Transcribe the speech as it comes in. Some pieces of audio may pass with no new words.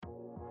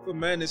for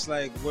men, it's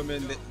like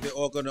women, they're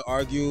all gonna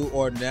argue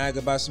or nag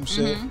about some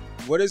shit.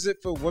 What is it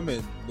for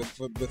women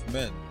with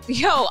men?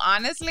 Yo,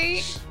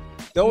 honestly,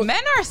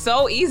 men are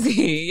so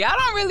easy. Y'all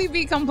don't really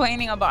be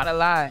complaining about a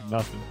lot.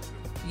 Nothing.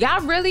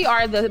 Y'all really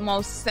are the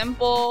most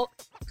simple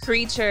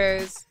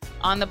creatures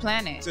on the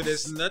planet. So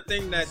there's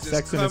nothing that just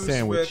Sex comes in a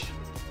sandwich. with.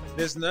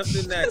 There's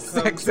nothing that comes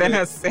Sex in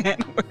a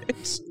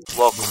sandwich.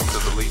 Welcome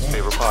to the Least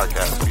Favorite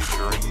Podcast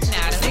featuring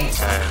Natalie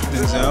and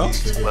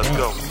Denzel. Let's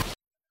go.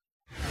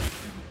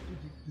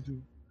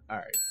 All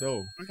right,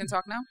 so we can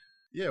talk now.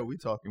 yeah, we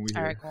talking. We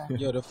All here. right, cool.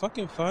 Yo, the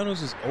fucking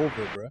finals is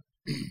over, bro.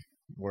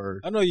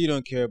 Word. I know you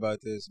don't care about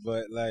this,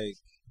 but like,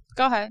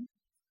 Go ahead.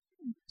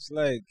 it's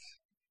like,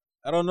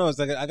 I don't know. It's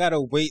like I gotta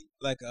wait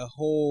like a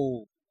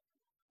whole,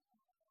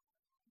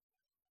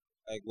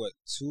 like what,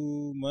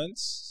 2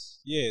 months?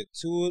 Yeah,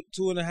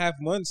 2.5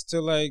 months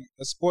till like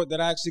a sport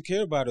that I actually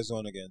care about is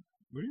on again.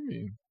 What do you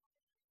mean?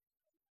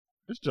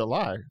 It's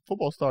July.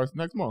 Football starts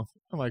next month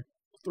in like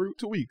 2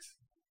 weeks.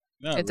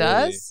 Not It really.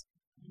 does?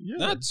 Yeah,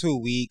 Not 2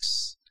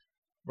 weeks.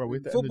 bro. We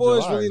at the Football end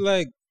is of July. really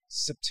like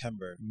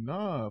September.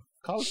 Nah,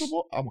 college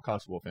football. I'm a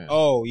college football fan.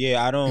 Oh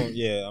yeah, I don't.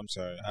 Yeah, I'm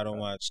sorry. I don't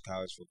watch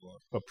college football.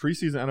 But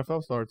preseason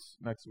NFL starts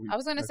next week. I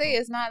was gonna next say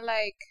month. it's not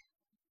like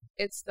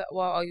it's the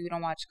you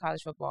don't watch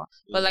college football,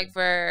 but Yeah. like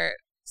for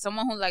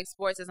someone who likes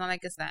sports, it's not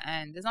like it's the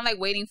end. It's not like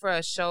waiting for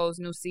a show's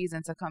new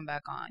season to come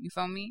back on. You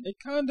feel me? It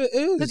kind of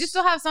is. Because you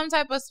still have some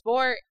type of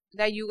sport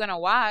that you're gonna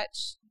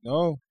watch,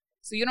 No,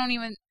 so you don't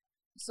even.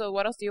 So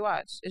what else do you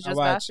watch? It's I just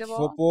watch basketball.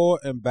 football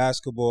and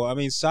basketball. I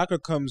mean, soccer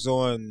comes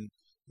on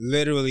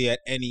literally at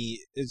any.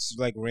 It's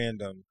like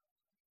random,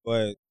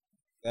 but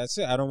that's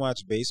it. I don't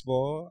watch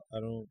baseball. I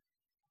don't.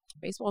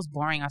 Baseball's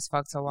boring as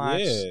fuck to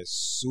watch. Yeah,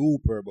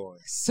 super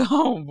boring. So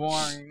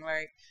boring.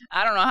 Like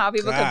I don't know how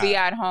people could be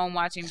at home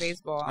watching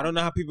baseball. I don't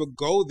know how people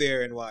go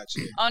there and watch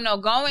it. Oh no,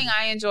 going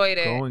I enjoyed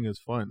it, Going is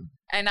fun.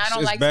 and I don't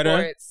It's like better?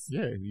 sports.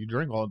 Yeah, you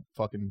drink all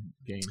fucking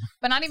game.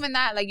 But not even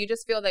that. Like you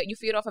just feel that you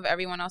feed off of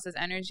everyone else's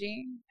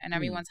energy Hmm. and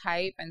everyone's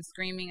hype and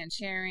screaming and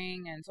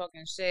cheering and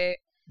talking shit.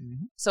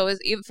 Mm-hmm. So it's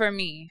even for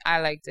me,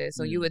 I liked it.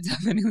 So you would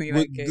definitely Would-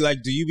 like it. like,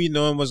 do you be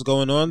knowing what's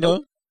going on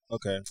though?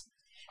 Okay.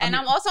 And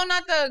I'm also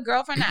not the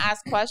girlfriend to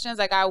ask questions.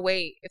 Like I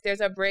wait if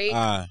there's a break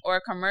or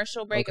a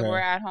commercial break. If Okay. we're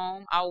at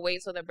home, I'll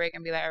wait till the break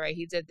and be like, all right,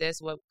 he did this.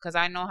 Because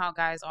I know how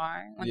guys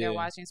are when they're Yeah.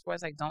 watching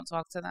sports. Like don't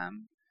talk to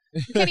them.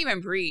 You can't even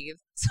breathe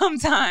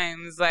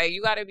sometimes. Like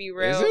you got to be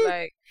real. Is it?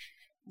 Like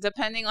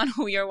depending on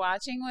who you're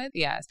watching with.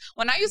 Yes.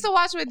 When I used to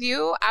watch with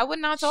you, I would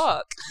not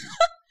talk.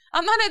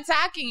 I'm not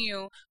attacking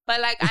you,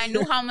 but like I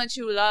knew how much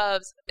you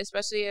loved,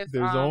 especially if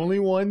There's only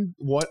one.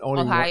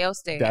 Only Ohio one.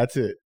 State. That's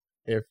it.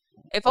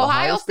 If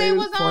Ohio State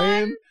was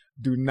playing, on,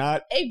 do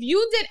not. if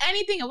you did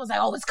anything, it was like,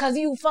 oh, it's because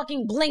you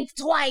fucking blinked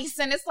twice,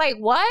 and it's like,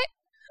 what?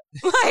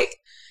 Like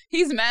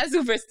he's mad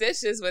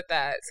superstitious with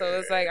that, so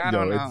it's like I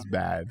don't know. It's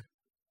bad.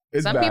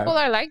 It's Some bad. people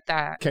are like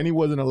that. Kenny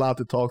wasn't allowed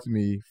to talk to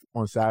me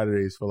on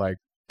Saturdays for like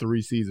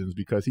 3 seasons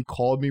because he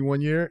called me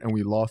one year and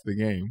we lost the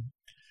game.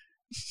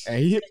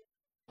 And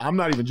I'm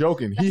not even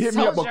joking. He hit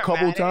me That's up so a couple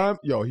dramatic. times.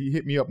 Yo, he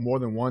hit me up more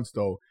than once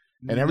though.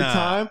 And every Nah,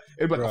 time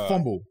it'd be like bruh. a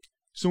fumble.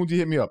 As soon as he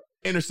hit me up,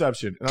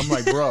 interception. And I'm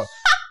like, bro,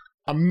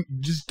 I'm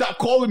just stop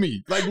calling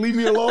me. Like, leave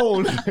me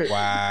alone.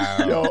 Wow.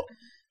 Yo,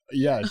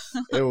 yes,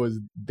 it was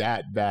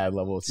that bad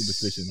level of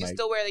superstition. You Like,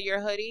 still wear your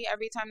hoodie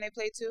every time they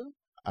play too?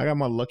 I got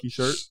my lucky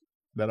shirt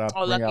that I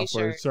bring lucky out for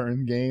shirt.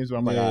 certain games. Where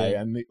I'm like,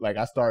 Yeah. all right,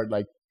 I started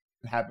like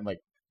having like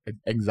an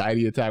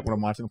anxiety attack when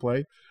I'm watching the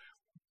play.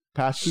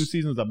 Past 2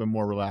 seasons, I've been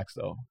more relaxed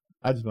though.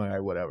 I just been like, all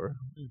right, whatever.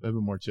 I've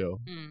been more chill.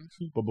 Mm.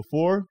 But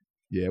before,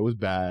 yeah, it was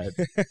bad,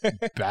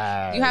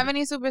 bad. Do you have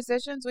any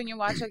superstitions when you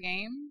watch a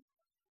game?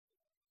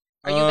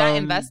 Are you that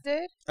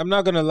invested? I'm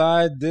not gonna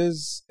lie.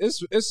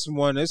 It's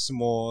one. It's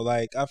small.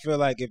 Like I feel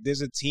like if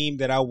there's a team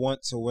that I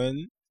want to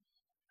win,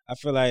 I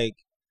feel like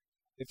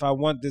if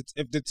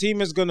the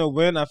team is gonna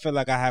win, I feel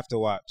like I have to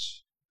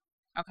watch.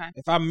 Okay.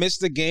 If I miss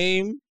the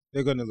game,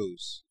 they're gonna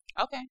lose.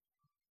 Okay.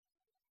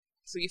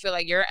 So you feel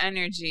like your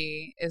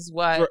energy is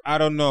what? I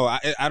don't know.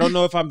 I don't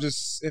know if I'm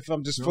just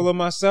full of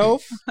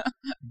myself,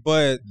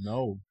 but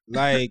No,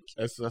 like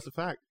that's a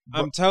fact.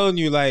 I'm telling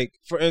you, like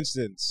for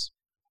instance,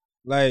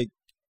 like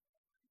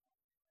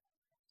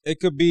it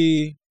could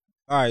be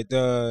all right.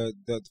 The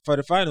for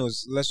the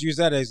finals, let's use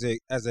that as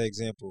an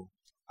example.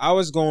 I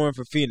was going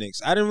for Phoenix.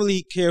 I didn't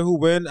really care who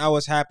win. I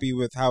was happy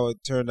with how it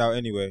turned out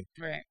anyway.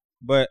 Right.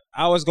 But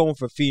I was going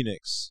for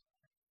Phoenix,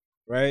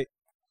 right?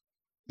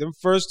 Them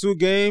first 2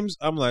 games,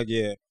 I'm like,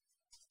 yeah,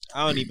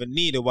 I don't even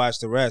need to watch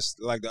the rest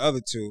like the other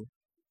 2.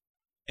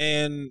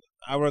 And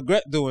I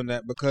regret doing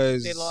that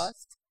because They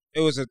lost it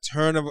was a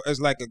turn of, it's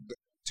like a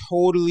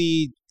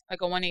totally,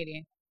 like a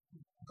 180.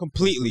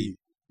 completely.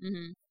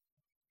 Mm-hmm.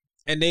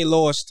 And they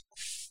lost,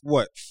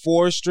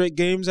 4 straight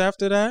games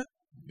after that?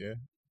 Yeah.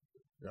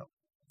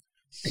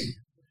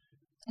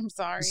 I'm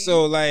sorry.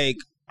 So, like,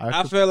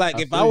 I feel like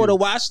if I would have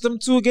watched them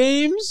 2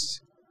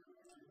 games,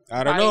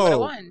 I don't Probably would've know.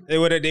 won.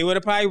 They would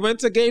have probably went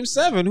to game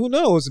 7. Who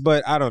knows?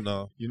 But I don't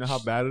know. You know how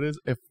bad it is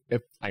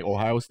if like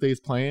Ohio State's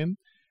playing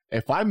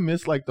If I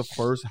miss like the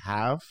first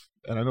half,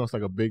 and I know it's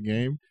like a big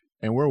game,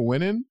 and we're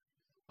winning,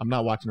 I'm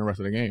not watching the rest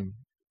of the game.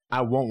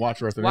 I won't watch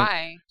the rest of the game.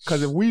 Why?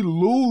 Because if we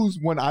lose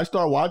when I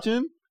start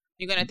watching,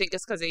 You're gonna think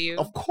it's because of you.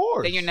 of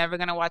course. Then you're never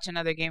gonna watch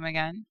another game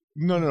again.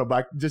 No,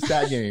 but just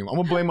that game. I'm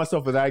gonna blame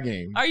myself for that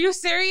game. Are you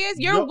serious?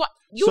 No,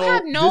 You so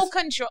have no this-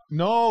 control.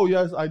 No,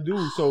 yes, I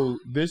do. So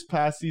this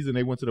past season,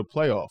 they went to the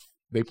playoff.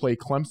 They played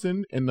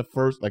Clemson in the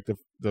first, like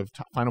the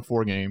Final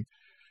Four game.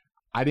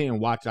 I didn't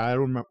watch. I don't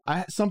remember.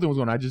 Something was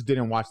going on. I just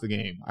didn't watch the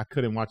game. I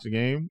couldn't watch the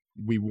game.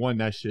 We won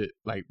that shit.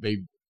 Like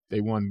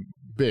they won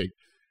big.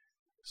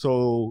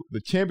 So the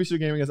championship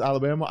game against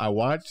Alabama, I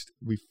watched.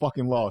 We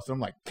fucking lost. I'm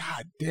like,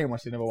 God damn, I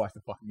should never watch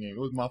the fucking game. It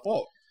was my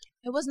fault.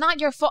 It was not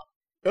your fault.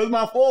 It was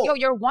my fault. Yo,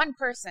 you're one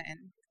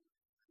person.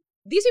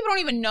 These people don't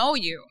even know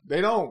you.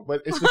 They don't,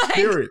 but it's the Like-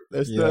 spirit.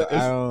 It's Yeah,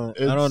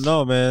 I don't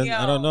know, man.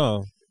 I don't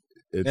know.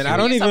 It's And just- I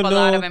don't Give yourself even a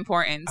lot know- of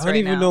importance. I don't right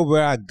even now. know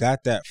where I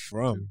got that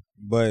from,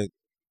 but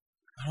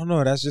I don't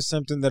know. That's just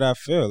something that I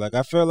feel like.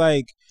 I feel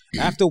like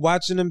after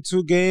watching them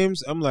 2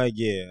 games, I'm like,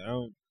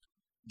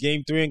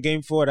 game 3 and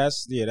game 4.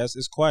 That's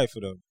it's quiet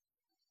for them.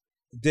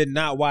 Did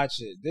not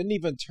watch it. Didn't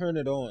even turn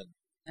it on.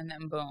 And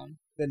then boom.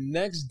 The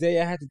next day,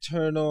 I had to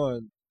turn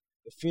on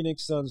the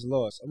Phoenix Suns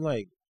loss. I'm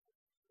like,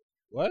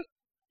 what?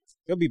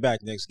 They'll be back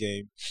next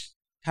game.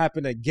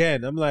 Happened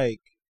again. I'm like,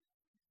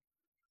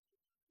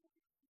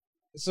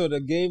 so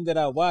the game that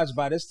I watched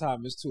by this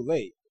time is too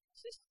late.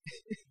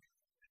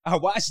 I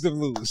watched them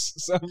lose.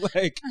 So I'm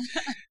like,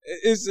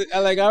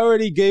 I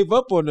already gave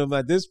up on them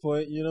at this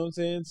point. You know what I'm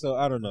saying? So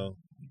I don't know.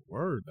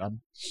 Word.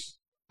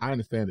 I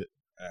understand it.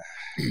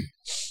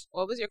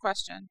 What was your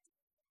question?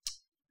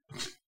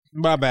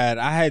 My bad.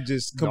 I had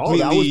just No, that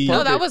was completely.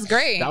 perfect. No, that was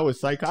great. That was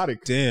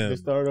psychotic. Damn.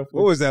 Just started off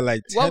What with was that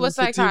like? 10, What was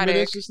 15 psychotic?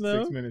 minutes just now?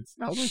 6 minutes.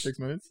 That was only 6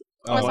 minutes.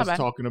 Oh, that's I not was bad.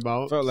 talking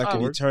about. Felt like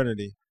an Oh.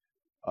 eternity.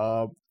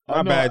 My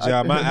My bad,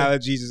 y'all. My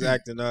allergies is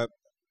acting up.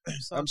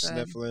 So I'm good.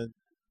 sniffling.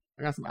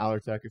 I got some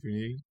Allertech if you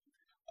need.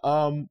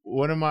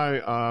 One of my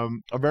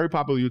a very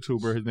popular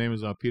YouTuber. His name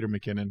is Peter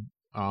McKinnon.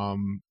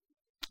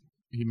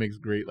 He makes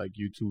great like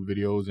YouTube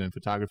videos and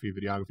photography,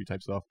 videography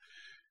type stuff.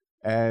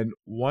 And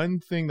one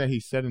thing that he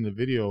said in the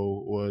video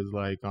was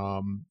like,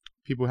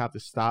 people have to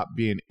stop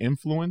being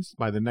influenced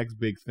by the next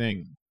big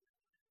thing.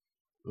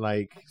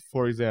 Like,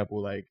 for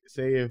example, like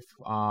say if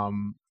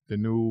the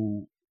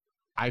new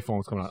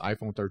iPhone's coming out,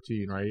 iPhone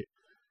 13, right?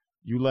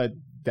 You let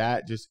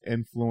that just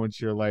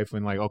influence your life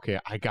and like, okay,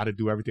 I got to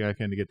do everything I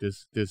can to get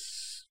this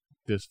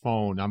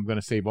phone. I'm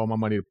gonna save all my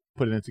money to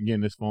put it into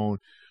getting this phone.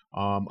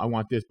 I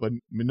want this, but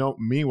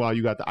meanwhile,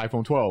 you got the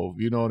iPhone 12.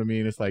 You know what I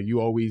mean? It's like you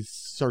always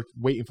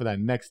waiting for that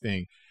next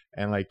thing,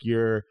 and like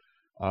you're,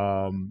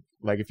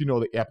 like if you know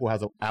that Apple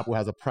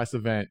has a press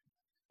event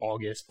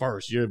August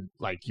 1st, you're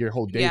like your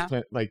whole day's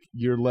plan, like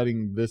you're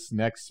letting this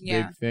next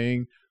big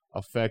thing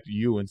affect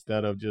you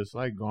instead of just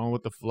like going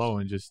with the flow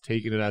and just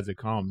taking it as it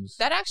comes.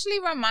 That actually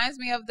reminds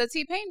me of the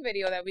T-Pain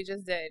video that we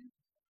just did.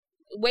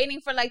 Waiting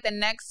for like the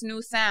next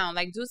new sound,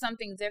 like do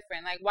something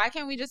different. Like why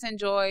can't we just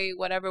enjoy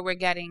whatever we're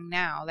getting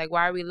now? Like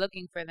why are we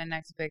looking for the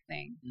next big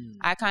thing?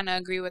 I kind of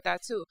agree with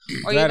that too.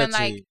 Or even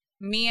like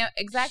me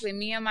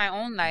in my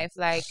own life.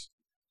 Like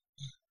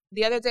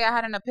the other day I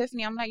had an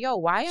epiphany. I'm like, yo,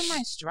 why am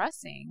I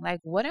stressing? Like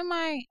what am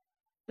I?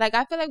 Like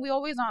I feel like we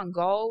always on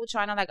go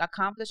trying to like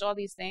accomplish all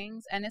these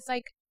things, and it's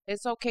like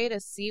it's okay to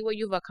see what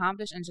you've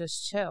accomplished and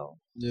just chill.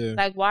 Yeah.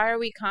 Like, why are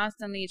we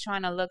constantly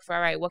trying to look for,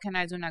 all right, what can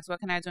I do next? What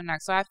can I do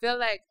next? So I feel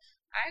like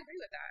I agree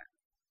with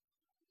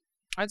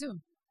that. I do.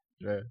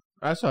 Yeah.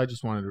 That's what I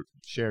just wanted to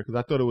share because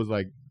I thought it was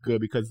like good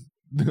because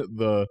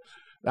the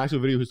actual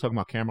video he was talking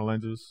about camera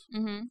lenses,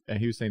 Mm-hmm. and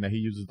he was saying that he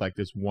uses like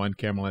this one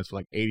camera lens for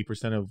like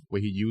 80% of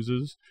what he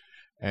uses,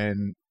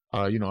 and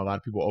you know, a lot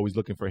of people are always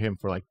looking for him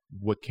for like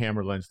what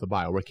camera lens to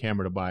buy or what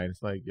camera to buy, and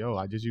it's like, yo,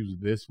 I just use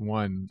this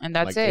one, And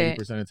that's like it. 80%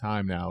 of the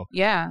time now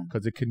Yeah.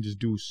 because it can just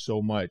do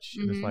so much,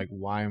 and it's Mhm. like,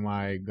 why am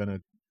I gonna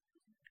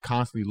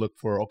constantly look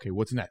for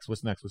what's next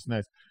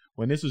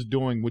when this is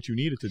doing what you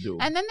need it to do?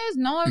 And then there's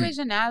no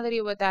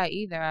originality with that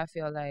either, I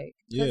feel like.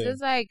 Because Yeah.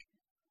 it's like,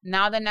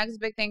 now the next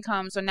big thing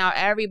comes, so now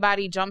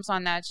everybody jumps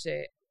on that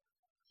shit.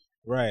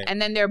 Right.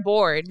 And then they're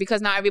bored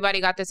because now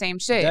everybody got the same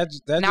shit.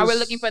 That now we're just-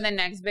 looking for the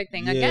next big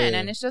thing again. Yeah.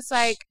 And it's just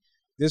like,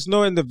 There's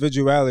no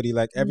individuality.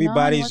 Like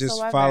everybody's just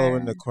whatsoever.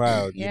 following the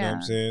crowd. You know what Yeah.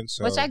 I'm saying?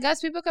 So which I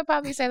guess people could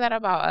probably say that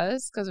about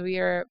us because we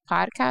are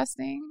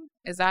podcasting.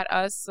 Is that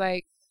us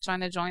like trying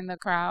to join the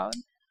crowd?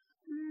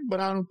 But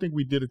I don't think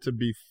we did it to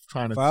be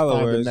trying to find the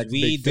followers, next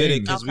we big did it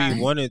thing. because Okay.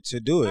 we wanted to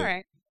do it. All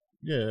right.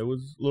 Yeah, it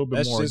was a little bit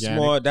That's more just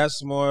organic. more.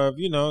 That's more of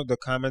the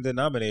common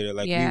denominator.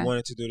 Like Yeah. we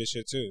wanted to do this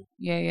shit too.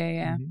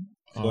 Yeah. Mhm.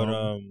 But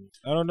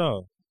I don't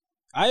know.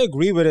 I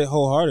agree with it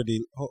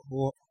wholeheartedly.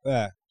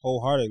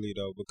 Wholeheartedly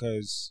though,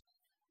 because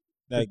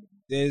like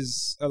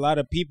there's a lot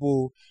of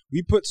people.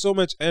 We put so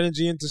much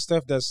energy into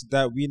stuff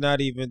that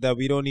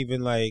we don't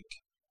even like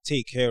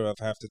take care of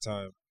half the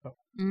time.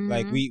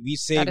 Like Mhm. we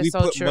say That is we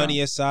so put true.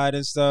 money aside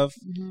and stuff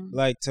Mhm.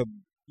 like to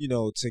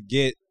to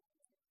get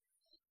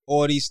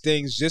all these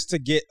things just to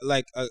get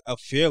like a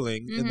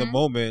feeling in the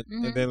moment,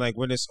 and then like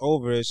when it's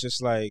over, it's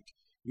just like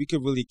we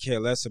could really care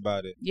less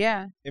about it.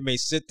 Yeah. It may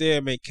sit there,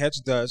 it may catch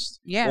dust,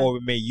 or we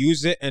may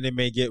use it and it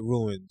may get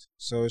ruined.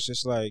 So it's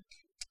just like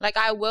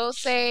I will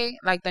say,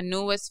 like the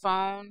newest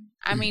phone,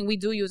 I mean, we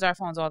do use our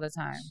phones all the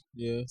time.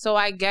 Yeah. So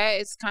I get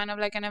it's kind of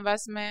like an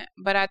investment,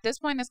 but at this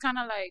point, it's kind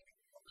of like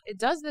it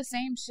does the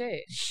same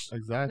shit.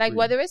 Exactly. Like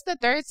whether it's the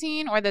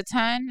 13 or the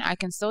 10, I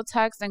can still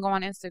text and go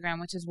on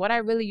Instagram, which is what I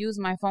really use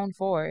my phone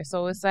for.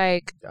 So it's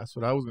like that's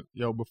what I was.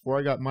 Before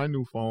I got my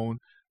new phone,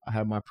 I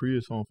had my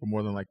previous phone for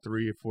more than like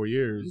 3 or 4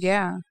 years.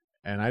 Yeah.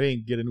 And I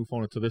didn't get a new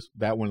phone until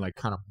that one like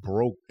kind of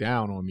broke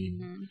down on me.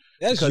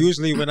 That's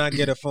usually when I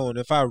get a phone.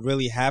 If I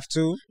really have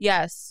to.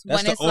 Yes. That's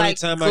when the it's only like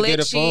time I get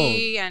a phone.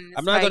 And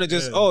I'm not going to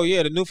just,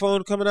 the new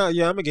phone coming out.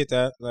 Yeah, I'm going to get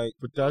that. Like,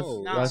 but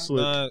that's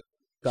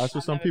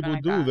what some people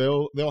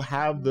do. They'll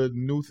have the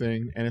new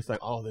thing and it's like,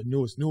 oh, the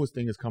newest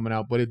thing is coming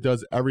out, but it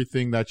does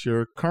everything that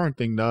your current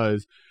thing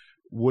does.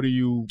 What do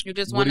you? You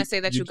just want to say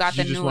that you got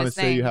the newest thing. You just want to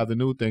say you have the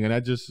new thing, and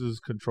that just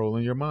is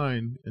controlling your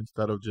mind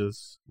instead of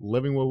just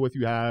living with what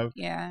you have.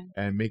 Yeah.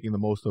 And making the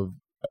most of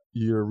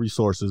your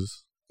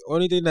resources. The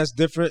only thing that's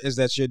different is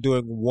that you're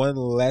doing one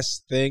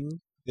less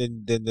thing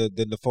than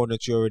the phone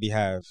that you already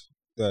have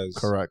does.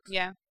 Correct.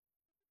 Yeah.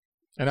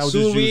 And I was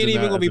soon we ain't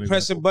even gonna be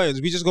pressing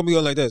buttons. We just gonna be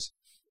going like this.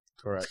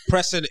 Correct.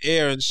 Pressing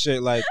air and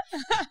shit, like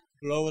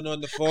blowing on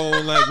the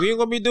phone. Like we ain't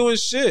gonna be doing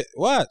shit.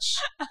 Watch.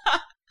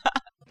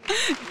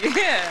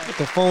 Yeah. With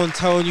the phone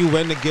telling you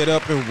when to get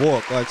up and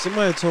walk. Like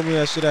somebody told me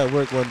that shit at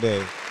work one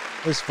day.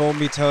 His phone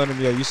be telling him,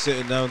 yo, you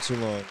sitting down too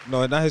long.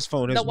 No, not his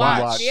phone, his the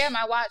watch. Yeah,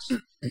 my watch.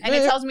 And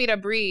it tells me to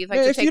breathe, like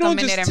to take a minute and breathe.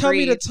 If you don't just tell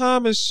me the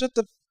time and shut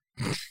the...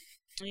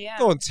 Yeah.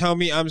 Don't tell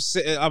me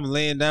I'm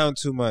laying down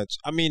too much.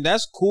 I mean,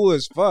 that's cool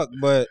as fuck,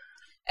 but...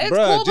 It's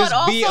bruh, cool, just but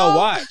also, be a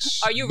watch.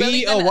 Are you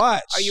really a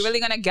watch. Are you really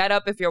gonna get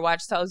up if your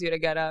watch tells you to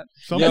get up?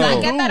 Because I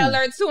get that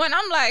alert too, and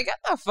I'm like, get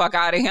the fuck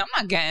out of here! I'm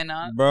not getting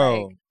up,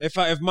 bro. Like,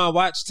 if my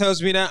watch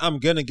tells me that, I'm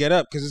gonna get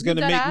up because it's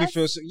gonna make me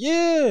feel.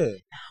 Yeah,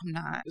 I'm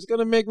not. It's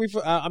gonna make me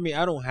feel. I mean,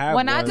 I don't have.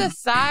 When one. I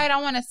decide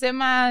I want to sit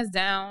my ass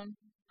down,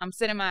 I'm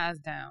sitting my ass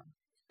down.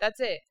 That's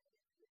it.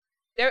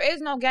 There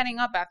is no getting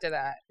up after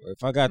that.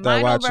 If I got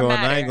that watch on,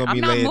 I ain't gonna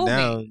be laying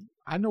down.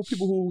 I know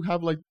people who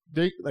have like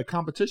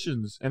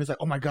competitions, and it's like,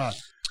 oh my god.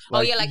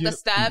 Like, the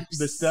steps.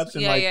 The steps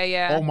and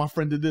oh, my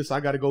friend did this.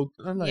 I got to go.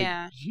 I'm like,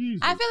 Jesus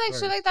I feel like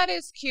Christ. shit like that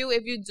is cute.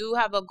 If you do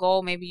have a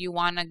goal, maybe you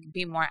want to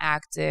be more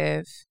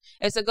active.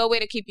 It's a good way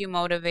to keep you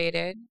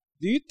motivated.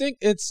 Do you think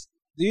it's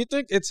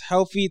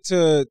healthy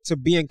to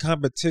be in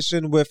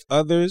competition with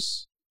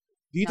others?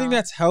 Do you think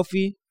that's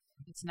healthy?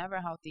 It's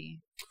never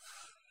healthy.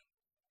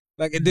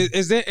 Like,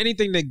 is there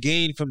anything to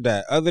gain from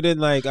that other than,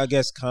 like, I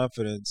guess,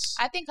 confidence?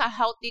 I think a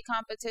healthy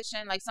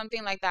competition, like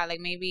something like that, like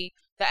maybe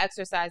the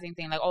exercising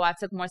thing, like, oh, I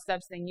took more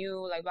steps than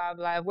you, like, blah,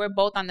 blah, blah. We're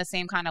both on the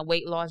same kind of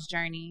weight loss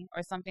journey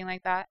or something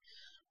like that.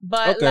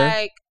 But,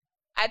 like,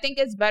 I think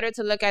it's better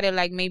to look at it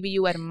like maybe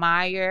you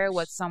admire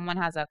what someone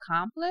has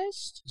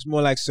accomplished. It's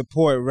more like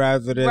support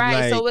rather than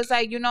right. So it's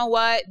like, you know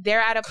what?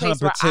 They're at a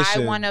place where I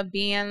want to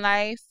be in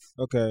life.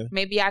 Okay.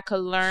 Maybe I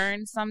could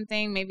learn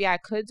something. Maybe I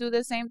could do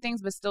the same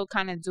things, but still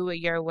kind of do it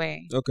your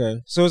way.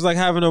 Okay. So it's like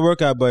having a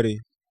workout buddy.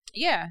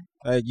 Yeah.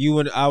 Like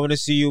I want to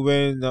see you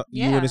win.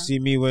 You want to see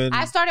me win.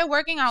 I started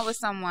working out with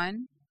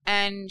someone,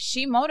 and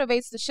she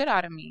motivates the shit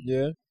out of me.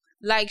 Yeah.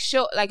 Like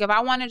if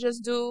I want to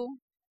just do,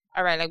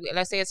 all right, like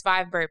let's say it's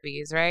 5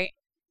 burpees, right?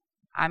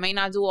 I may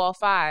not do all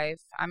 5.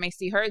 I may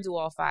see her do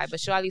all 5, but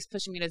she'll at least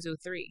push me to do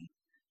 3.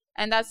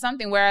 And that's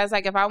something. Whereas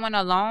like if I went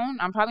alone,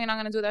 I'm probably not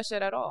gonna do that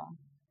shit at all.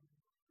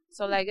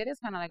 So like it is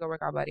kind of like a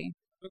workout buddy.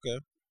 Okay.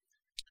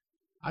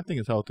 I think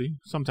it's healthy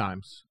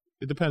sometimes.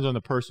 It depends on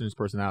the person's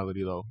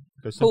personality, though.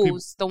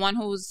 Who's the one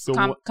who's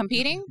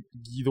competing?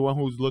 The one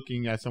who's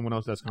looking at someone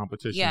else that's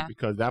competition. Yeah.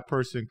 Because that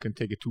person can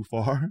take it too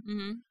far.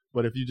 Mm-hmm.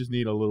 But if you just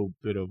need a little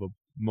bit of a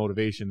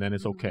motivation, then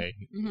it's okay.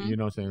 Mm-hmm. You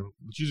know what I'm saying?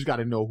 But you just got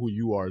to know who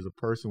you are as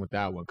a person with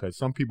that one. Because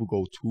some people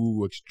go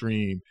too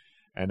extreme,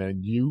 and then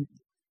you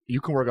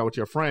can work out with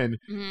your friend,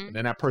 and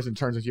then that person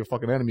turns into your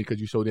fucking enemy because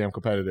you're so damn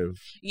competitive.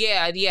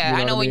 Yeah. You know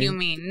I know what you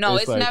mean. No,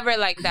 it's like, never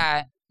like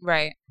that.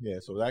 Right. Yeah,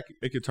 so that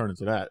it could turn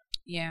into that.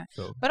 Yeah.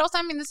 So. But also,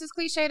 I mean, this is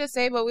cliche to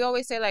say, but we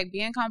always say, like,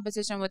 be in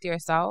competition with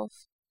yourself.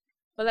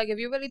 But, like, if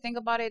you really think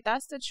about it,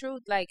 that's the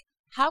truth. Like,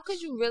 how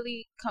could you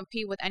really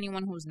compete with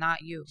anyone who's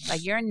not you?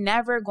 Like, you're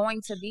never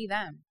going to be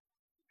them.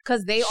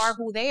 Because they are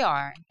who they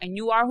are. And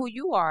you are who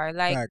you are.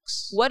 Like,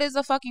 what is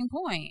the fucking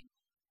point?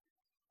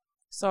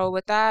 So,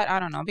 with that, I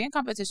don't know. Be in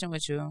competition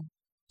with you.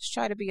 Just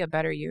try to be a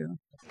better you.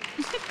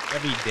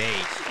 Every day.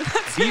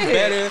 Be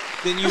better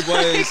than you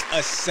was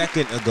a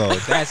second ago.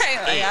 That's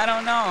right, like, I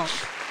don't know.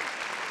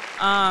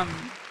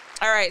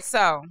 All right,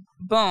 so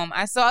boom.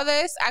 I saw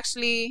this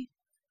actually.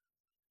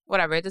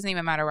 Whatever, it doesn't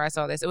even matter where I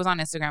saw this. It was on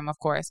Instagram, of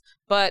course.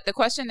 But the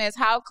question is,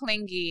 how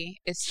clingy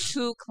is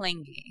too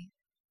clingy?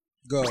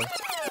 Go.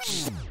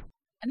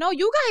 No,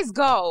 you guys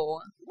go.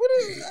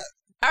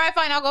 All right,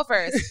 fine. I'll go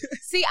first.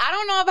 See, I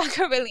don't know if I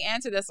could really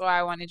answer this why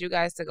I wanted you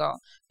guys to go.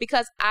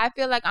 Because I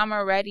feel like I'm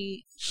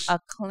already a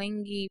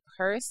clingy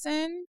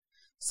person.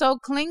 So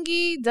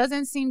clingy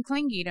doesn't seem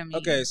clingy to me.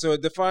 Okay, so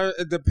it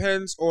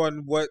depends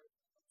on what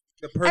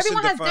the person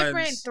Everyone has defines.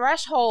 different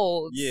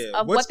thresholds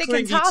of What's what they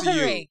can clingy to you?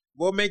 tolerate.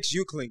 What makes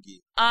you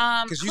clingy?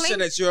 Because you said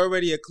that you're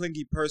already a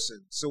clingy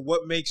person. So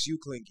what makes you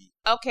clingy?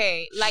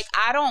 Okay, like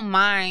I don't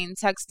mind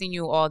texting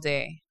you all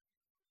day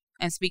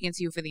and speaking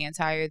to you for the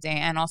entire day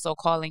and also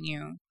calling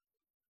you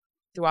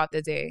throughout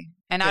the day.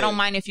 And I don't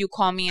mind if you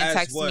call me and As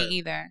text what? me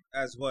either.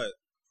 As what?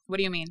 What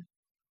do you mean?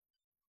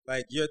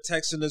 Like you're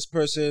texting this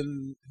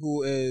person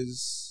who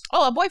is...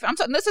 Oh, a boyfriend.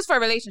 This is for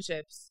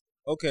relationships.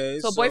 Okay.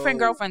 So boyfriend,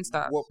 girlfriend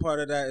stuff. What part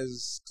of that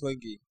is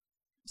clingy?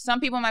 Some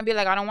people might be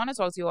like, I don't want to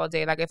talk to you all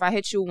day. Like if I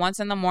hit you once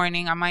in the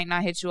morning, I might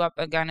not hit you up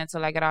again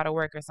until I get out of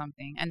work or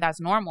something. And that's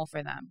normal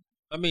for them.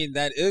 I mean,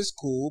 that is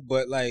cool,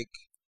 but like...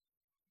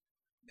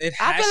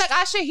 I feel like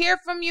I should hear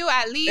from you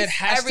at least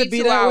every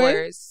 2 Way?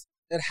 hours.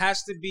 It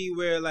has to be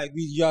where like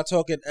y'all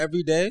talking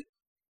every day.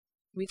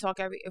 We talk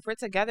if we're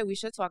together, we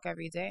should talk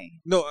every day.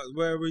 No,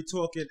 where we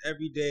talking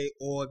every day,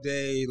 all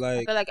day,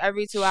 like. I feel like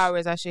every 2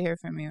 hours I should hear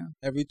from you.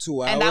 Every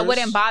 2 hours, and that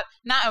wouldn't bother.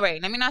 Not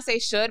right. Let me not say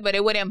should, but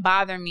it wouldn't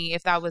bother me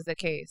if that was the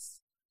case.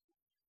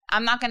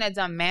 I'm not gonna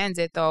demand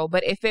it though.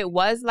 But if it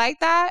was like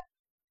that,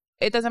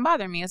 it doesn't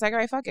bother me. It's like, all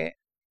right, fuck it.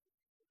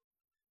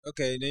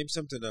 Okay, name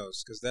something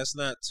else, because that's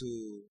not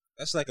too.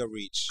 That's like a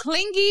reach.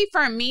 Clingy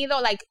for me though,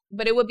 like,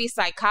 but it would be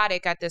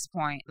psychotic at this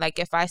point. Like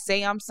if I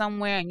say I'm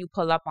somewhere and you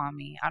pull up on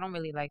me, I don't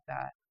really like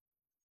that.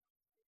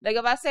 Like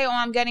if I say, oh,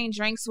 I'm getting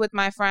drinks with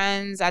my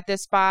friends at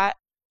this spot,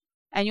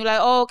 and you're like,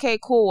 oh, okay,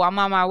 cool, I'm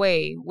on my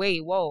way.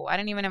 Wait, whoa, I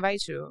didn't even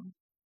invite you.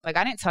 Like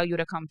I didn't tell you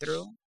to come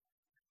through.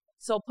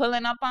 So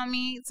pulling up on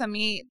me, to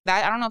me,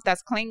 that I don't know if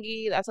that's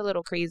clingy. That's a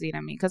little crazy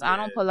to me because I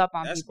don't pull up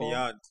on people. That's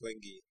beyond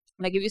clingy.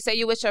 Like, if you say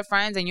you with your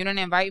friends and you didn't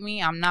invite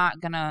me, I'm not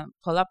going to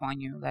pull up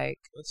on you. Like,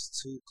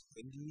 what's too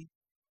clingy?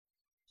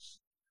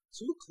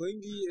 Too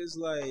clingy is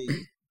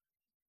like...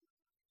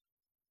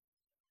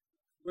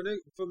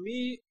 for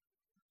me,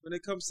 when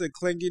it comes to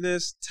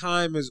clinginess,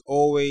 time is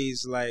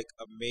always, like,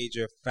 a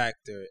major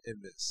factor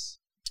in this.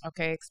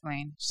 Okay,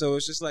 explain. So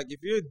it's just like, if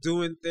you're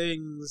doing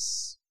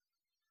things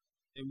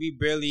and we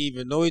barely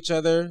even know each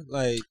other,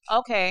 like...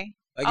 Okay.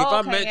 Like, if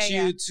I met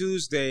you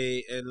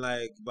Tuesday and,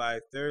 like, by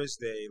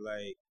Thursday,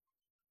 like...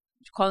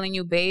 Calling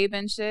you babe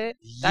and shit?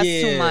 That's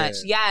too much.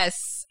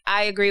 Yes,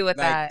 I agree with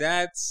that.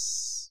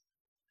 That's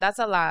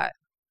a lot.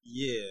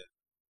 Yeah.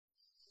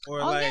 Or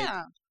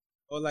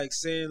or like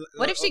saying,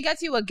 what if she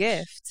gets you a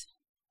gift?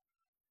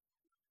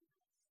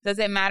 Does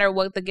it matter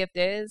what the gift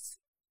is?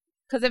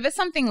 Because if it's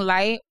something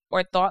light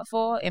or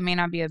thoughtful, it may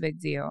not be a big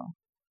deal.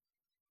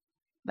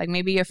 Like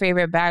maybe your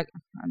favorite bag,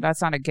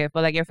 that's not a gift,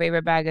 but like your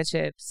favorite bag of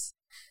chips,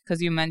 because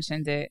you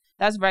mentioned it.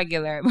 That's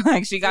regular.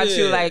 Like she got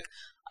you like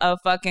a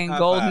fucking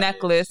gold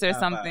necklace or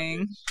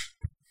something.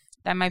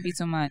 That might be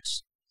too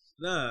much.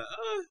 Nah,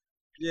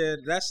 yeah,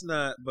 that's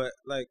not. But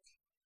like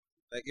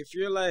if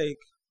you're like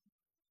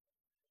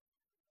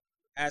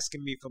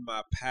asking me for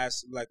my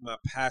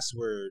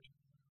password,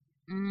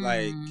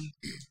 like,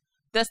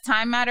 does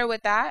time matter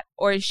with that,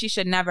 or she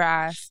should never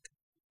ask?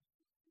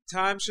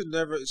 Time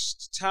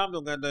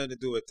don't got nothing to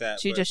do with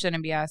that. She just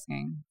shouldn't be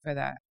asking for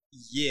that.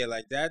 Yeah,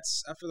 like I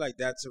feel like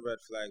that's a red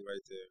flag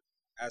right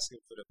there. Asking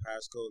for the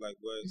passcode, like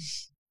what?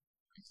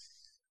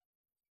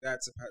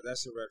 That's a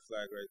red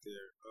flag right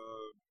there.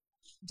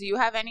 Do you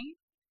have any?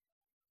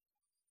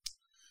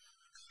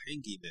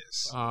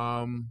 Clinginess.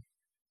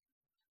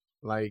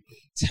 Like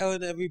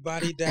telling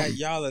everybody that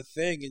y'all a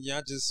thing and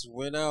y'all just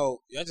went out.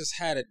 Y'all just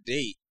had a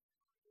date.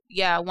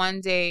 Yeah,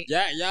 one date.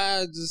 Yeah,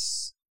 y'all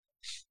just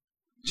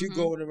you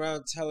going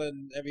around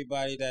telling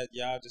everybody that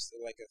y'all just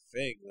like a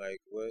thing. Like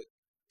what?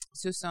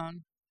 Too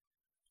soon.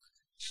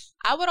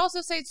 I would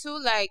also say too,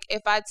 like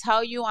if I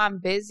tell you I'm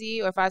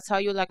busy, or if I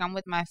tell you like I'm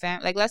with my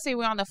family, like let's say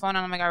we're on the phone and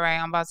I'm like, all right,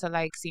 I'm about to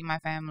like see my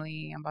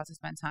family, I'm about to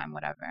spend time,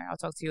 whatever. I'll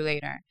talk to you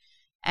later,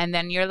 and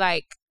then you're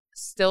like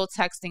still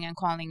texting and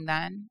calling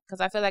then,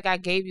 because I feel like I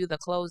gave you the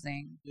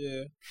closing.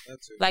 Yeah,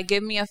 that's it. Like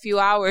give me a few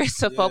hours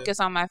to focus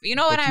on my. You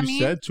know what I mean?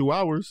 You said 2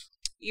 hours.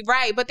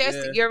 Right, but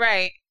you're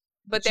right,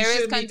 but there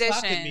is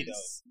conditions. Me,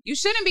 you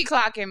shouldn't be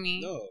clocking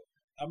me. No,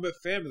 I'm with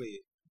family.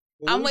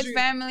 I'm with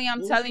family.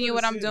 I'm telling you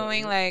what I'm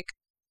doing. Like.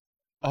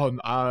 Oh,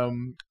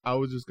 I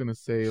was just gonna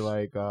say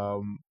like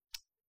damn,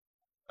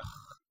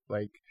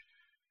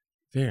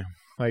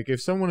 like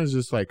if someone is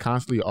just like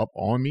constantly up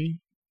on me,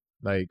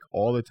 like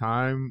all the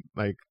time,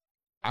 like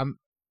I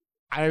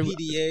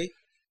PDA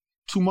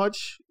too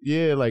much.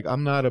 Yeah, like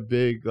I'm not a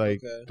big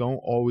like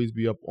don't always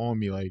be up on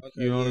me, like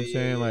you know what I'm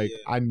saying. Like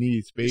I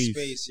need space,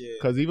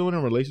 because even when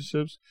in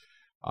relationships,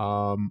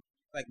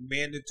 like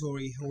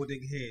mandatory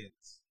holding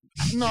hands.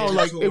 No,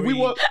 like if we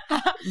want.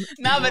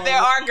 No, but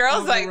there are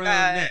girls like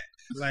that.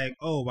 Like,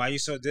 oh, why you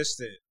so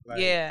distant?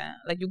 Like, yeah,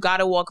 like you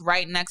gotta walk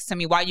right next to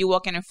me. Why you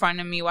walking in front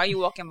of me? Why you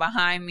walking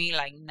behind me?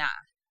 Like, nah,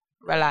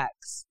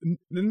 relax.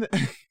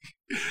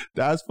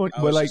 That's funny,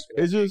 but like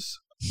it's just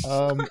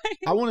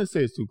I wouldn't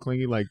say it's too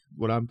clingy, like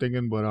what I'm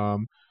thinking, but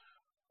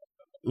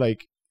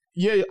like,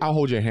 yeah, I'll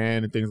hold your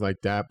hand and things like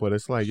that, but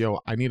it's like, yo,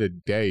 I need a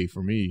day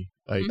for me.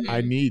 Like,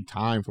 I need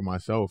time for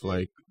myself.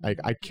 Like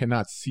I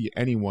cannot see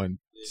anyone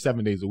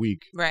 7 days a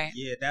week. Right.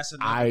 Yeah, that's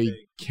another I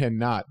thing.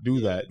 cannot do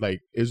that.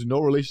 Like, there's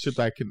no relationship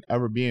that I can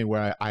ever be in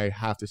where I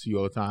have to see you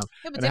all the time.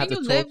 Yeah, but And I have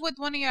didn't you to live talk- with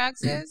one of your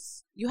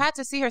exes? You had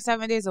to see her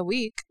 7 days a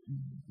week.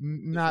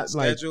 Not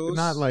schedules?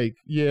 like,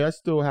 yeah, I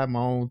still have my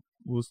own.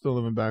 We're still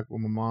living back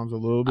with my mom's a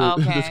little bit.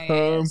 Okay.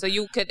 Yeah. So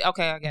you could.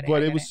 Okay, I get it.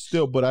 But I it get was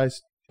still,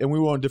 and we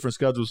were on different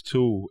schedules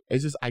too.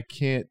 It's just, I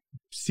can't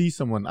see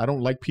someone. I don't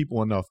like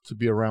people enough to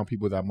be around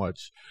people that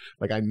much.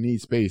 Like, I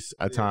need space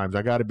at times.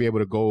 I got to be able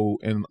to go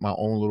in my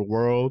own little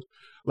world.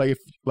 Like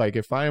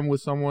if I am with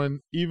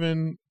someone,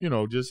 even,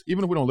 just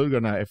even if we don't live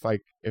together,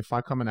 if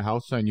I come in the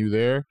house and you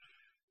there,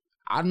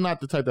 I'm not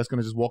the type that's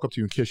gonna just walk up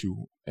to you and kiss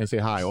you and say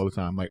hi all the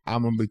time. Like,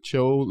 I'm gonna be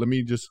chill. Let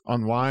me just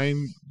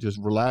unwind, just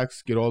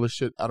relax, get all the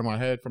shit out of my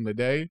head from the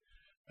day,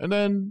 and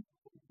then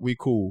we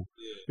cool.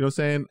 You know what I'm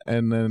saying?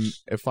 And then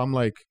if I'm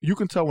like, you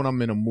can tell when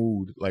I'm in a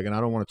mood, like, and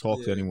I don't want to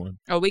talk to anyone.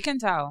 Oh, we can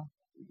tell.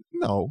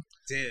 No.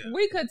 Damn.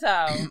 We could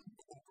tell.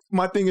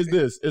 My thing is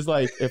this: it's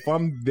like, if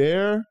I'm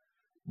there,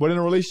 but in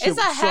a relationship, It's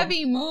a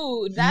heavy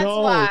mood. That's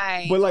no,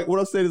 why. But like, what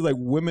I'm saying is, like,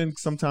 women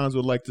sometimes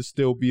would like to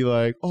still be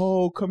like,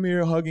 "Oh, come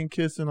here, hug and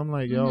kiss," and I'm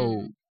like,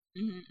 "Yo,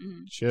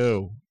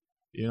 chill."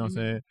 You know what I'm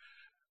saying?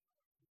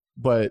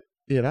 But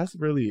yeah, that's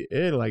really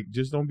it. Like,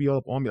 just don't be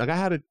up on me. Like,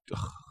 I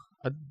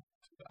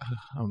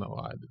don't know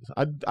why I did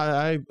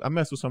this. I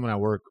messed with someone at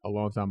work a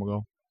long time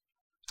ago.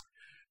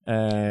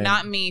 And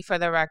Not me, for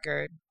the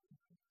record.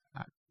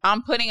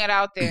 I'm putting it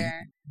out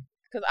there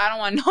because I don't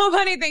want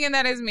nobody thinking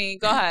that is me.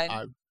 Go ahead.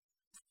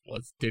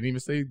 Didn't even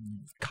say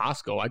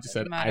Costco. I just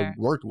said Doesn't matter. I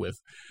worked with.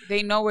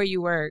 They know where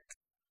you work.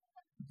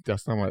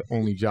 That's not my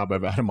only job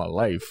I've had in my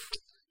life.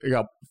 I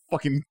got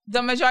fucking.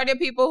 The majority of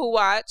people who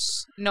watch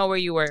know where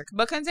you work.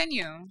 But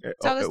continue.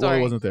 Tell the Well, story.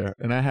 I wasn't there,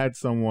 and I had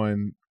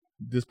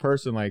this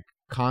person, like,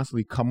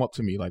 constantly come up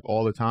to me, like,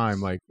 all the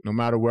time. Like, no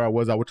matter where I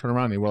was, I would turn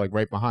around. They were like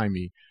right behind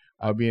me.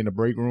 I'd be in the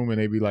break room, and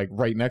they'd be like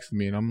right next to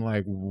me, and I'm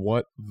like,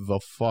 what the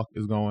fuck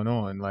is going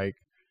on? Like,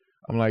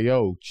 I'm like,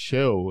 yo,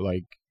 chill.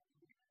 Like,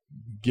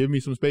 give me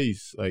some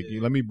space. Like,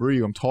 let me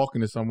breathe. I'm talking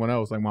to someone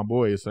else. Like, my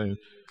boy is saying,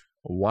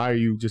 why are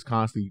you just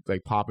constantly,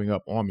 like, popping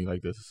up on me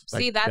like this?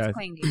 Like, See, that's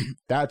clingy.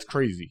 That's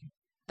crazy.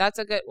 That's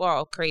a good,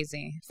 well,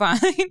 crazy. Fine.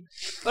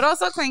 But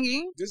also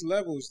clingy. There's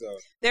levels though.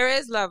 There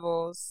is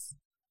levels.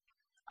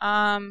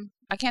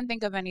 I can't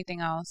think of anything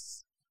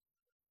else.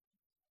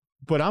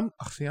 But I'm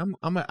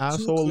an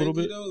asshole a little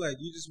bit. Though, like,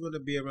 you just want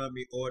to be around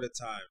me all the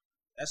time.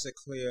 That's a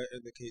clear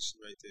indication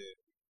right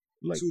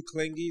there. Like, too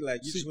clingy, like,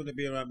 you just want to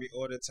be around me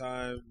all the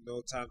time,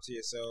 no time to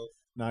yourself.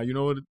 now, you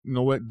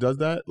know what does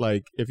that?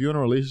 Like, if you're in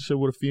a relationship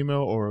with a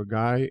female or a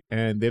guy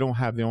and they don't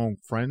have their own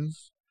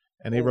friends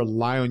and they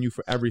rely on you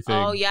for everything.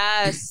 Oh,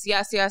 yes.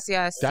 Yes. That's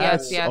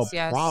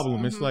a problem.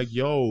 Mm-hmm. It's like,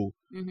 yo,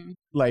 Mm-hmm.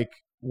 like,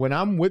 when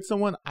I'm with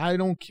someone, I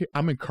don't care.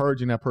 I'm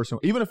encouraging that person.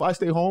 Even if I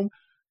stay home,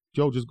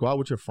 yo, just go out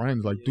with your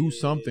friends. Like, do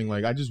something.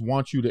 Like, I just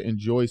want you to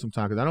enjoy some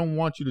time, because I don't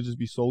want you to just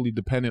be solely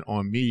dependent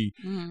on me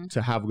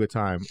to have a good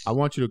time. I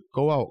want you to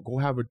go out, go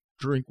have a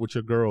drink with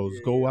your girls,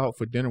 go out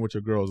for dinner with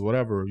your girls,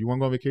 whatever. You want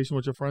to go on vacation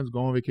with your friends, go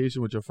on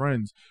vacation with your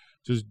friends.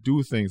 Just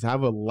do things.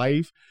 Have a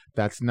life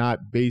that's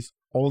not based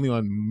only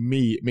on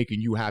me making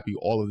you happy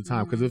all of the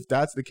time. Because if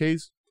that's the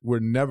case, we're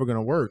never going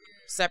to work.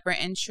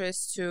 Separate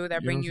interests, too,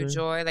 that bring you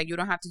joy. Like, you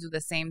don't have to do the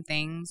same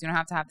things. You don't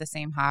have to have the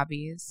same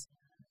hobbies.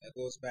 That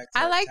goes back to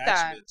I like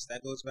attachments.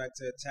 That goes back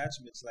to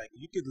attachments. Like,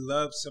 you could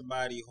love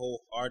somebody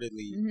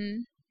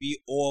wholeheartedly, be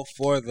all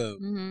for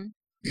them,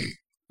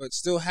 but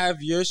still have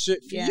your shit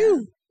for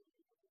you.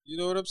 You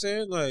know what I'm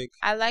saying? Like,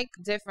 I like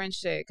different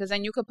shit, because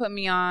then you could put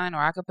me on, or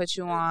I could put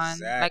you on.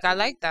 Like, I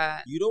like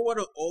that. You don't want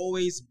to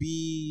always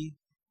be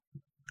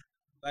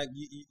like,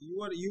 you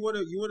want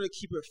to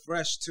keep it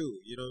fresh too.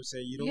 You know what I'm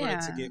saying? You don't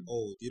want it to get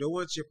old. You don't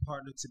want your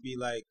partner to be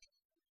like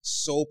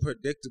so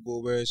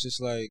predictable, where it's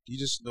just like, you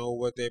just know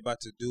what they're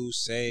about to do,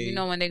 say. You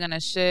know when they're gonna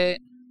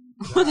shit,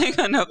 when they're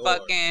gonna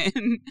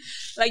fucking,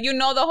 like, you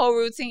know the whole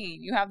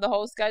routine. You have the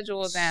whole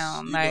schedule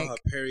down. You like, know her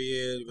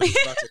period, when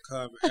it's about to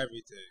come,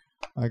 everything.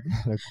 I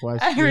got a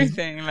question.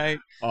 Everything, like.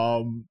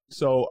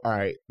 So, all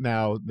right,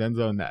 now,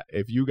 Denzel and that.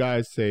 If you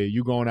guys say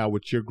you going out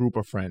with your group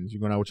of friends,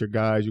 you're going out with your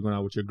guys, you're going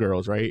out with your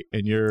girls, right?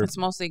 And you're. It's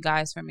mostly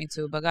guys for me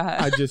too, but go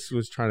ahead. I just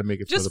was trying to make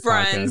it just for the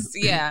friends,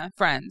 podcast. yeah,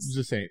 friends.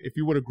 Just saying, if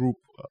you were a group,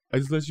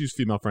 let's use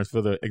female friends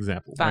for the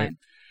example, Fine. right?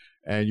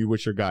 And you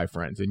with your guy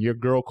friends, and your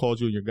girl calls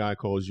you and your guy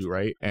calls you,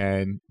 right?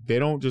 And they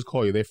don't just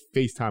call you; they're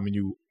FaceTiming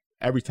you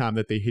every time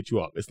that they hit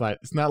you up. It's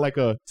not like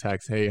a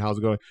text, "Hey, how's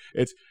it going?"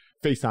 It's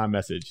FaceTime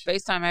message.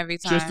 FaceTime every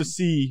time. Just to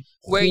see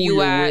where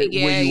you at.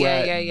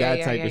 Yeah,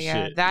 that type of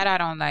shit. That I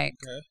don't like.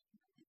 Okay.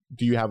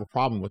 Do you have a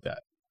problem with that?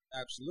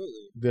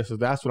 Absolutely.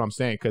 That's what I'm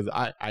saying, because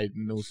I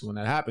know someone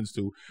that happens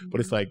to, but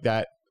it's like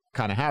that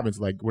kind of happens.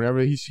 Like, whenever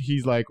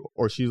he's like,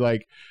 or she's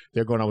like,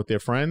 they're going out with their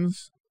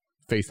friends,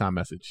 FaceTime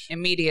message.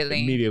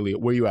 Immediately.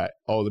 Where you at?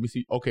 Oh, let me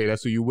see. Okay,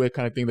 that's who you with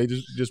kind of thing. They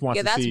just want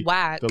to that's see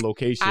whack. the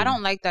location. I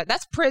don't like that.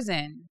 That's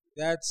prison.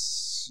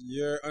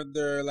 You're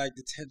under like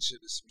detention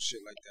or some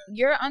shit like that.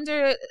 You're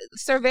under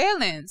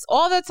surveillance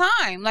all the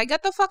time. Like,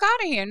 get the fuck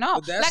out of here. No.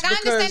 But that's Like, I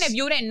understand because- if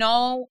you didn't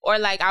know or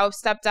like I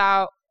stepped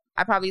out,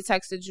 I probably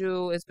texted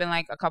you. It's been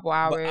like a couple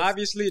hours. But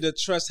obviously, the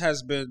trust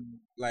has been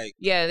like,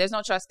 Yeah, there's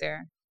no trust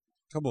there.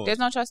 come on. There's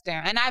no trust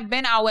there. And I've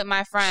been out with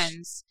my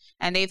friends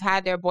and they've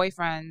had their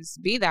boyfriends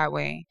be that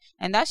way.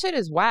 And that shit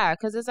is whack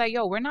because it's like,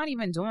 yo, we're not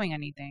even doing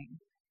anything.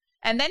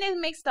 And then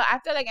I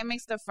feel like it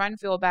makes the friend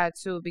feel bad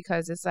too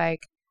because it's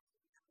like,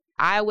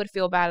 I would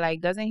feel bad.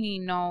 Like, doesn't he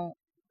know,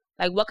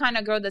 like, what kind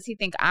of girl does he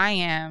think I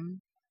am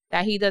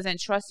that he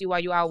doesn't trust you while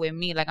you out with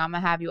me? Like, I'm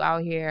going to have you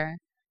out here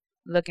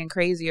looking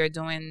crazy or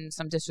doing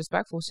some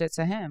disrespectful shit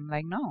to him.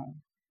 Like, no.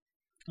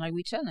 Like,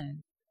 we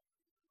chilling.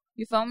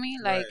 You feel me?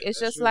 Like, Right, it's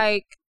that's just true.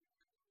 like,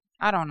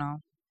 I don't know.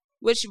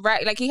 Which,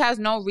 right, like, he has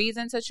no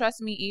reason to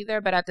trust me either,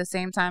 but at the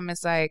same time,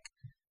 it's like,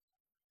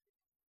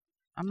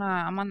 I'm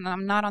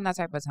not on that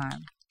type of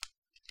time.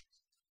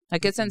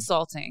 Like, it's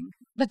insulting.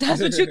 But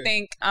that's what you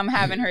think I'm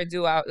having her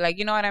do out. Like,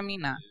 you know what I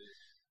mean? Nah.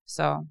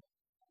 So,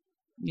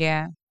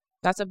 yeah,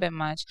 that's a bit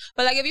much.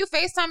 But, like, if you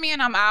FaceTime me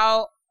and I'm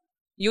out,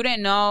 you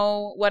didn't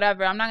know,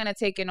 whatever, I'm not going to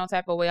take it no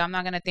type of way. I'm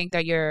not going to think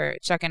that you're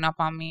checking up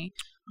on me.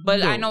 But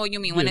No, I know what you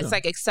mean. When yeah. it's,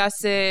 like,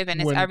 excessive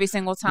and it's When- every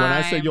single time. When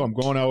I say, yo, I'm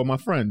going out with my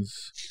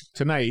friends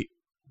tonight,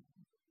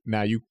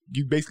 now you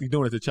basically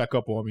doing it to check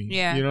up on me.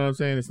 Yeah. You know what I'm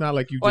saying? It's not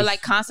like you Or just...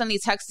 like constantly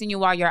texting you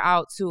while you're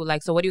out too.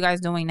 Like, so what are you guys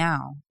doing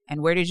now?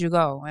 And where did you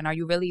go? And are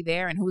you really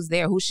there? And who's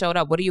there? Who showed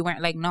up? What are you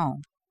wearing? Like, no.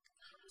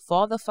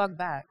 Fall the fuck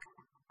back.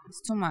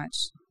 It's too much.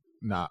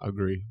 Nah,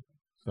 agree.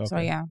 So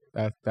yeah.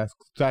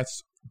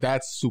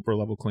 That's super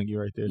level clingy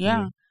right there. to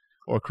Yeah. me.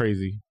 Or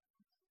crazy.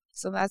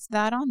 So that's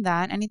that on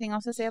that. Anything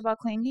else to say about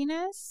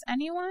clinginess?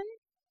 Anyone?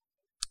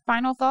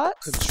 Final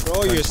thoughts?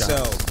 Control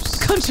yourselves.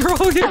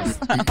 Control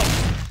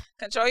yourself.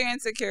 Control your Damn it.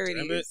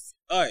 insecurities.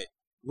 All right.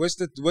 Where's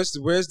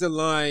the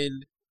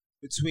line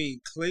between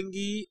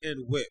clingy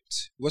and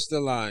whipped? What's the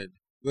line?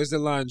 Where's the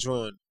line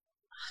drawn?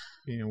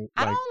 Being,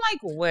 I like,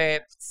 don't like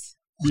whipped.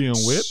 being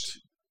whipped.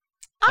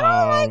 I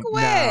don't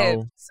like now-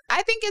 whipped.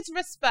 I think it's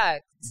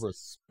respect.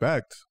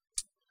 Respect.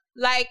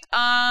 Like,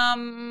 all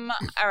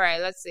right,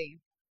 let's see.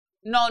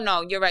 No,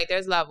 you're right.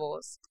 There's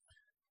levels.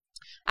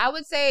 I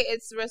would say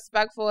it's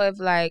respectful if,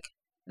 like,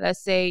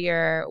 let's say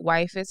your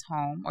wife is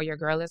home or your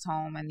girl is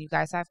home and you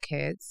guys have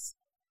kids.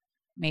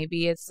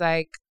 Maybe it's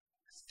like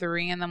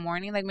 3 a.m.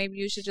 Like, maybe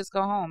you should just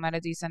go home at a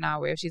decent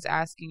hour if she's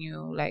asking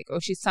you, like,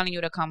 or she's telling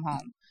you to come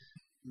home.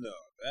 No,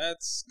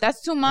 that's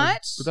That's too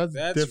much? But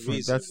that's different.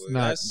 reasonable. That's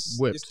not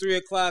whipped. It's 3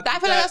 o'clock. I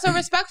feel like that's a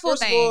respectful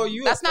First of all, thing.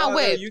 you That's a not father,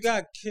 whipped. You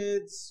got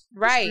kids. It's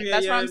Right. 3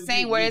 That's what I'm a.m.,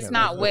 saying, you where leave it's it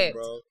not alone, whipped.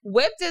 bro.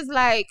 Whipped is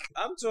like,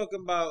 I'm talking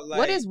about like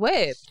what is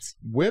whipped?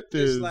 Whipped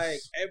it's is like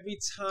every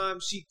time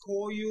she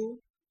call you,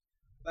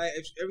 like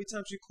every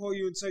time she call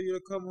you and tell you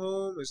to come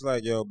home, it's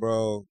like, yo,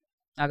 bro,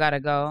 I gotta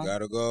go. you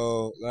gotta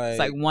go. It's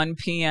like 1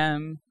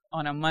 p.m.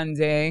 on a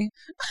Monday.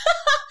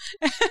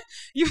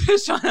 You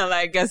just trying to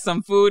like get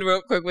some food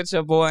real quick with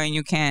your boy and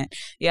you can't.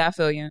 Yeah, I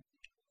feel you.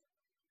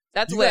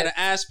 That's you whipped. gotta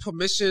ask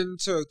permission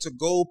to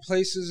go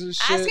places and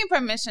shit. Asking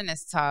permission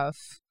is tough.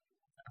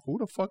 who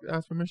the fuck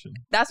asked permission?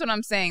 That's what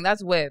I'm saying.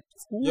 That's whipped.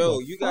 Who Yo,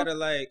 the you fuck? gotta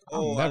like, I'm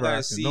oh, I never gotta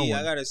asking see, no one.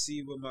 I gotta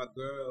see what my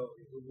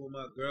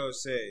girl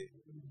say.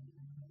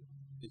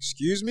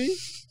 Excuse me?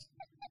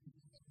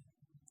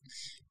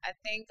 I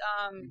think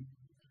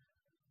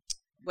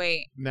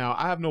wait, Now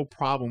I have no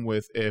problem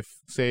with if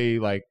say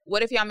like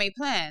what if y'all made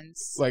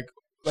plans?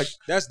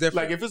 That's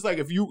different. like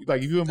if you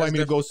invite me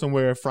to go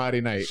somewhere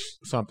Friday night,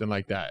 something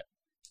like that.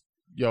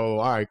 Yo,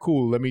 all right,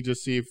 cool. Let me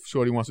just see if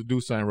Shorty wants to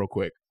do something real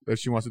quick. If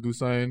she wants to do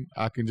something,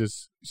 I can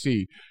just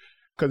see.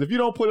 Because if you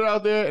don't put it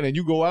out there and then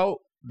you go out,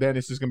 then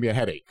it's just gonna be a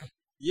headache.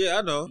 yeah,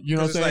 I know. You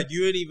know what I'm 'Cause it's saying? like you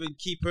didn't even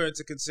keep her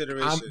into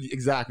consideration.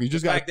 Exactly. You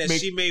just the got fact that to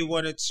make she may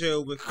want to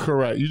chill with you.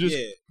 correct. You just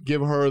yeah,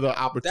 give her the that's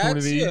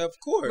opportunity. yeah, of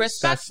course.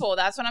 Respectful.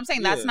 That's what I'm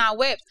saying. That's yeah. not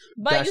whipped.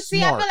 But you That's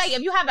see, I smart. feel like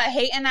if you have a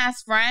hating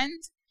ass friend,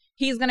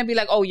 he's gonna be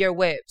like, "Oh, you're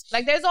whipped."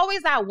 Like, there's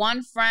always that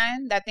one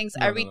friend that thinks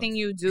No, no. everything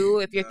you do.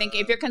 If you're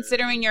thinking, if you're Nah, man.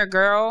 considering your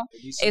girl,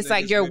 There be some it's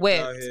like niggas you're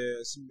whipped out whipped.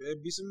 here. There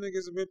be some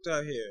niggas whipped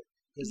out here.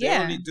 'Cause Yeah.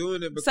 they only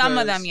doing it because Some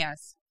of them,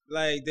 yes.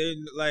 like they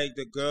like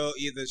the girl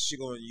either she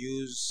gonna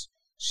use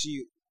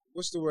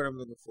what's the word I'm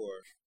looking for?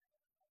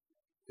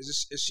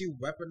 Is she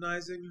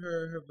weaponizing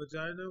her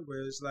vagina?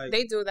 Where it's like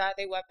They do that.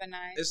 They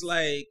weaponize. it's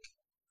like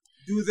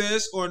do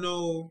this or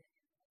no,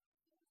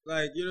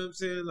 like you know what I'm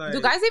saying? Like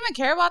Do guys even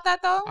care about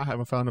that though? I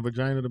haven't found a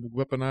vagina to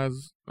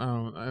weaponize. I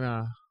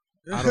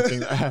don't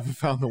think I haven't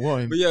found the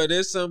one. But yo,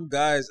 there's some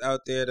guys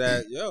out there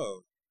that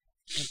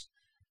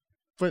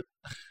But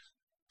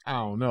I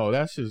don't know.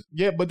 That's just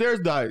But there's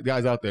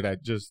guys out there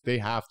that just they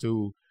have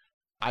to.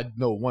 I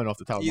know one off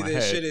the top of my either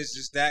head. shit is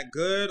just that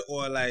good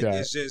or like That-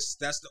 it's just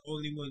that's the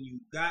only one you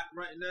got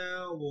right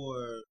now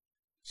or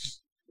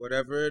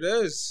whatever it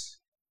is.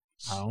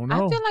 I don't I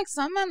know. feel like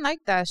some men like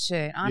that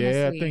shit. Honestly.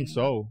 Yeah, I think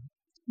so.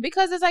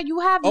 Because it's like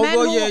you have Oh men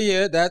well, who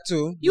yeah, that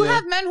too. you yeah.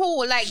 have men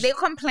who like they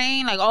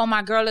complain like, oh,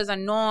 my girl is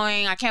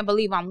annoying. I can't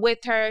believe I'm with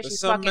her. But She's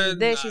some fucking men,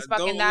 this. She's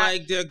fucking don't that.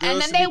 like their And girls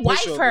then to they be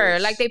wife her.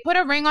 pushovers. Like they put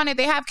a ring on it.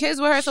 They have kids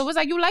with her. So it's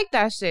like you like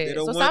that shit. They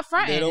don't So want, stop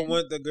fronting. They don't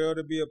want the girl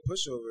to be a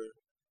pushover.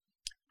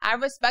 I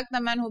respect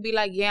the men who be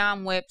like, yeah,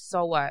 I'm whipped.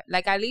 So what?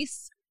 Like at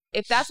least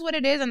if that's what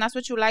it is and that's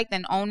what you like,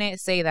 then own it.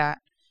 Say that.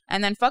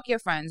 And then fuck your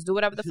friends. Do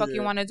whatever the fuck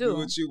you want to do. Do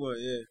what you want.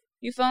 Yeah.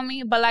 You feel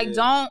me? But like,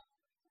 don't.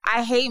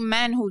 I hate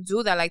men who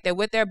do that. Like they're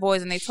with their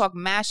boys and they talk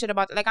mad shit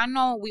about. Like I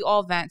know we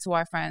all vent to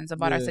our friends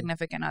about our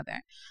significant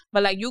other,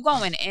 but like you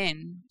going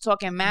in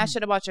talking mad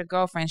shit about your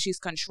girlfriend. She's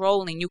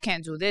controlling. You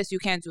can't do this. You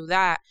can't do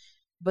that.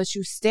 But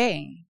you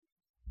stay.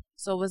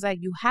 So it was like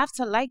you have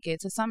to like it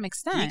to some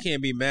extent. He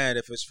can't be mad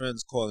if his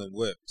friends call him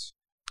whipped.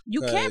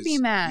 You can't be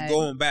mad. You're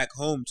going back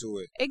home to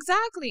it.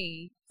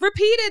 Exactly.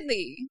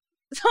 Repeatedly.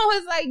 So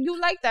it's like you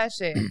like that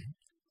shit.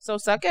 So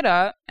suck it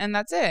up and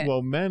that's it.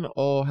 Well, men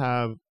all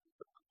have.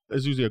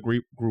 It's usually a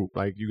group.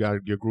 Like you got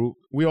your group.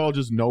 We all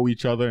just know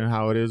each other and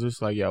how it is.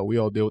 It's like, we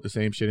all deal with the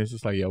same shit. It's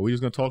just like, we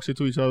just gonna talk shit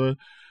to each other,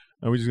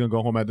 and we're just gonna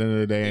go home at the end of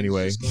the day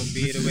anyway. It's just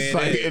gonna be the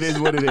way it is. It is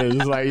what it is.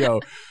 It's like,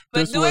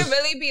 but do it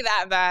really be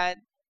that bad?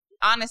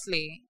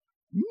 Honestly,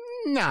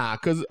 nah.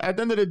 Because at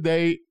the end of the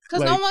day,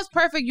 because no one's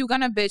perfect. You're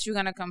gonna bitch. You're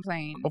gonna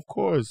complain. Of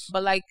course.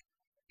 But like,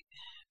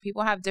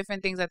 people have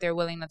different things that they're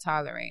willing to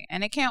tolerate,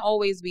 and it can't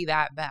always be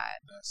that bad.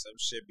 Some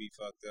shit be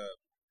fucked up.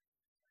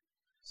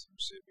 Some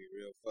shit be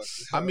real fucked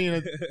up. I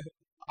mean,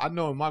 I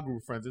know in my group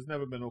of friends, there's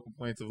never been no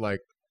complaints of like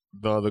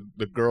the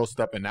girl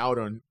stepping out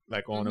on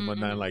them or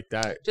nothing like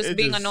that. Just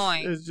being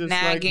annoying. It's just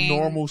nagging, like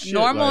normal shit.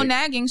 Normal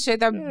nagging shit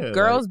that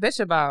girls bitch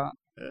about.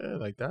 Yeah,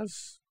 like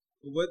that's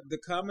what the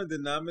common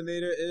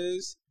denominator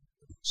is.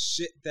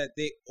 Shit that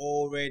they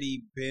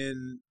already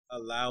been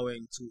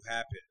allowing to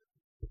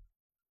happen.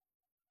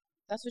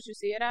 That's what you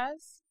see it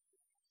as?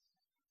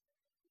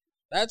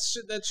 That's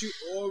shit that you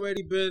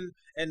already been,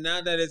 and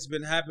now that it's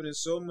been happening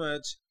so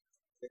much,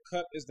 the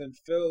cup is then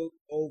filled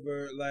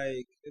over.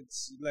 Like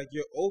it's like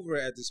you're over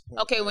it at this point.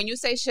 Okay, when you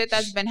say shit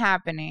that's been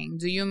happening,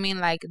 do you mean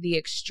like the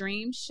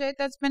extreme shit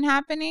that's been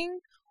happening,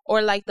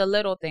 or like the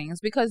little things?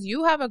 Because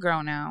you have a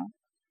girl now,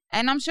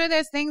 and I'm sure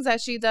there's things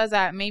that she does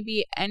that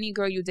maybe any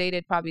girl you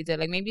dated probably did.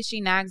 Like maybe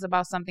she nags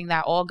about something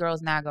that all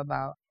girls nag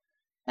about.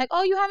 Like,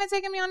 oh, you haven't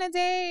taken me on a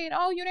date.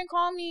 Oh, you didn't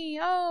call me.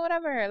 Oh,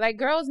 whatever. Like,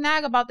 girls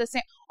nag about the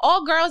same.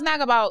 All girls nag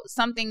about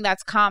something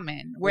that's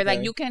common. Where,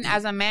 like, you can,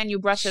 as a man, you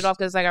brush it off.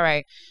 Because it's like, all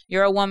right,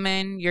 you're a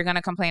woman. You're going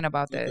to complain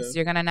about this. Okay.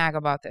 You're going to nag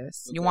about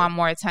this. Okay. You want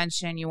more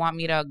attention. You want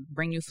me to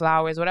bring you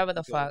flowers. Whatever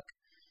the fuck.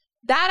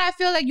 That I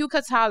feel like you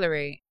could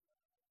tolerate.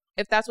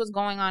 If that's what's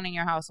going on in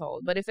your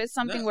household. But if it's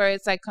something where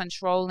it's, like,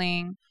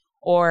 controlling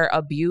or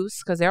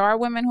abuse. Because there are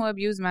women who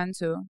abuse men,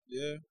 too.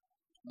 Yeah.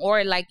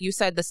 Or, like you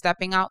said, the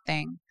stepping out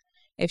thing.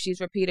 If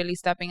she's repeatedly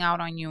stepping out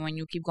on you and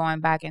you keep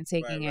going back and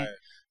taking it.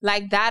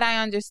 Like that,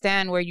 I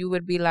understand where you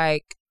would be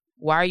like,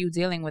 why are you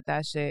dealing with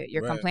that shit?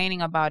 You're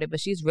complaining about it, but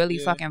she's really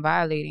fucking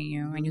violating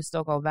you and you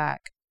still go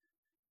back.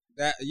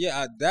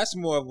 That's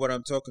more of what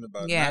I'm talking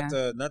about. Yeah.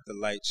 Not the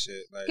light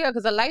shit. Like,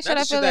 because the light shit,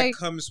 I feel like that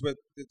comes with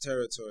the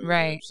territory.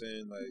 Right. You know what I'm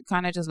saying? Like,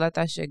 kind of just let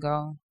that shit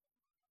go.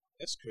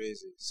 That's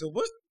crazy. So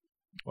what?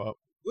 Well,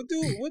 what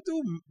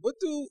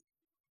do?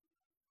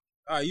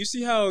 You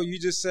see how you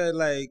just said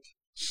like.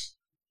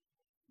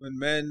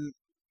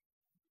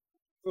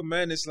 For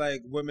men, it's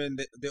like women,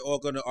 they're all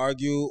going to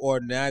argue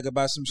or nag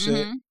about some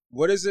shit. Mm-hmm.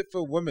 What is it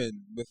for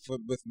women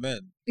with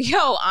men?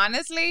 Yo,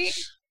 honestly,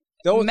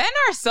 men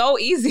are so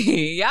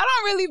easy. Y'all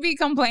don't really be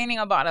complaining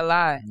about a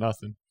lot.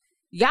 Nothing.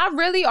 Y'all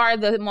really are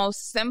the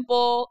most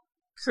simple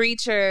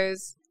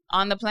creatures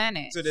on the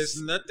planet. So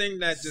there's nothing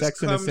that just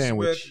Sex comes in a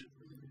sandwich. with...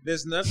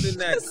 There's nothing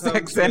that comes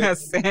Sex in a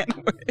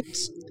sandwich.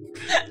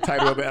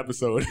 Title of the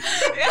episode.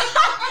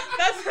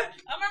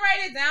 I'm gonna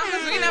write it down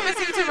because we never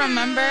seem to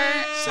remember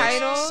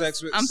titles.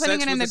 I'm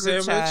putting it in the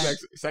group chat.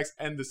 Sex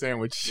and the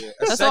sandwich. Yeah,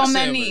 that's all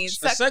men need.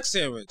 A sex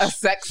sandwich. A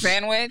sex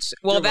sandwich.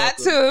 Well, you're that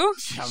welcome.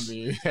 Too. I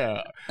mean,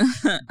 yeah.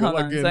 Good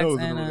luck getting those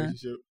in a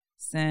relationship.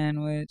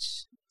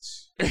 Sandwich.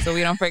 So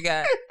we don't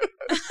forget.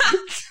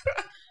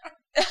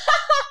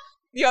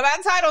 Yo,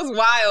 that title's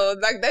wild.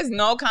 Like, there's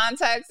no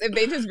context. If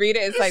they just read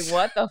it, it's like,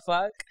 what the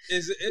fuck?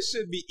 It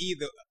should be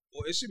either.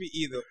 Or it should be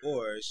either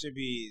or. It should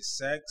be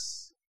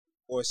sex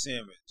or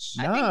sandwich.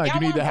 Nah, you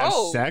need to have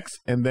sex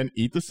and then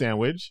eat the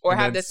sandwich. Or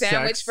have the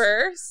sandwich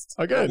first.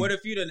 Again. What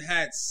if you done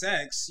had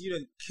sex? You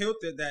done killed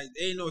it. That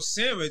ain't no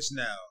sandwich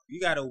now. You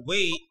gotta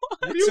wait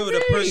until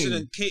the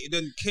person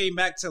done came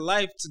back to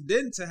life to have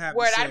the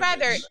sandwich. I'd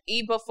rather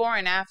eat before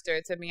and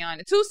after, to be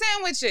honest. 2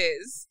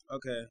 sandwiches.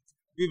 Okay.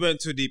 We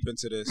went too deep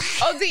into this.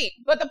 Oh, deep.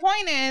 But the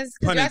point is,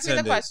 because you asked me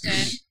the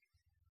question.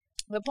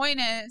 The point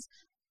is,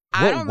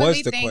 I don't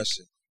really think... What was the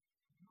question?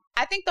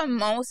 I think the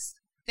most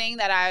thing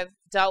that I've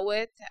dealt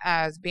with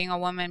as being a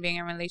woman, being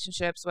in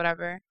relationships,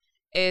 whatever,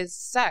 is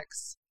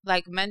sex.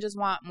 Like, men just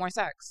want more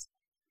sex.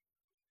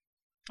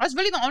 That's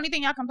really the only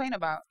thing y'all complain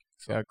about.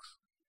 Sex.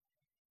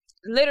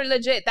 literally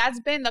legit. That's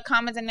been the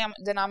common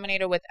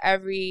denominator with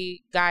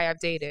every guy I've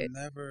dated.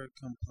 Never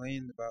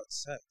complained about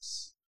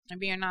sex.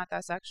 Maybe you're not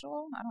that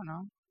sexual. I don't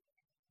know.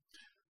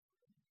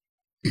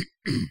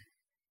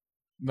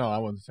 No, I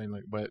wasn't saying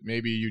like, but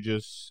maybe you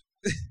just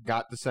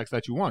got the sex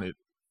that you wanted.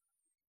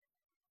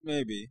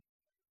 Maybe.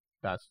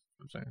 That's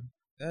what I'm saying.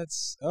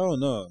 That's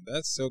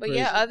so But crazy.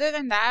 yeah, other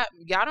than that,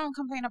 y'all don't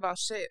complain about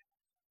shit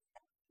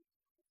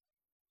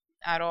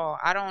at all.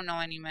 I don't know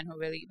any men who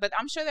really, but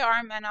I'm sure there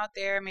are men out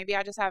there. Maybe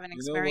I just haven't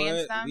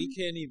experienced them. We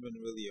can't even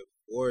really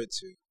afford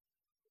to.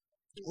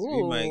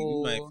 Ooh.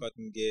 We might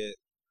fucking get.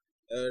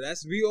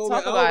 We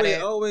Talk about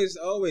it. always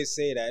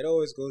say that. It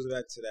always goes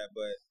back to that.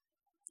 But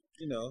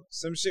you know,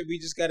 some shit we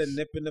just gotta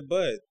nip in the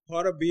bud.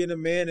 Part of being a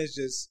man is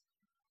just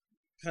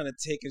kind of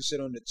taking shit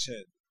on the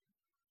chin.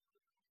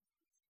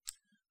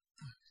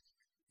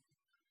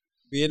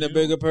 Being a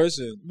bigger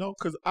person. No,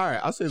 because all right,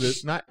 I'll say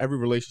this: not every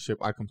relationship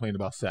I complained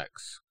about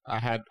sex.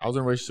 I was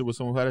in a relationship with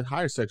someone who had a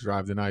higher sex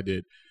drive than I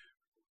did,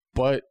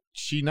 but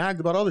she nagged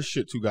about other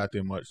shit too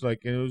goddamn much. Like,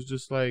 and it was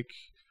just like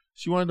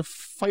she wanted to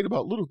fight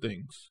about little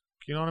things.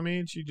 You know what I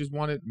mean? She just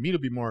wanted me to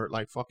be more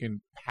like fucking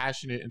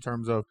passionate in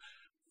terms of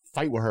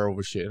fight with her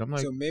over shit. And I'm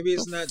like, so maybe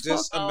it's not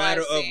just a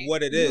matter of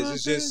what it is.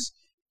 It's just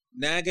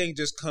nagging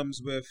just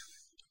comes with.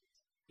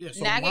 Yeah,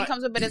 so nagging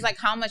comes with, but it's like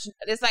how much.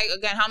 It's like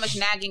again, how much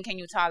nagging can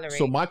you tolerate?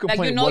 So my complaint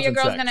like you know wasn't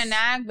your girl's sex. gonna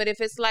nag, but if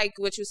it's like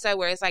what you said,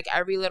 where it's like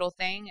every little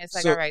thing, it's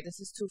like So- all right, this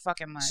is too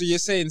fucking much. So you're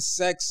saying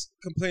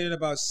complaining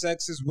about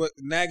sex is what,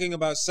 nagging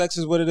about sex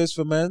is what it is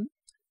for men?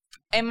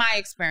 In my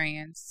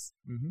experience.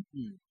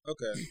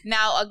 Okay.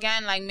 Now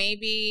again, like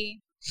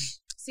maybe.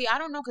 See, I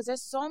don't know, because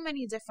there's so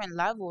many different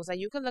levels. Like,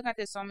 you could look at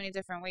this so many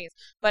different ways.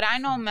 But I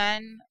know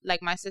men,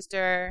 like my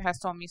sister has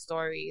told me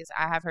stories.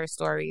 I have heard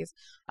stories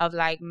of,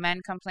 like, men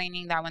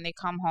complaining that when they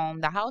come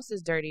home, the house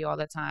is dirty all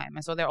the time.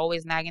 And so they're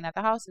always nagging that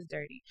the house is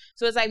dirty.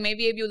 So it's like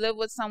maybe if you live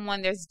with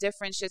someone, there's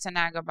different shit to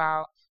nag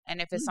about. And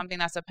if it's something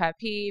that's a pet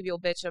peeve, you'll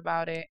bitch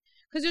about it.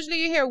 Because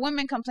usually you hear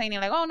women complaining,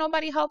 like, oh,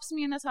 nobody helps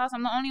me in this house.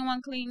 I'm the only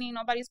one cleaning.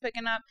 Nobody's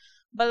picking up.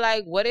 But,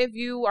 like, what if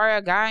you are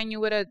a guy and you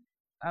with a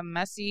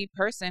messy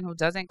person who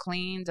doesn't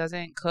clean,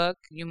 doesn't cook?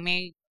 You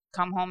may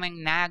come home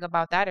and nag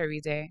about that every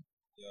day.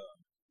 Yeah.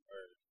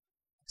 Right.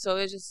 So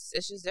it's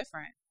just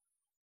different.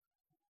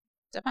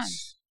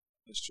 Depends.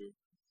 That's true.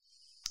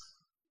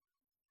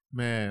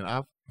 Man,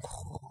 I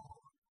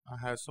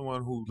had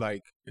someone who,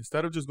 like,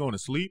 instead of just going to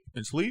sleep,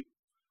 it's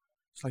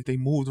like they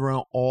moved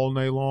around all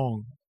night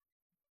long.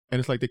 And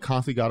it's like they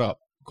constantly got up,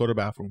 go to the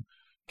bathroom,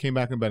 came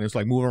back in bed, and it's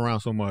like moving around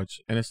so much.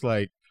 And it's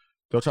like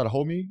they'll try to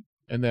hold me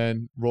and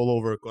then roll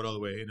over, go the other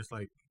way. And it's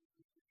like,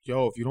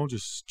 yo, if you don't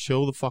just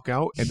chill the fuck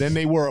out. And then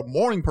they were a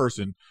morning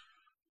person.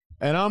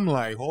 And I'm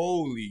like,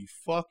 holy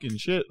fucking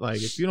shit.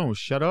 Like, if you don't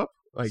shut up,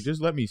 like,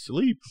 just let me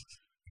sleep.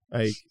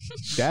 Like,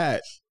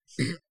 that.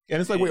 And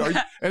it's like, wait, are you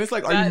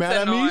That's mad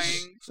at me? annoying.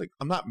 It's like,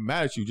 I'm not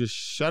mad at you. Just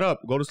shut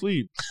up. Go to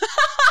sleep.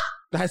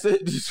 That's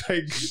it. Just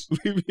like,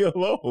 leave me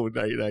alone.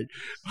 Like,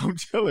 I'm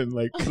chilling.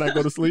 Like, can I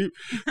go to sleep?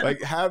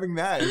 Like, having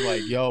that is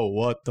like, yo,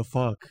 what the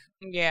fuck?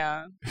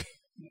 Yeah.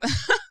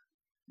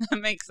 That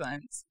makes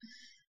sense.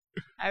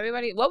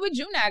 Everybody, what would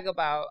you nag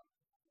about?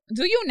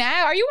 Do you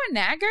nag? Are you a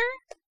nagger?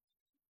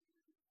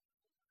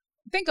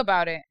 Think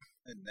about it.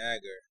 A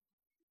nagger.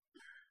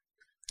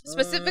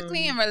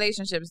 Specifically in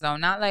relationships, though,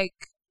 not like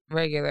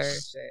regular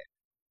shit.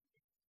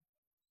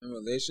 In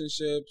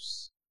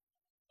relationships,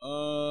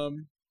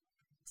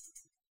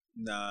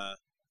 nah.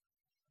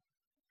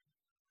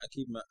 I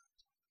keep my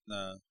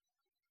nah.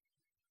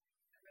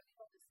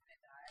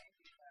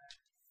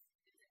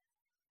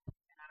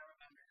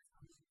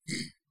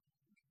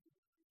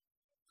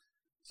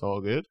 It's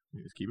all good.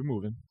 We just keep it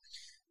moving.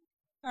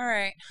 All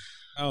right.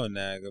 I don't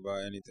nag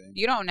about anything.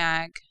 You don't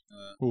nag.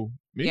 Who?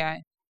 Me? Yeah.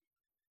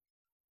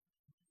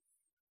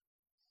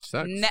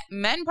 Sex.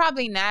 Men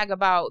probably nag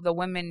about the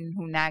women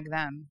who nag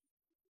them.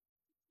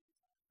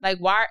 Like,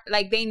 why?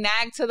 Like, they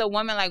nag to the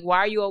woman, like, why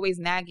are you always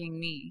nagging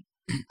me?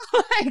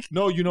 Like,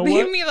 No, you know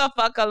leave what? me the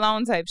fuck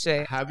alone type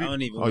shit. Have I you?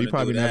 don't even. Oh, you wanna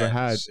probably do never that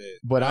had. shit.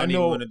 But I don't know-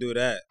 even want to do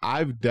that.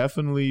 I've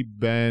definitely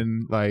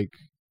been like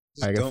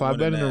Just if don't I've wanna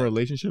been in a nag.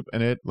 relationship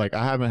and it like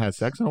I haven't had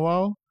sex in a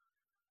while,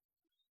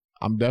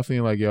 I'm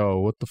definitely like, yo,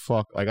 what the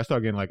fuck? Like I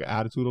start getting like an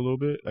attitude a little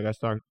bit. Like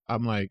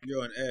I'm like,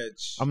 You're on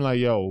edge. I'm like,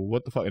 yo,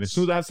 what the fuck? And as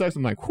soon as I have sex,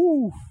 I'm like,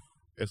 whoo.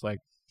 It's like,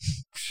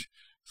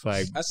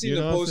 I seen you a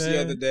know what I'm post the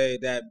saying? other day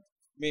that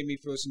made me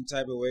feel some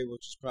type of way,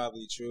 which is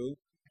probably true,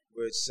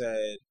 where it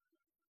said,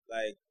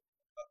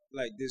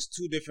 like there's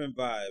two different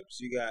vibes.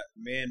 You got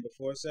man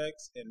before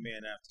sex and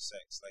man after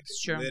sex. Like,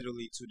 it's True.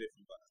 literally two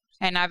different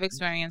vibes. And I've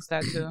experienced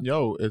that too.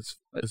 Yo, it's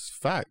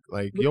fact.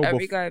 Like, yo,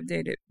 Every guy I've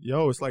dated.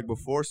 yo, it's like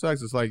before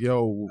sex. It's like,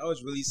 yo, I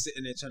was really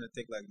sitting there trying to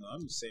think, like, no,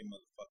 I'm the same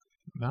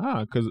motherfucker.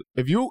 nah, because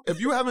if you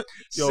haven't,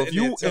 yo, Sitting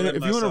there telling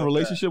if you're in a myself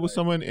relationship that, with like-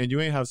 someone and you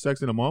ain't have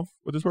sex in a month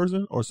with this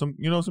person or something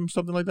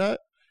like that,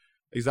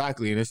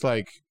 exactly, and it's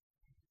like,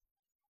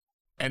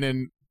 and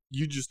then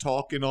you just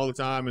talking all the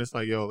time, and it's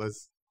like, yo,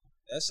 let's,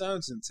 That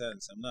sounds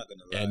intense. I'm not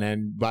gonna lie. and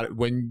then but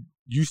when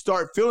you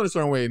start feeling a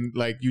certain way, and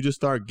like you just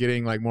start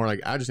getting like more like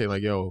agitated,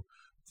 like, yo,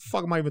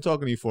 fuck am I even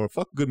talking to you for?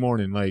 Fuck good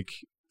morning, like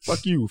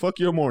fuck you, fuck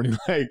your morning.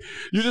 Like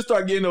you just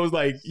start getting those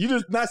like you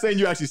just not saying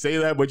you actually say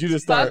that, but you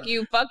just start Fuck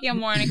you, fuck your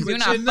morning, 'cause you're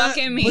But not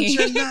fucking me.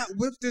 But you're not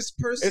with this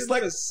person It's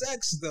like- for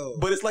sex, though.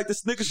 But it's like the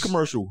Snickers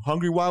commercial,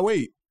 hungry, why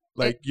wait?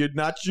 Like you're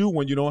not you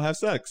when you don't have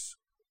sex.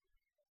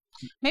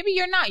 Maybe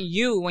you're not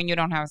you when you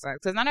don't have sex,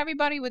 because not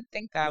everybody would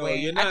think that No, way.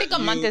 you're I not think a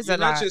you. month is You're a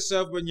not lot.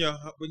 yourself when you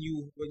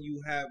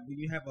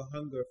have a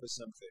hunger for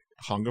something.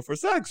 Hunger for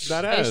sex.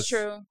 That ass. It's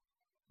true.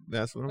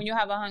 That's what I'm When you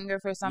have a hunger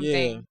for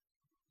something.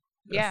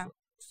 Yeah.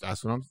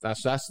 That's what I'm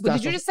that's But that's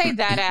did you just say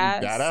that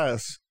ass? that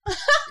ass.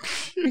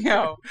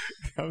 Yo.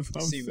 That's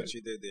what I'm See saying. what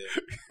you did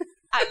there.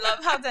 I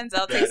love how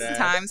Denzel takes the That ass.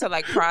 time to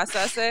like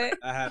process it.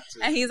 I have to.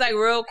 And he's like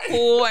real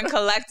cool and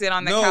collected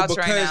on the No, couch because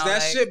right now. that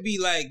like, should be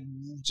like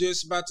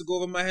just about to go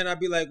over my head. I'd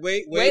be like,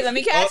 wait, let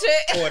me catch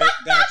it. Caught it.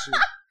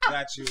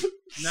 Got you.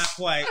 Not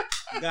quite.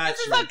 Got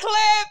This you. is a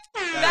clip.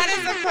 That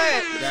is a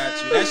clip.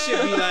 Got you. That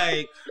should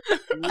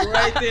be like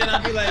right there, and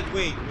I'd be like,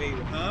 wait,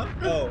 huh?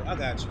 Oh, I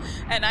got you.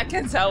 And I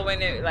can tell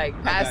when it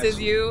like passes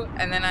you,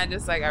 and then I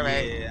just like, all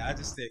right. Yeah, I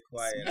just stay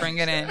quiet. Bring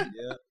it in.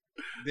 Yeah.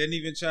 Didn't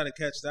even try to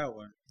catch that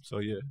one. So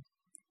yeah.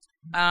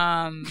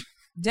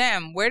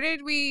 Damn,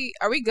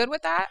 are we good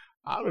with that?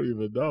 I don't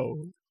even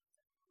know.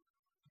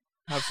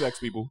 Have sex,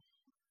 people.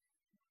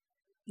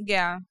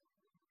 Yeah.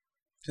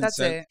 That's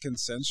it.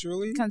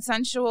 Consensually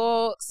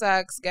Consensual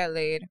sex, get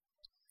laid.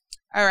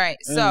 All right.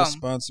 and So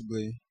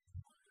responsibly.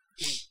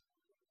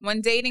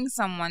 when dating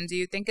someone, do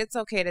you think it's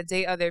okay to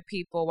date other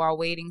people while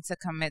waiting to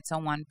commit to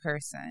one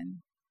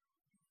person?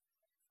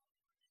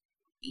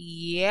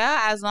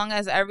 Yeah, as long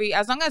as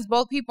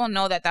both people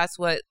know that that's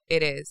what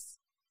it is.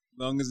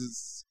 Long as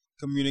it's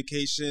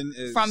communication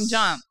is From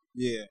jump.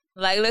 Yeah.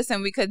 Like,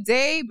 listen, we could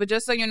date, but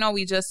just so you know,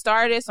 we just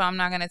started, so I'm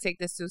not going to take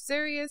this too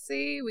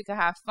seriously. We could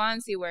have fun,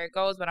 see where it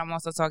goes, but I'm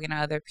also talking to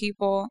other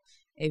people.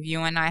 If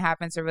you and I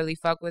happen to really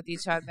fuck with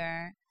each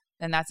other,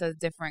 then that's a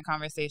different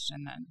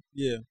conversation then.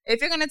 Yeah. If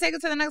you're going to take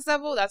it to the next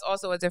level, that's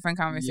also a different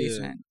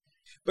conversation.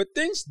 But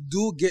things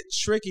do get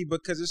tricky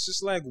because it's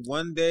just like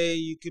one day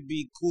you could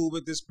be cool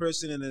with this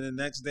person and then the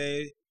next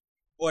day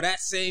or that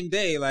same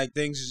day, like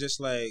things are just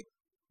like,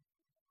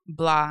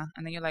 Blah.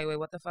 And then you're like, wait,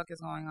 what the fuck is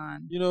going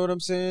on? you know what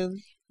I'm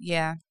saying?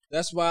 Yeah.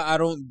 That's why I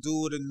don't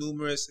do the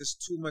numerous. It's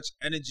too much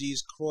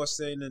energies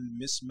crossing and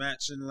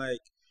mismatching. Like,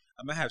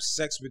 I'm going to have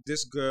sex with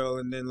this girl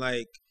and then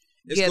like,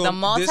 The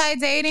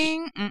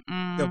multi-dating?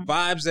 the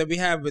vibes that we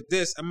have with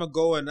this, I'm going to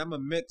go and I'm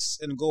going to mix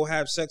and go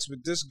have sex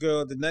with this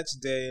girl the next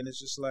day. And it's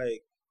just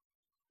like,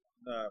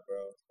 nah,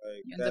 bro.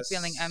 Like, You end up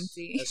feeling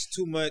empty. That's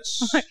too much.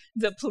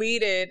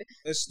 Depleted.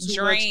 It's too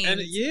Drained. much.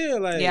 And yeah,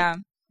 like, Yeah.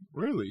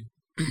 Really?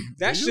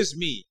 that's just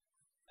me.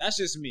 That's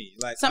just me.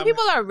 Like, Some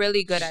people are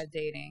really good at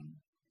dating.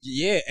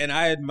 yeah, and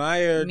I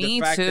admire Me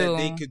the fact that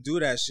they too. could do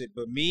that shit.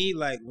 But me,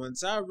 like,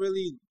 once I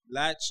really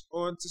latch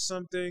onto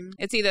something,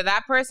 It's either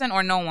that person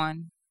or no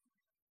one.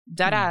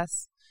 Dead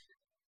ass.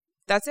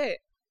 That's it.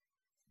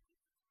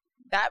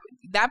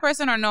 That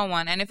person or no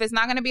one. And if it's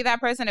not going to be that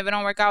person, if it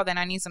don't work out, then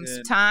I need some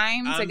Then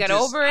time to get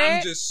over I'm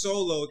it. just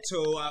solo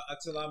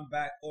until I'm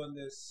back on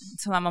this.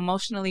 Until I'm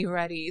emotionally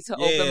ready to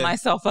Yeah, open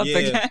myself up yeah,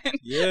 again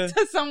Yeah.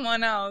 to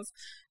someone else.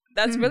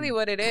 That's really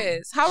what it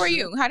is. How are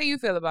you? How do you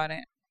feel about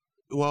it?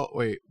 Well,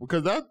 wait,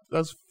 because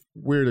that's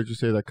weird that you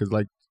say that. Because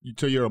like,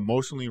 until you're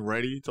emotionally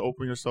ready to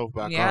open yourself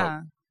back up.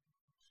 Yeah.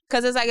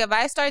 Because it's like if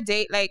I start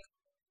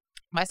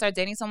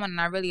dating someone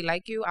and I really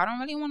like you, I don't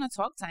really want to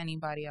talk to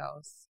anybody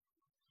else.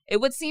 It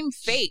would seem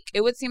fake.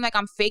 It would seem like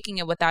I'm faking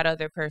it with that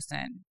other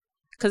person.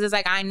 Because it's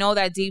like I know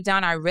that deep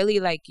down I really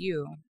like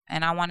you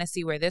and I want to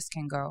see where this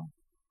can go.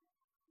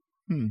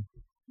 You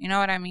know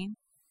what I mean?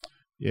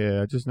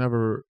 Yeah, I just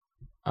never.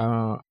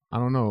 I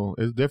don't know.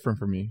 It's different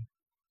for me.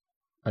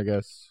 I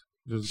guess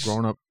just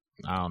growing up.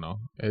 I don't know.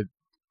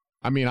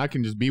 I mean, I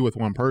can just be with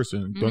one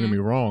person. Don't get me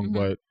wrong, Mhm.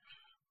 but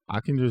I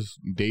can just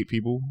date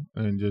people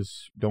and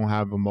just don't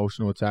have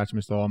emotional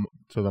attachments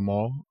to them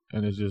all,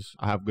 and it's just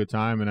I have a good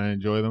time and I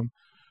enjoy them.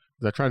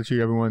 'Cause I try to treat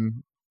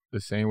everyone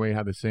the same way,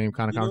 have the same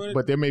kind of You know what?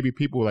 but there may be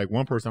people like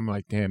one person I'm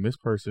like, damn, this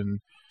person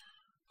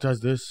does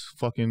this,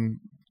 fucking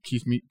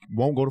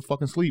won't go to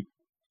fucking sleep.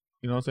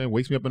 You know what I'm saying?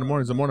 Wakes me up in the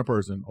morning, is a morning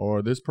person.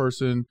 Or this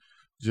person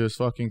just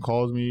fucking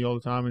calls me all the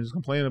time and just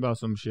complaining about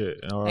some shit.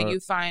 Or, And you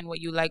find what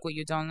you like, what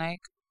you don't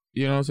like.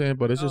 you know what I'm saying?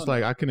 But it's I just don't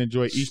like I can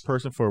enjoy each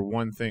person for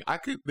one thing.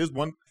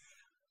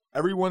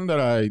 Everyone that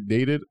I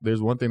dated,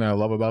 there's one thing that I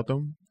love about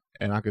them,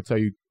 and I could tell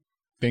you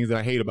things that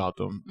I hate about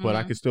them, but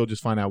I could still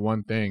just find that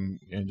one thing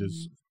and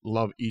just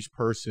love each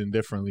person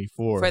differently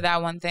for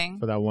that one thing.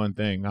 For that one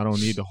thing. I don't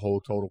need the whole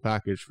total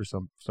package for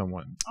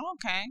someone.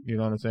 Okay. You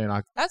know what I'm saying?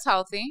 That's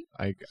healthy.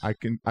 I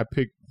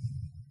pick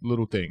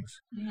little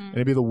things. Mhm. And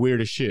it'd be the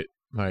weirdest shit.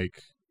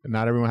 Like,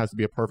 not everyone has to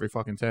be a perfect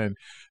fucking 10.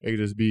 It could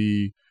just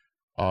be,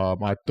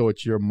 I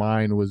thought your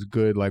mind was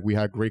good. Like, we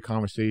had great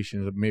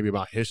conversations, maybe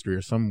about history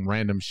or some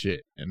random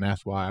shit. And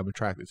that's why I'm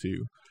attracted to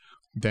you.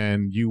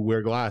 Then you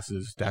wear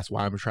glasses. That's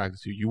why I'm attracted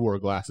to you. You wore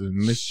glasses.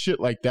 And this shit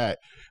like that.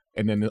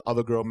 and then the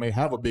other girl may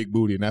have a big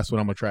booty, and that's what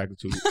I'm attracted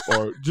to,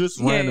 or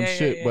just random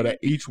shit. But at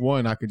each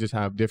one, I can just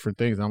have different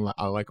things.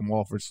 I like them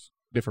all for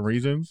different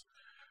reasons,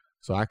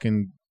 so I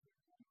can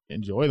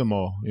enjoy them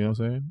all. You know what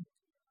I'm saying?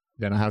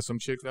 Then I have some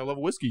chicks that love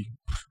whiskey.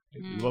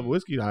 If you love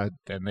whiskey,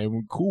 then they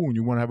were cool, and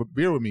you want to have a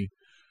beer with me.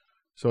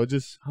 So it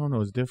just, I don't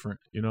know, it's different,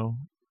 you know?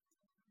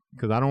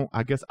 Because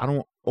I guess I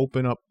don't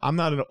open up. I'm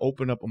not an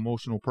open up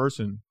emotional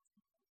person.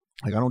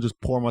 Like, I don't just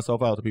pour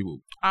myself out to people.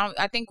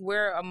 I think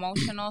we're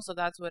emotional, so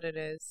that's what it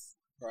is.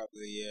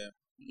 Probably, yeah.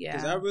 Yeah.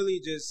 Because I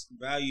really just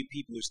value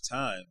people's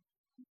time,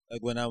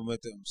 like when I'm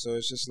with them. So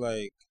it's just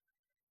like,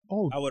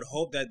 I would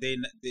hope that they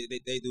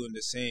doing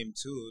the same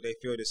too. They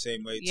feel the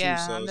same way too. Yeah,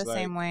 so I'm it's the like,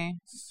 same way.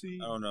 See,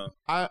 I don't know.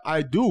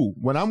 I do.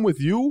 When I'm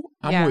with you,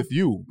 I'm with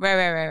you.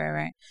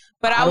 Right.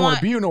 But I don't want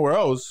to be nowhere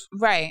else.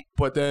 Right.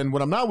 But then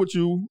when I'm not with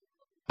you,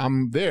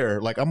 I'm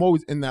there. Like, I'm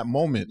always in that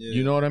moment. Yeah.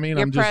 You know what I mean?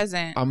 You're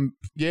present.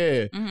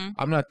 Mm-hmm.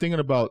 I'm not thinking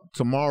about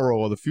tomorrow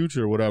or the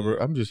future or whatever.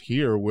 I'm just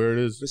here where it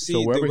is. But see,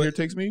 so wherever here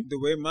takes me. The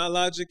way my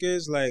logic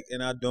is, like,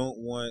 and I don't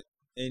want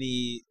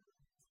any.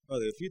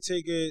 Okay, if you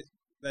take it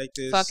like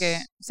this, fuck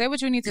it. Say what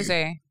you need to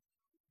say.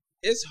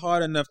 It's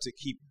hard enough to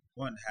keep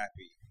one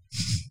happy.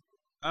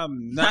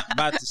 I'm not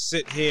about to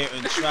sit here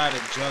and try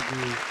to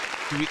juggle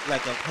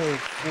like a whole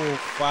 4 or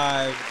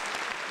 5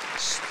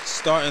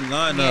 starting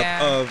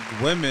lineup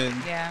of women.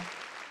 Yeah.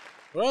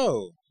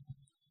 Bro.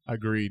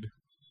 Agreed.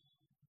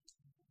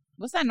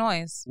 What's that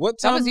noise? What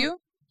time? That was you?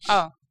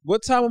 Oh.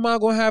 What time am I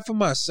going to have for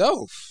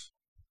myself?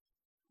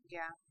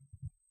 Yeah.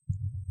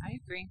 I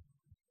agree.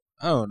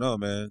 I don't know,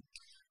 man.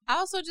 I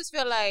also just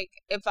feel like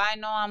if I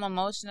know I'm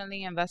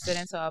emotionally invested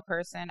into a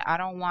person, I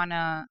don't want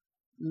to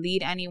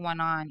lead anyone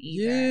on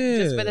either. Yeah.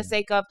 Just for the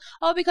sake of,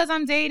 because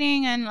I'm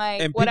dating and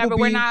like and whatever,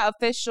 we're not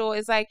official.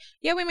 It's like,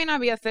 yeah, we may not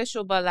be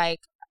official, but like,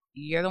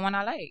 you're the one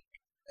I like.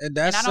 And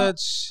that's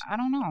I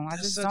don't know. I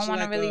just don't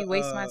want to really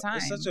waste my time.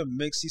 It's such a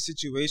mixy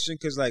situation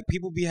because like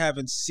people be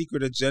having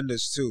secret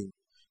agendas too.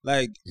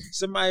 Like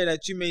somebody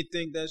that you may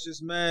think that's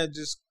just mad,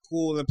 just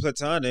cool and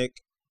platonic,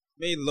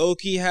 may low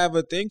key have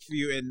a thing for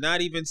you and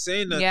not even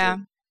say nothing. Yeah.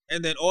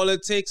 And then all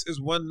it takes is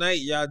one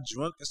night y'all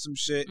drunk or some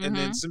shit, and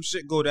then some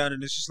shit go down,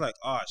 and it's just like,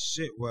 oh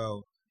shit,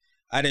 well,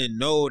 I didn't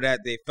know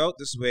that they felt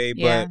this way,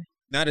 but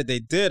now that they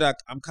did,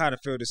 I'm kind of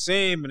feel the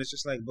same, and it's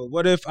just like, but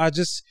what if I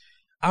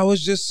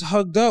was just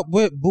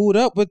booed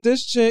up with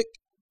this chick,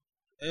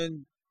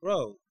 and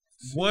bro,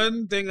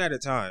 one thing at a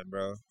time,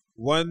 bro,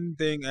 one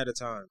thing at a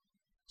time.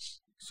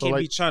 So can't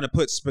be trying to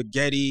put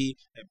spaghetti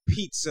and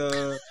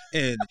pizza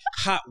and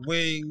hot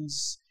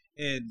wings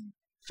and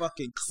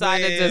fucking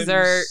clams. Side of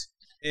dessert.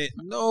 And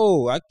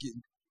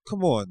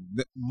come on,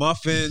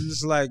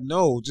 muffins. Like,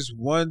 no, just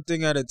one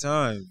thing at a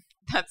time.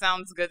 That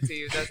sounds good to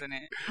you, doesn't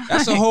it?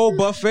 That's a whole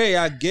buffet.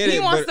 I get it. He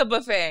wants the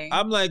buffet.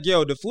 I'm like,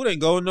 yo, the food ain't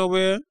going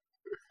nowhere.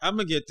 I'm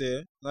gonna get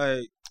there.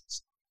 Like,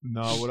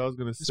 no, what I was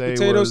gonna say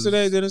potatoes was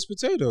today. Then it's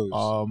potatoes.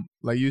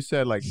 Like you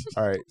said, like,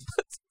 all right,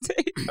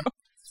 potatoes.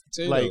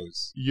 Like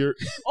you're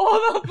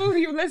all the food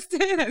you listed,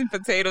 and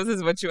potatoes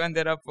is what you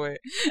ended up with.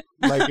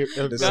 Like if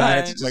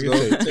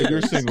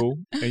you're single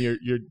and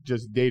you're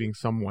just dating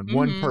someone,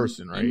 one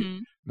person, right? Mm-hmm.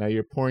 Now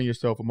you're pouring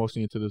yourself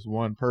emotionally into this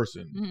one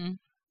person. Mm-hmm.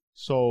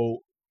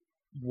 So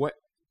what?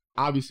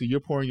 Obviously,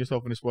 you're pouring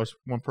yourself into this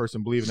one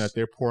person, believing that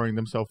they're pouring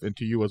themselves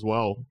into you as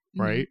well,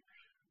 right?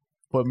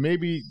 But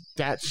maybe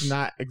that's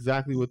not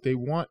exactly what they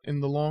want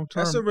in the long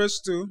term. That's a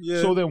risk too.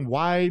 Yeah. So then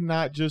why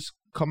not just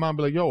come on and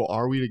be like, yo,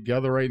 are we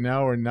together right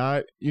now or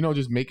not? You know,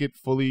 just make it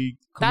fully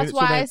committed. That's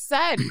why I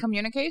said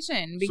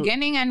communication,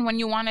 beginning and when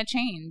you want to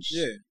change.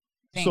 Yeah.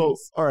 Things. So,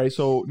 all right.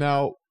 So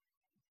now,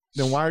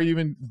 then why are you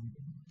even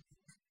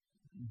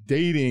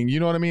dating?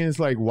 You know what I mean? It's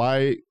like,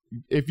 why,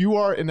 if you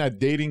are in that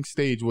dating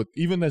stage with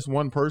even this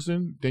one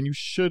person, then you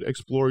should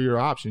explore your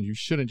options. You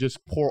shouldn't just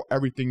pour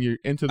everything you're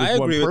into this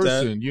one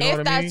person. You know what I mean?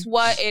 If that's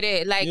what it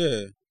is. Like,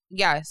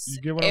 yes.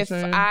 You get what I'm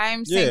saying? If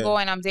I'm single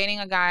and I'm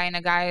dating a guy and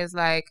the guy is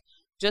like,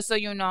 just so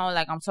you know,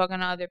 like, I'm talking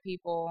to other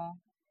people.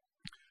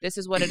 This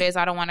is what it is.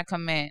 I don't want to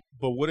commit.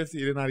 But what if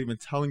they're not even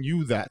telling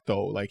you that,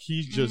 though? Like,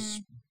 he's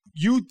just...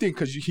 You think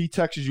because he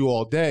texts you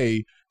all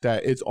day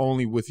that it's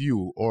only with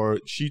you, or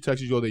she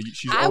texts you all day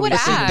she's I only would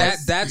with you.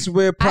 ask. That's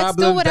where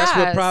problems. That's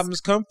where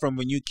problems come from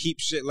when you keep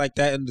shit like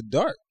that in the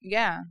dark.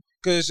 Yeah.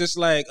 Because it's just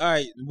like, all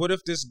right, what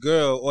if this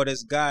girl or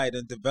this guy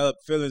done develop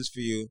feelings for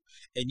you,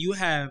 and you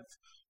have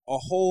a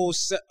whole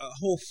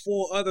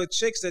 4 other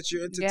chicks that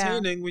you're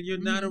entertaining when you're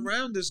not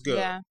around this girl.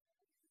 Yeah.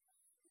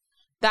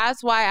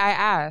 That's why I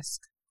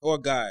ask. Or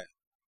guy.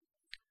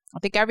 I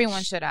think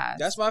everyone should ask.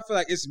 That's why I feel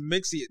like it's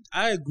mixy.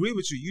 I agree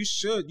with you. You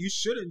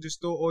shouldn't just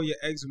throw all your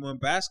eggs in one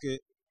basket.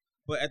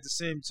 But at the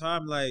same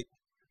time, like,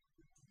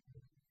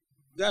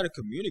 you gotta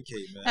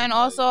communicate, man. And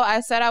also,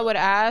 I said I would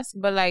ask,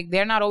 but like,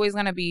 they're not always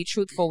gonna be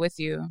truthful with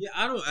you. Yeah,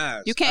 I don't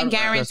ask. You can't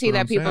guarantee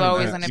that people are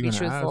always gonna be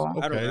truthful.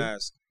 Okay. I don't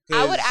ask.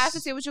 I would ask to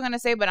see what you're going to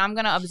say, but I'm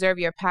going to observe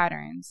your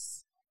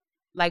patterns.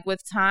 Like, with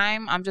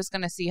time, I'm just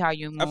going to see how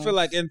you move. I feel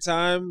like in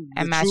time,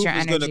 the truth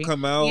is going to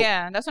come out.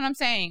 Yeah, that's what I'm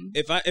saying.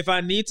 If I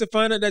need to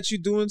find out that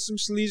you're doing some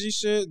sleazy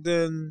shit,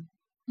 then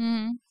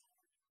Mm-hmm.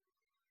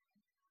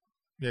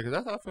 Yeah, because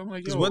that's how I feel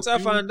like. Because once I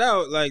find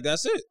out, like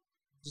that's it.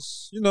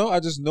 Just, I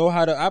just know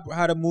how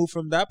to move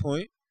from that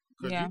point.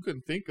 Because Yeah. you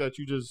couldn't think that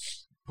you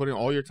just putting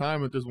all your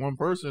time with this one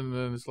person, and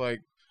then it's like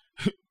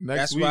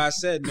That's week, why I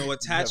said no never know.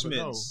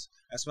 attachments.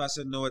 That's why I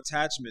said no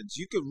attachments.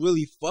 You could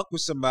really fuck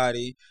with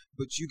somebody,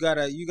 but you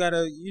gotta,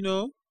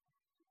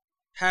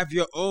 have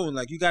your own.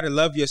 Like you gotta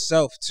love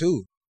yourself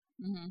too.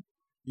 Mm-hmm.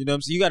 You know what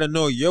I'm saying? You gotta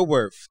know your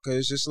worth, because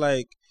it's just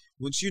like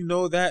once you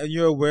know that and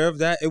you're aware of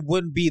that, it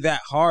wouldn't be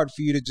that hard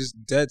for you to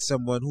just dead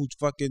someone who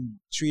fucking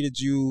treated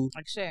you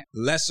Like shit.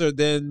 lesser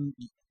than,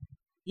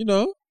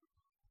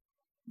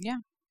 Yeah.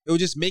 It would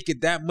just make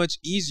it that much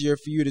easier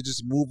for you to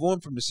just move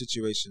on from the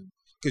situation,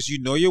 because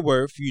you know your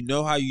worth. You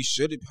know how you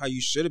should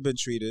have been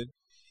treated.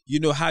 You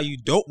know how you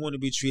don't want to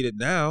be treated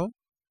now.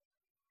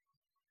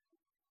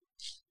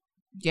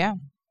 Yeah.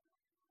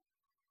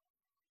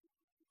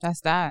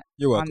 That's that.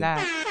 You're welcome. On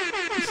that.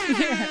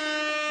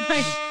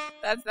 Like,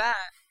 that's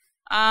that.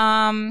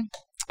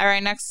 All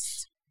right,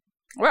 next.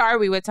 Where are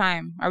we with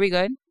time? Are we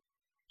good?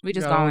 We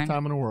just got all the going.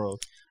 time in the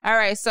world. All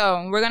right,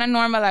 so we're gonna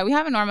normalize. We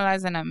haven't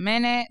normalized in a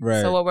minute.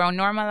 Right. So what we're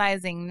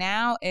normalizing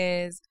now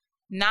is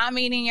not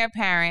meeting your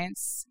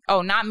parents.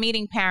 Oh, not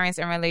meeting parents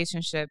in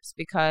relationships,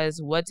 because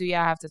what do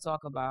y'all have to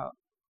talk about?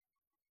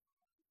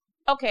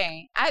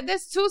 Okay,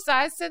 there's two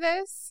sides to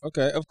this.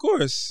 Okay, of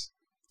course.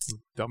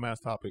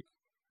 Dumbass topic.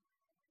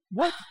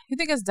 What? You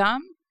think it's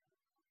dumb?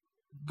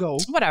 Go.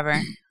 Whatever.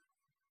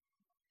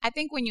 I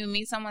think when you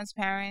meet someone's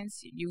parents,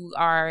 you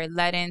are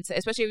led into,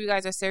 especially if you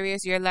guys are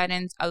serious, you're led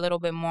in a little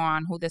bit more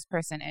on who this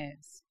person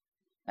is.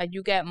 Like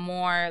you get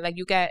more, like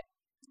you get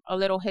a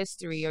little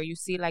history, or you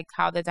see like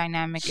how the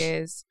dynamic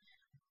is,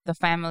 the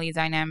family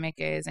dynamic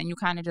is, and you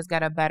kind of just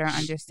get a better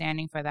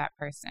understanding for that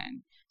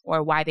person,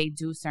 or why they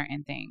do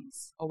certain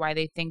things, or why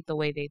they think the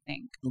way they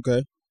think.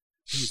 Okay.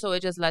 So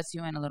it just lets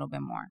you in a little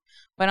bit more.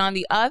 But on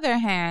the other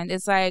hand,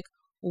 it's like,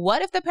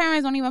 what if the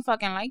parents don't even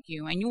fucking like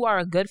you and you are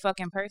a good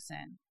fucking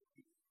person?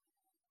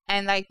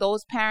 And like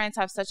those parents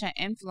have such an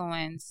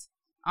influence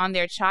on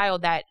their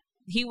child that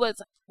he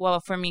was,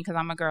 well, for me, because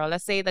I'm a girl,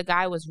 let's say the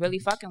guy was really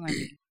fucking with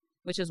me,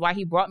 which is why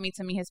he brought me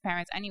to meet his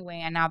parents anyway.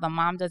 And now the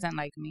mom doesn't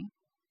like me,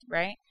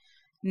 right?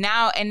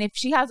 Now, and if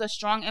she has a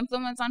strong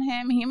influence on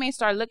him, he may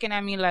start looking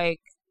at me like,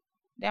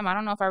 damn, I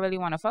don't know if I really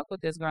want to fuck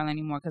with this girl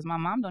anymore, because my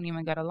mom don't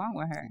even get along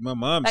with her. My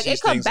mom Like sees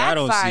it could things I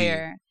don't see.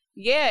 backfire.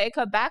 Yeah, it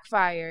could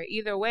backfire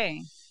either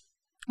way.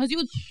 Because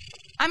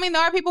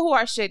there are people who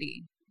are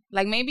shitty.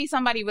 Like maybe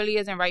somebody really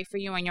isn't right for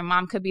you, and your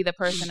mom could be the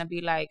person to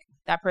be like,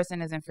 that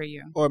person isn't for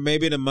you. Or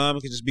maybe the mom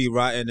could just be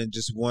rotten and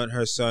just want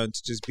her son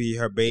to just be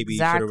her baby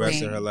for the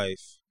rest of her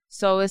life.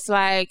 So it's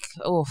like,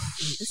 oh,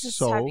 this is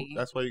So heavy.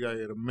 that's why you gotta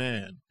get a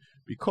man,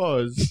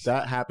 because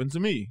that happened to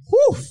me.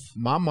 Whew.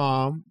 My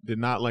mom did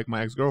not like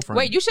my ex-girlfriend.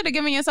 Wait, you should have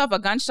given yourself a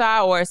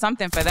gunshot or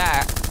something for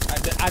that.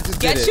 I just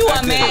Get did you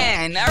it. a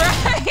man, all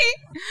right?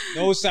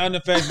 No sound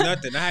effects,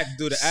 nothing. I had to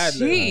do the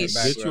ad-lib. Sheesh.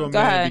 Get you a Go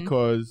man ahead.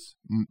 because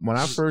when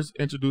I first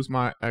introduced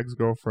my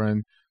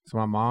ex-girlfriend to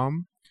my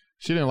mom,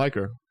 she didn't like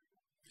her.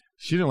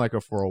 She didn't like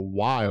her for a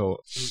while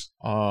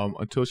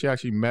until she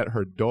actually met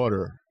her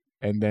daughter.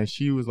 And then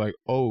she was like,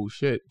 oh,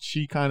 shit.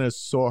 She kind of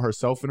saw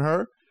herself in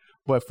her.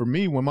 But for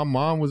me, when my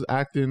mom was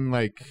acting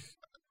like...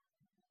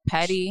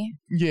 Petty.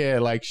 Yeah,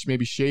 like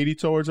maybe shady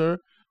towards her,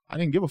 I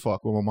didn't give a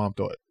fuck what my mom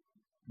thought.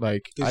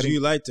 Like, Because you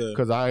liked her.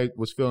 because I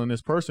was feeling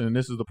this person, and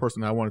this is the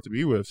person I wanted to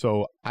be with.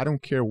 So I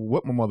don't care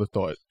what my mother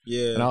thought.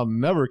 Yeah. And I'll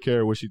never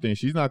care what she thinks.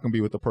 She's not going to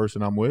be with the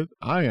person I'm with.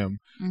 I am.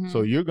 Mhm.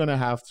 So you're going to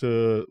have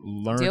to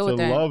learn Deal to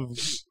with it. love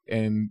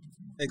and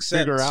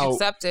Accept. figure out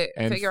Accept it.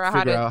 and Figure out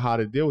how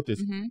to. deal with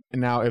this. Mhm.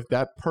 And now, if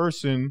that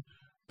person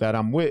that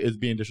I'm with is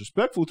being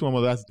disrespectful to my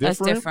mother, that's That's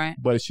different. different.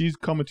 But if she's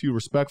coming to you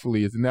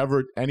respectfully, it's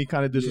never any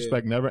kind of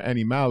disrespect, never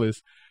any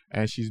malice,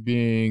 and she's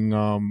being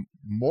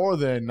more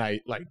than nice,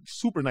 like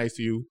super nice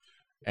to you,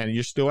 and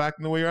you're still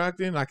acting the way you're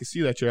acting, I can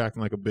see that you're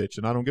acting like a bitch,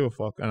 and I don't give a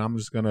fuck, and I'm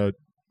just gonna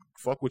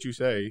fuck what you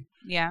say.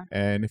 Yeah.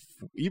 And if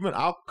even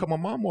I'll cut my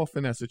mom off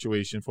in that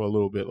situation for a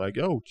little bit, like,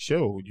 yo,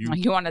 chill.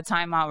 You on a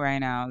timeout right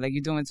now. Like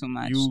you're doing too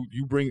much.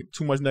 You bring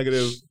too much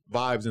negative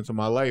vibes into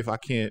my life. I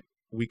can't.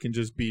 We can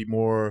just be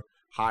more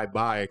high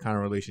by kind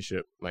of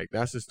relationship. Like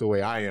that's just the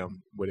way I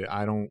am with it.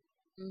 I don't.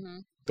 Mm-hmm.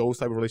 Those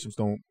type of relationships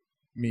don't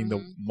mean the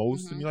Mhm.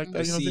 most to me like that.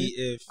 But You know what I'm see,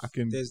 saying? if I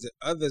can- there's the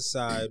other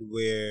side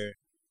where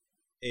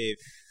if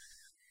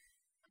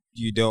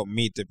you don't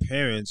meet the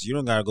parents, you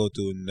don't gotta go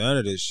through none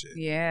of this shit.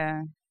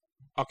 Yeah.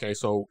 Okay,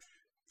 so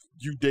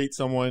you date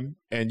someone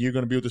and you're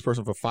gonna be with this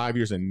person for 5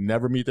 years and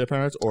never meet their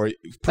parents, or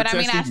But I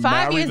mean, at potentially 5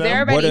 marry years, them?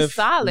 they're already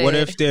solid. What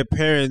if their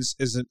parents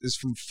is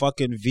from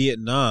fucking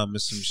Vietnam or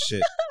some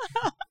shit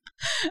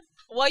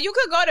Well, you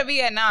could go to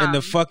Vietnam. in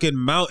the fucking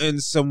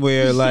mountains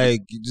somewhere,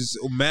 like just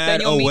mad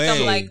then you'll away? meet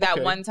them like that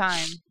Okay. one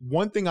time.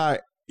 One thing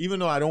even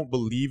though I don't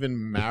believe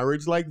in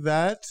marriage like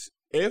that,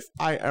 if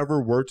I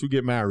ever were to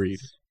get married,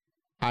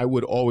 I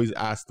would always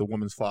ask the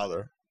woman's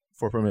father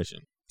for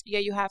permission. Yeah,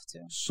 you have to.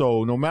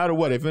 So no matter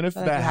what, even if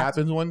I feel like that you have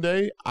happens one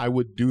day, I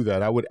would do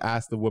that. I would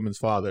ask the woman's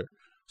father.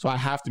 So I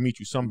have to meet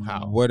you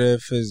somehow. What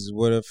if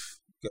the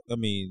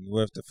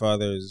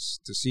father is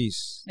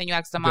deceased? Then you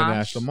ask the Then mom.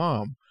 ask the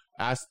mom.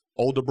 Ask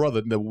older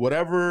brother.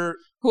 Whatever.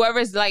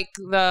 Whoever's like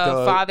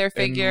the father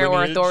figure or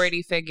lineage.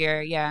 authority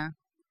figure. Yeah.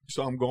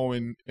 So I'm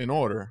going in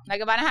order.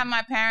 Like if I didn't have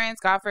my parents,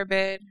 God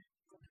forbid,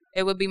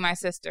 it would be my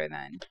sister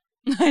then.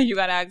 You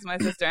gotta ask my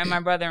sister and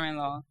my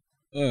brother-in-law.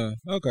 Yeah.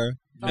 Okay.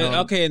 Um,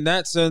 Okay. In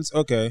that sense,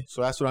 okay.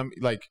 So that's what I'm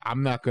like.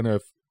 I'm not gonna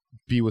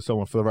be with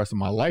someone for the rest of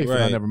my life, and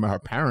I Right. never met her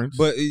parents.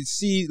 But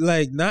see,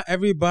 like, not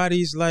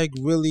everybody's like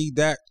really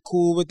that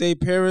cool with their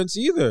parents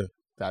either.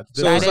 that's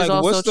So That it's is like,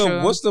 also what's the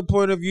true. what's the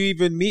point of you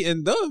even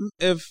meeting them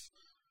if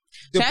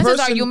the Chances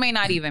person? are you may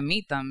not even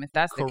meet them if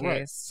that's the correct.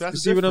 case. That's You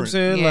see what I'm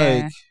different. saying?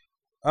 Yeah. Like,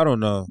 I don't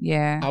know.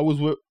 Yeah. I was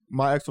with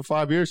my ex for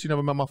 5 years. She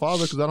never met my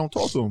father because I don't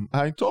talk to him.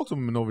 I ain't talked to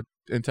him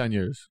in 10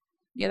 years.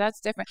 Yeah, that's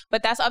different.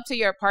 But that's up to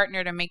your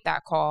partner to make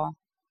that call,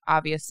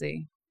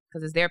 obviously,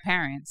 because it's their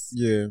parents.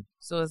 Yeah.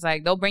 So it's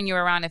like they'll bring you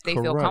around if they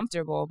feel Correct.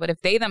 comfortable. But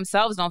if they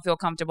themselves don't feel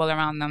comfortable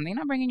around them, they're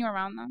not bringing you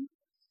around them.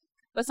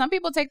 But some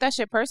people take that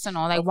shit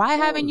personal. Like, Of why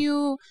haven't course.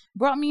 you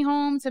brought me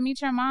home to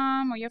meet your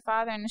mom or your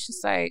father? And it's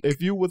just like,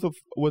 If you with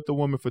a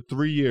woman for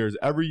 3 years,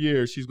 every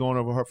year she's going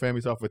over her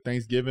family's house for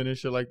Thanksgiving and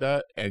shit like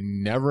that,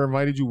 and never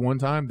invited you one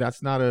time,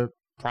 that's not a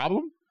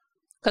problem.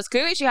 because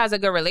clearly she has a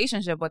good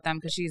relationship with them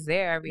because she's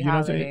there every You know what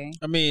I'm saying? holiday.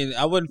 I mean,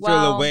 I wouldn't feel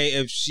Well, a way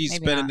if she's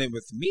maybe spending not. it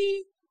with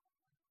me.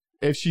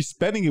 If she's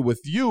spending it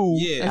with you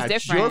Yeah. It's at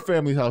different. your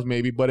family's house,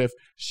 maybe. But if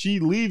she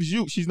leaves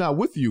you, she's not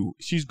with you.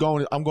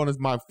 I'm going to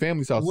my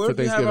family's house What for if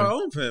we have Thanksgiving. our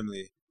own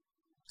family?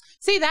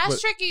 See, that's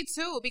But- tricky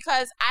too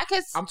because I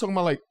could. I'm talking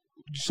about like,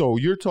 so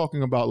you're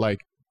talking about like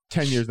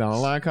 10 years down the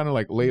line, kind of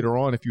like later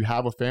on, if you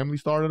have a family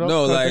started up.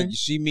 No, kind of like thing?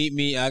 she meet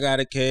me. I got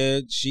a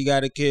kid. She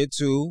got a kid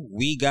too.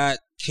 We got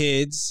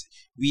kids.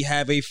 We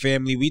have a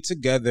family. We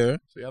together.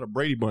 So you had a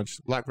Brady Bunch,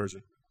 black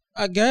version.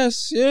 I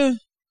guess, yeah.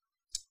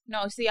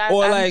 No, see, I'm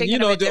Or like thinking you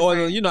know, of it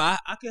different.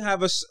 I can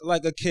have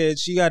like a kid.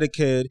 She got a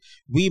kid.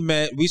 We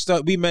met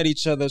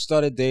each other,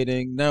 started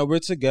dating. Now we're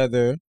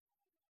together.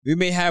 We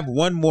may have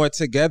one more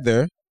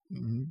together,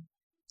 Mm-hmm.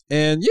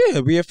 and yeah,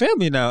 we a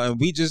family now. And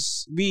we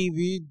just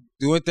we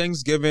doing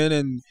Thanksgiving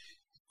and You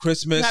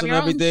Christmas have and your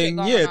own shit everything.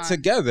 going Yeah, on.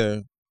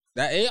 together.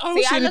 That ain't. I don't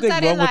See, see I looked anything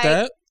at it wrong with like-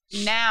 that.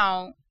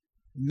 Now,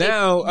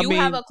 Now, I you mean,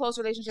 have a close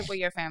relationship with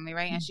your family,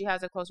 right? And she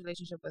has a close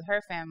relationship with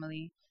her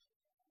family,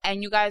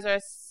 and you guys are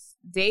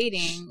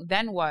dating.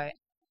 Then what?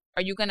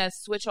 Are you gonna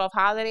switch off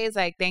holidays?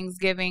 Like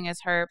Thanksgiving is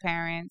her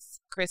parents,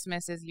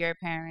 Christmas is your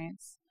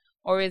parents,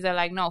 or is it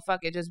like no, fuck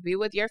it, just be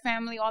with your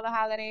family all the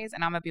holidays,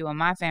 and I'm gonna be with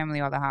my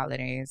family all the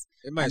holidays?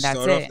 it might and that's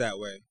start off it. that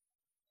way.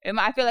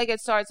 I feel like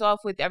it starts off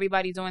with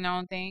everybody doing their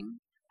own thing.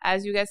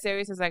 As you get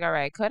serious, it's like, all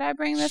right, could I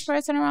bring this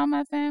person around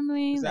my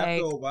family? 'Cause Like,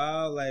 after a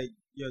while, like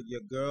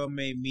your girl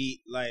may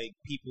meet like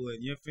people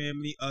in your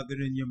family other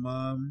than your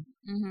mom.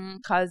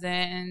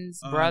 cousins,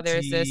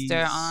 brother, sister,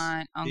 Aunties,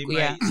 aunt, They uncle.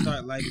 Yeah. might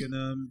start liking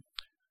them,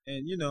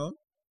 and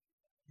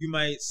you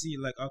might see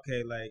like,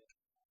 okay, like,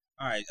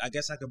 all right, I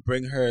guess I could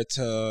bring her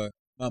to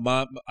my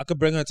mom. I could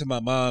bring her to my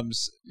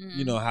mom's,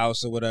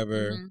 house or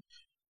whatever, Mhm.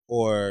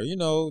 or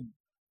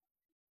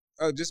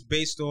just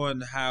based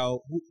on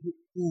how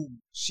who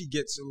she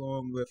gets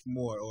along with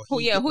more, or Who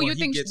or you he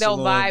think gets they'll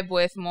along. vibe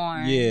with more?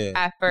 Yeah.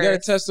 At You gotta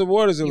first, test the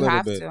waters a you little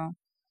have bit. to.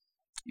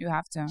 You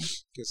have to.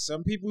 Because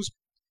some people's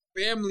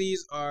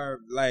families are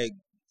like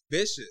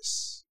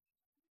vicious.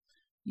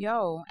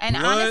 Yo, and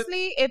Blood.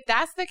 honestly, if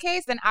that's the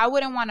case, then I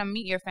wouldn't want to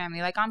meet your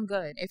family. Like, I'm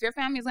good. If your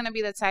family's gonna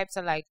be the type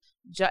to like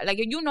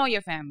you know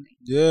your family.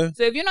 Yeah.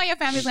 So if you know your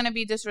family's gonna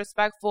be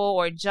disrespectful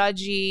or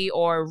judgy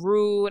or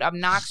rude,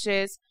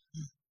 obnoxious,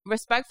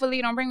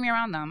 respectfully, don't bring me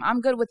around them. I'm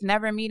good with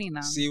never meeting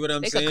them. See what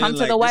I'm They saying? could come to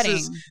Like, the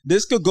wedding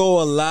This could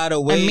go a lot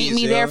of ways. and meet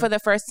me there yo. for the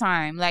first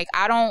time. Like,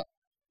 I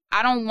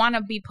don't want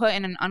to be put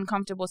in an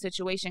uncomfortable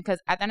situation because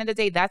at the end of the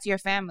day, that's your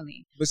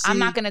family. But I'm see,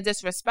 not gonna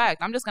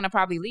disrespect. I'm just gonna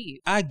probably leave.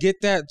 I get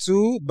that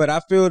too, but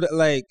I feel that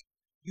like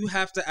you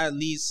have to at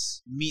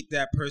least meet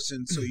that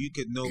person so you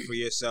could know for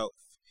yourself.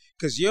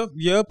 Because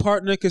your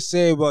partner could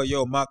say, well,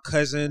 yo, my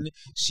cousin,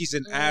 she's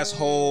an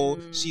asshole,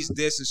 she's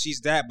this and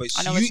she's that, but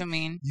I know what you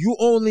mean.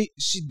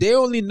 they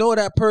only know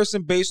that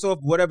person based off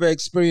whatever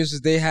experiences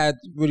they had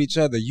with each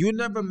other. You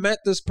never met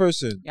this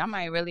person. Y'all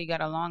might really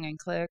get along and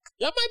click.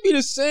 Y'all might be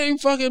the same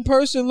fucking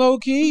person, low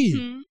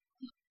key.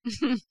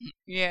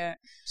 Yeah.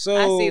 So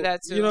I see that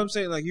too. You know what I'm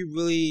saying? Like you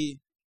really,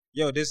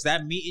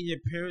 that meeting your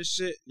parents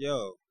shit,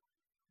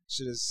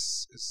 shit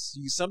is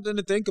something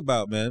to think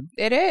about, man.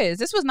 It is.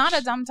 This was not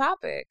a dumb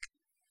topic.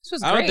 This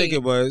was great. I don't think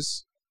it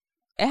was.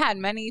 It had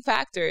many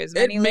factors, It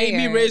many made me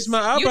layers. raise my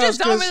eyebrows. You just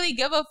don't 'cause really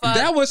give a fuck.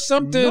 That was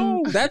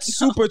something No. that's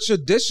super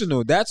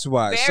traditional. That's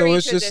why. So Very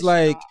it's just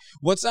like traditional.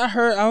 once I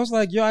heard, I was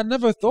like, yo, I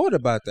never thought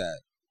about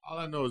that. All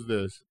I know is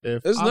this: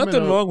 if There's I'm nothing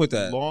in a wrong with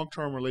that.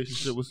 long-term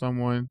relationship with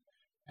someone,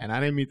 and I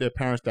didn't meet their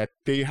parents that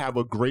they have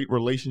a great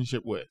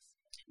relationship with,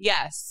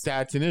 Yes.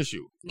 that's an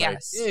issue. Like,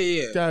 Yes.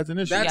 Yeah. that's an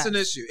issue. That's Yes. an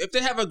issue. If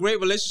they have a great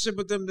relationship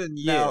with them, then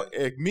yeah.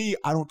 Now, me,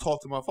 I don't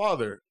talk to my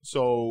father,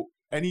 so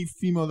any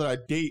female that I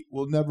date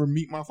will never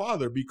meet my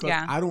father because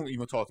Yeah. I don't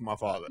even talk to my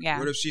father. Yeah.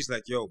 What if she's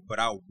like, yo, but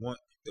I want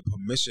the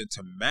permission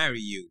to marry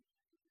you?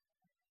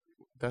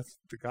 That's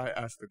the guy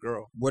asked the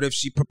girl. What if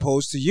she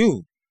proposed to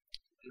you?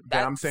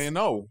 Then I'm saying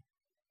no.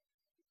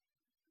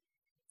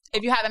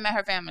 If you haven't met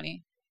her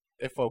family.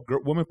 If a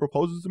woman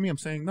proposes to me, I'm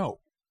saying no.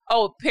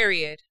 Oh,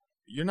 period.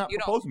 You're not You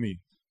don't- proposing to me.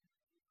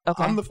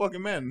 Okay. I'm the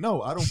fucking man.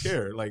 No, I don't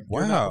care. Like,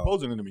 you're Wow. not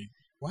proposing to me.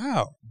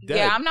 Wow. Dead.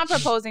 Yeah, I'm not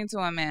proposing to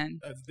a man.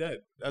 That's dead.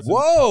 That's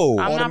Whoa.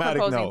 I'm not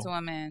Automatic proposing no. to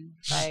a man.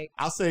 Like,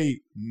 I'll say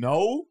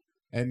no,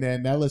 and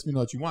then that lets me know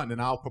what you want. Then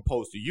I'll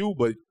propose to you,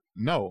 but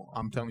no,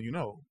 I'm telling you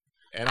no.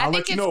 And I I'll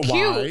think let you know it's why.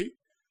 cute.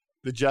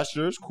 The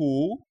gesture is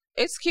cool,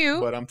 it's cute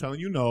but I'm telling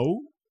you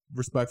no,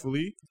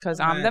 respectfully. because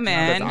I'm the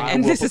man, Because I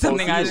and will this is propose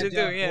something to I you. should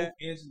do. Yeah, Both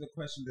answered the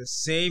question the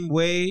same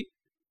way.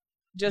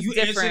 just You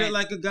answered different. it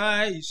like a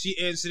guy. She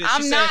answered it.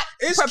 I'm she not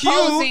said, it's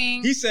proposing.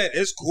 cute. He said,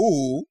 it's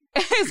cool.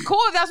 It's cool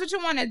if that's what you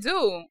want to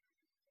do.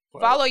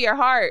 But Follow your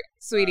heart,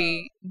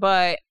 sweetie.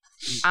 But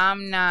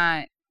I'm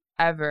not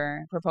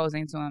ever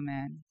proposing to a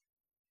man.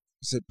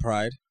 Is it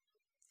pride?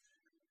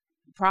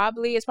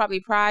 It's probably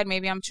pride.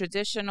 Maybe I'm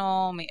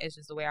traditional. It's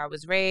just the way I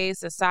was raised,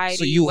 society,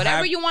 So you whatever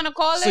have- you want to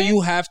call it. So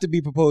you have to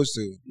be proposed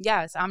to.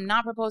 Yes, I'm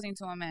not proposing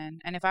to a man.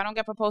 And if I don't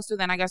get proposed to,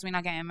 then I guess we're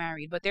not getting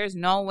married. But there's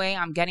no way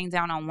I'm getting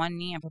down on one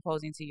knee and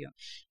proposing to you.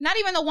 Not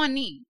even the one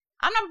knee.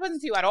 I'm not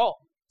proposing to you at all.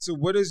 So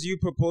what does you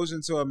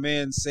proposing to a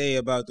man say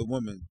about the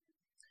woman?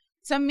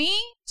 To me,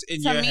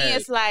 In your head.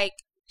 it's like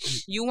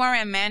you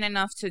weren't man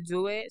enough to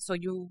do it, so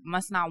you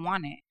must not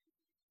want it.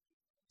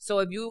 So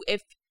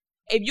if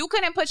you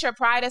couldn't put your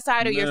pride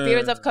aside or your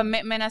fears of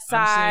commitment I'm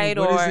saying, aside,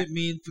 what or does it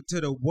mean to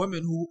the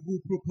woman who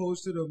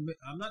proposed to the man?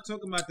 I'm not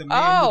talking about the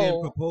man who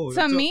didn't propose.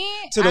 to I'm me,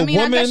 to the I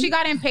woman, thought she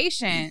got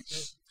impatient.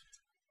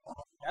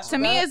 That's To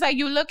me, what I- it's like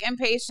you look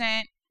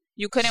impatient.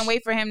 You couldn't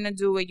wait for him to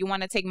do it. You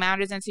want to take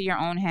matters into your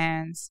own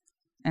hands.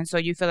 And so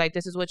you feel like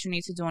this is what you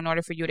need to do in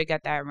order for you to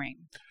get that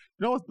ring.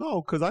 no,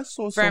 because I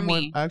saw For someone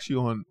me. actually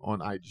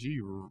on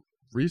IG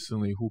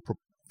recently who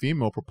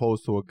female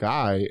proposed to a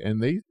guy,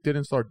 and they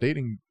didn't start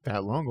dating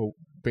that long ago,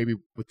 maybe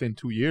within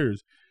 2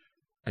 years,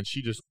 and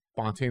she just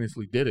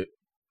spontaneously did it.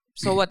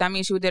 So what? That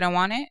means she didn't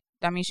want it?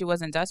 That means she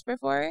wasn't desperate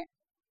for it?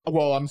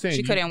 Well, I'm saying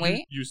She couldn't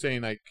wait? You're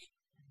saying like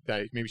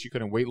that maybe she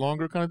couldn't wait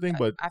longer, kind of thing,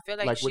 but I feel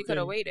like, like she could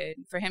have within- waited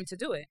for him to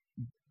do it.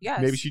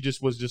 Yes. maybe she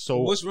just was just so.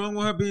 What's wrong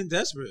with her being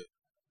desperate?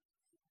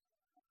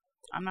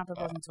 I'm not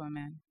proposing to a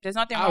man. There's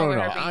nothing I wrong don't with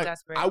know. her being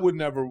desperate. I would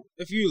never.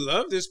 If you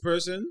love this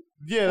person,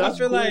 Yeah, I that's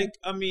feel cool. like,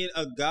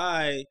 a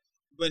guy,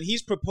 when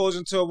he's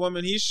proposing to a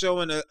woman, he's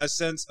showing a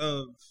sense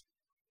of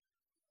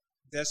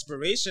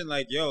desperation.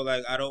 Like, yo,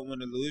 like, I don't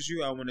want to lose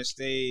you. I want to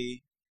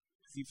stay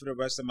with you for the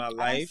rest of my I don't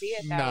life. see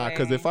it that Nah,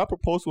 because way. if I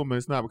propose to a woman,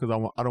 it's not because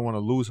I don't want to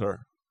lose her.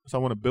 So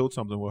I want to build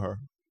something with her.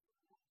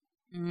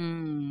 I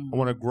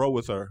want to grow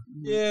with her.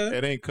 Yeah.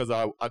 It ain't because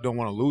I don't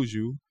want to lose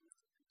you.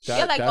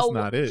 Yeah, like, That's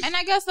not it. And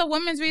I guess the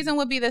woman's reason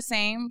would be the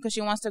same because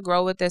she wants to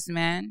grow with this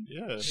man.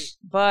 Yeah.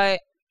 But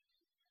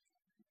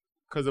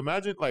Because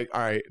imagine, like, all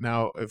right,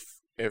 now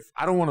if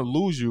I don't want to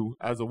lose you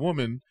as a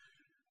woman,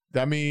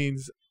 that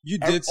means You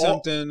all- did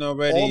something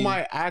already. all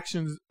my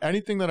actions,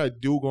 anything that I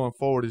do going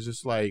forward is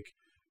just like,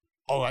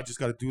 oh, I just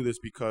got to do this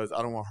because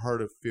I don't want her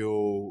to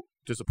feel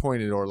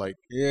disappointed or like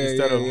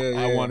instead of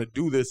I want to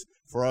do this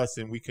for us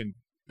and we can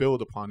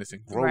build upon this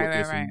and grow Right, with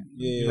this right, and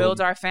Yeah. build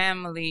our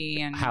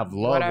family and have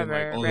love whatever.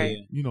 and like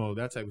all right.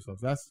 the, that type of stuff.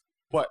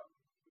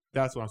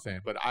 That's what I'm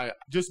saying. But I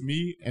just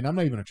me, and I'm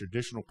not even a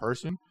traditional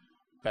person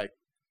like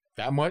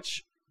that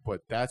much.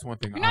 But that's one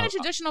thing. You're not a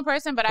traditional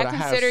person, but but I I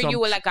have consider some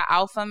you like an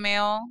alpha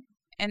male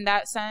in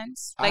that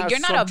sense. I Like have you're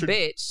not some a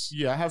bitch.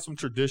 Yeah, I have some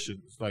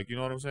traditions. Like, you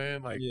know what I'm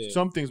saying? Like Yeah.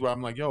 some things where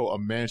I'm like, yo, a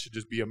man should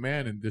just be a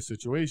man in this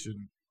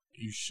situation.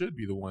 You should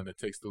be the one that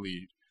takes the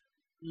lead.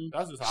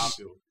 That's just how I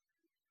feel.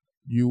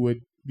 You would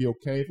be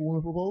okay if a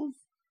woman proposed?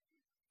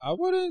 I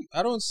wouldn't.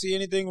 I don't see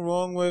anything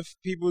wrong with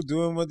people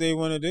doing what they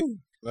want to do.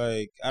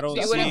 Like, I don't So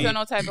you see. wouldn't feel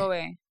no type of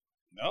way.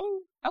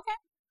 No.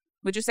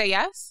 Would you say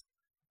yes?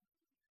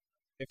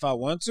 If I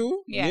want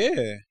to, Yeah.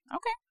 yeah.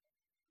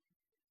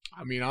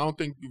 I mean, I don't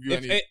think if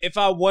you any. If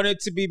I wanted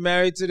to be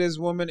married to this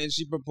woman and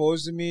she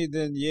proposed to me,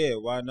 then yeah,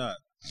 why not?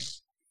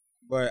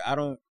 But I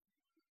don't.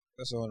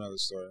 That's a whole nother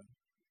story.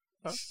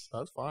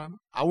 That's fine.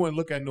 I wouldn't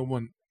look at no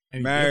one.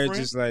 Any Marriage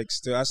different. is like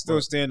still. I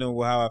still stand on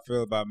how I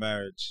feel about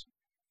marriage.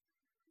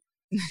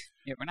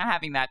 Yeah, we're not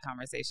having that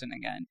conversation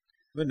again.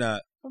 But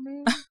not. I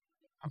mean,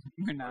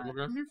 We're not. what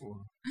can I do for?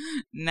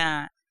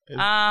 Nah.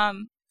 It's-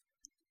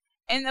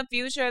 In the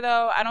future,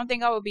 though, I don't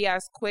think I would be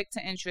as quick to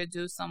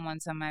introduce someone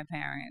to my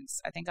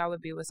parents. I think I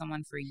would be with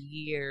someone for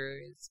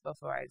years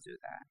before I do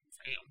that.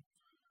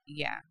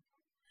 Yeah.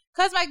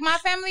 Because, like, my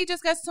family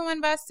just gets too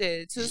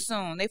invested too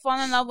soon. They fall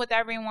in love with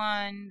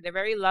everyone. They're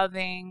very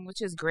loving,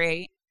 which is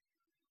great.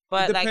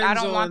 But, like, I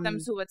don't want them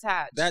depends to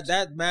attach.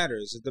 That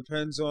matters. It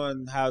depends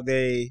on how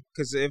they.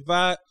 Because if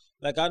I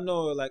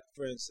know, like,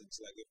 for instance,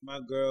 like if my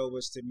girl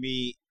was to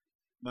meet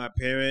my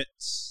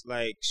parents,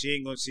 like she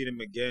ain't gonna see them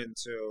again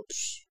till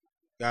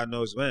God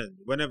knows when.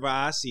 Whenever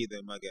I see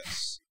them, I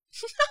guess.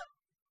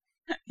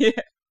 Yeah.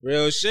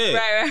 Real shit.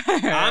 Right.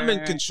 I'm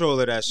in control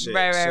of that shit.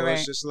 Right. So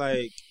it's just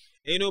like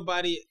ain't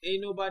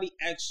nobody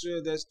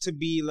extra that's to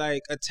be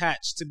like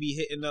attached to be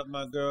hitting up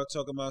my girl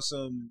talking about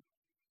some.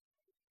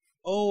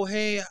 Oh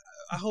hey,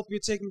 I hope you're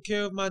taking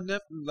care of my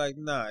nephew. Like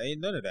nah,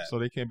 ain't none of that. So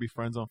they can't be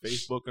friends on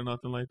Facebook or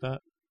nothing like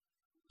that.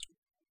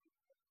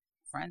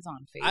 Friends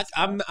on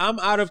Facebook. I'm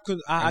out of.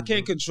 I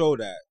can't control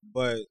that.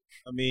 But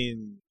I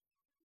mean,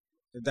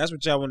 if that's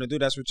what y'all want to do,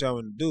 that's what y'all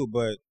want to do.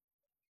 But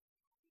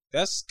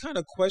that's kind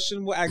of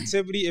questionable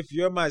activity if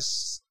you're my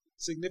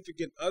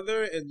significant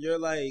other and you're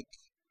like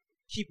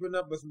keeping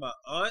up with my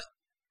aunt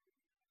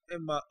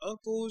and my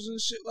uncles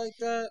and shit like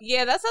that.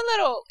 Yeah, that's a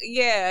little,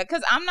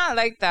 because I'm not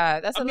like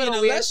that. That's a little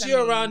weird. Unless to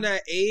you're me. around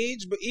that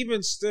age, but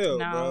even still,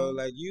 No. bro,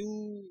 like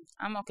you.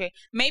 I'm okay.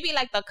 Maybe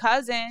like the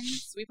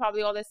cousins. We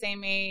probably all the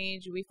same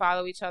age. We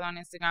follow each other on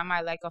Instagram. I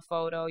like a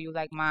photo. You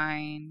like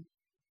mine.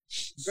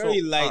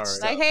 Very light alright.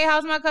 stuff. Like, hey,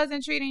 how's my cousin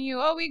treating you?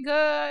 Oh, we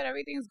good.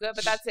 Everything's good.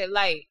 But that's it.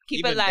 Light. Keep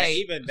even it light.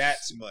 even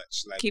that's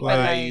much. Like, Keep it why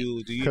light.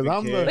 you do you 'Cause even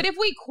I'm care? the- But if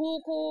we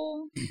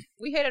cool,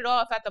 we hit it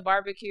off at the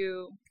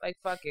barbecue. Like,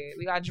 fuck it.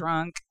 We got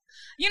drunk.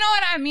 You know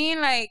what I mean?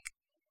 Like,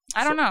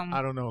 I don't know.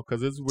 I don't know,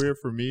 because it's weird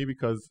for me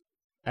because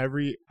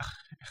every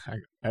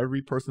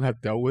person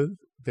I've dealt with,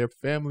 their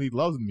family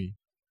loves me.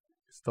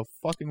 It's the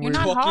fucking You're weird.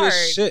 not Fuck your hard.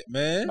 shit,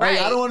 man. Right.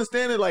 Like, I don't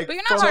understand it. Like, But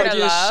you're not fuck hard to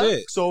your love.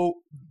 shit. So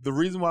the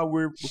reason why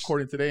we're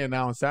recording today and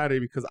now on Saturday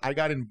because I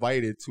got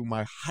invited to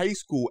my high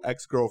school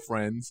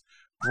ex-girlfriend's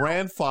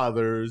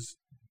grandfather's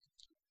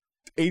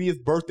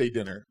 80th birthday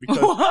dinner because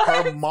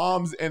What? her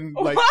mom's and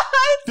like What?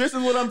 this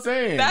is what I'm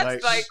saying.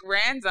 That's like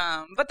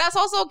random. But that's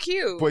also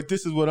cute. but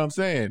this is what I'm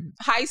saying.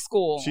 High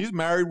school. She's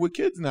married with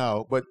kids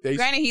now, but they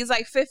Granted, he's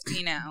like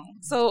 50 now.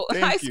 So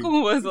Thank high you.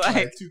 school was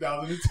like,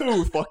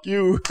 2002. Fuck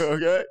you.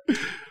 Okay.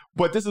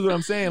 But this is what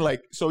I'm saying.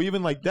 Like, so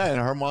even like that, and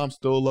her mom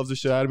still loves the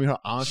shit out of me. Her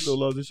aunt still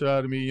loves the shit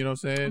out of me. You know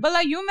what I'm saying? but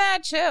like you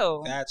mad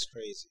chill. That's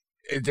crazy.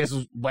 This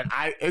is, but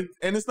and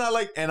it's not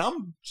like, and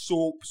I'm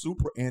so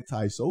super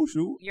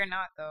antisocial. You're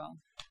not though.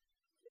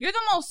 You're the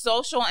most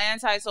social,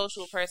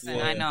 antisocial person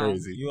Yeah, I know.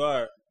 Crazy. You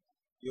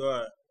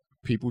are.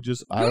 People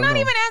just, I You're don't not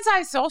know. even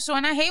antisocial,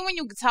 and I hate when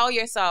you tell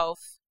yourself.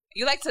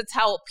 You like to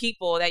tell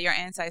people that you're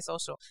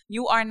antisocial.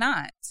 You are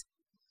not.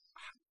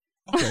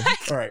 Okay.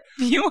 All right.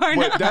 You are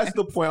But not. that's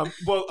the point.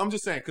 I'm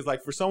just saying, because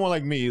like for someone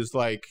like me, it's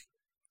like,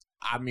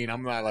 I mean,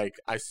 I'm not like,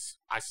 I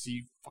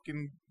see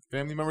fucking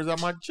family members at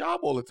my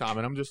job all the time,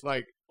 and I'm just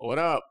like, what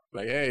up?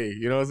 Like, hey,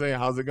 you know what I'm saying?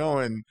 How's it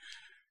going?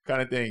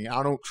 Kind of thing.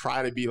 I don't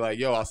try to be like,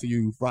 yo, I'll see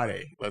you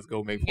Friday. Let's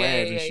go make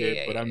plans and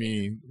shit. But I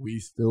mean, we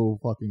still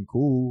fucking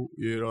cool.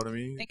 You know what I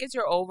mean? I think it's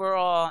your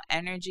overall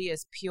energy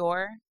is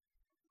pure,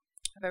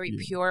 a very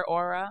pure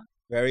aura.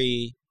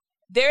 Very.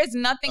 There is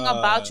nothing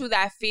about you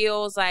that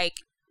feels like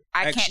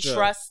I can't extra.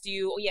 trust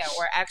you,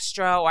 or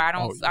extra, or I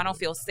don't Oh, I don't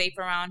feel safe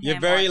around You're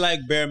him. very or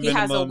like bare he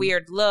minimum. has a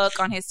weird look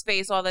on his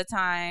face all the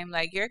time.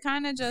 Like you're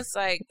kind of just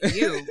like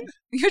you.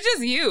 You're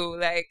just you.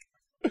 Like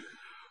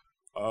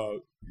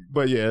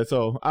But yeah,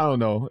 so I don't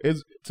know.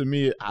 It's to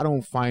me, I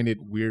don't find it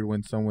weird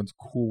when someone's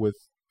cool with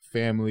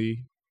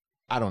family.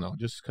 I don't know,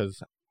 just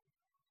because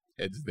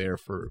it's there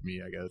for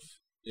me, I guess.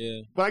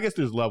 Yeah. But I guess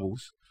there's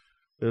levels.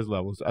 There's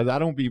levels. I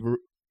don't be.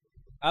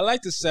 I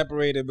like to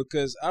separate it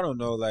because I don't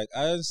know. Like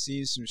I done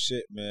seen some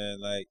shit, man.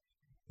 Like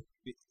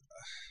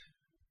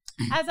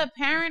as a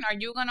parent, are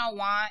you gonna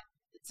want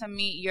to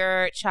meet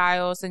your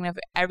child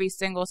every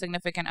single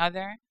significant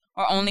other,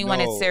 or only when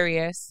No. it's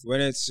serious?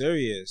 when it's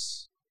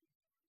serious.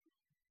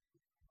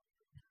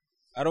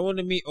 I don't want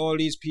to meet all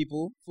these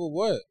people for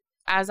what?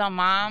 As a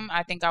mom,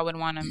 I think I would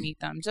want to meet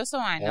them just so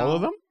I know All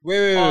of them?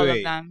 Wait. all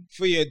of them.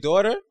 For your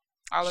daughter?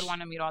 I would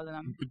want to meet all of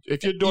them.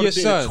 If your daughter Your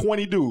dated son.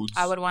 20 dudes,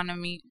 I would want to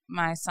meet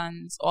my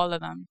sons, all of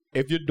them.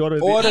 if your daughter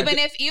Or dated,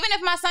 the- Even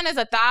if my son is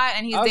a thought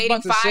and he's I was dating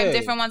about to 5 say.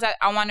 different ones,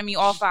 I want to meet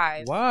all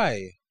 5.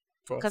 Why?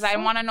 Because I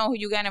want to know who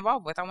you get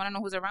involved with. I want to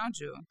know who's around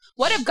you.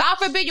 What if, God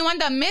forbid, you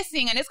end up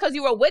missing and it's because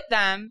you were with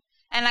them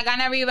and like I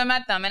never even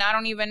met them and I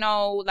don't even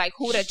know like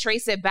who to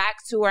trace it back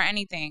to or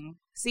anything.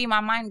 See, my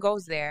mind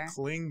goes there.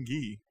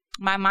 clingy.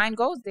 My mind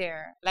goes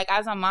there. Like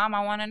as a mom,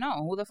 I want to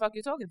know who the fuck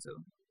you talking to.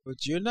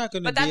 But you're not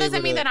gonna. But that be doesn't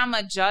able mean to, that I'm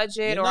gonna judge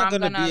it You're or not I'm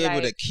gonna gonna be able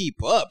like. to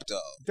keep up though.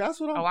 That's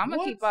what I'm. Oh, I'm gonna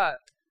what? keep up.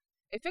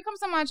 If it comes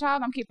to my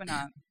child, I'm keeping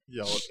up.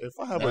 Yo, if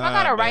I have If a, I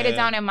gotta write it man.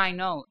 down in my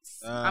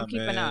notes, I'm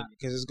keeping up.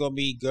 because it's gonna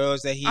be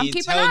girls that he I'm ain't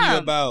keeping telling you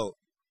up. about.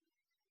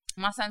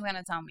 My son's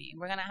gonna tell me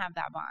we're gonna have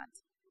that bond.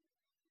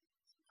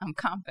 I'm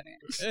confident.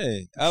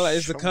 Hey,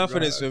 it's the Oh,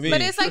 confidence God. for me.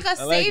 But it's like a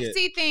I like it.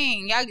 safety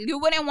thing. You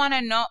wouldn't want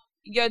to know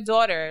your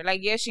daughter.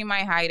 Like, yeah, she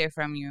might hide it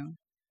from you.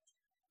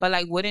 But,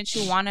 like, wouldn't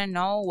you want to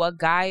know what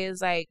guy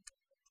is, like,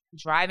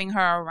 driving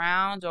her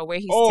around or where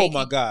he's Oh taking?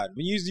 my God!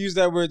 When you used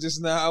that word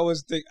just now, I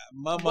was thinking.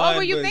 My mind What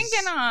were you was-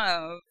 thinking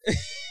of?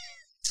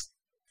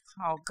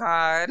 Oh,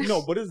 God.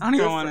 no, but it's I don't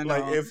even wanna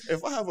different. Like know.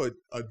 if I have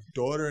a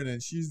daughter and then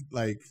she's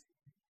like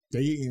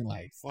dating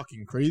like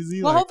fucking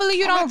crazy. Well, like, hopefully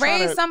you I'm don't not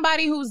trying raise to-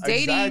 somebody who's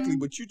dating. Exactly,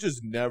 but you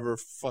just never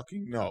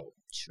fucking know.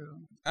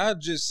 True. I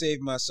just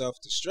save myself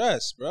the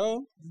stress,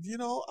 bro. You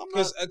know, I'm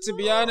not. Because to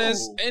be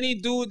honest, any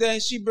dude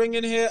that she bring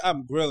in here,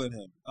 I'm grilling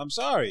him. I'm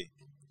sorry.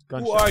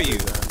 Who are you?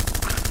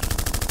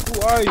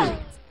 Who are you?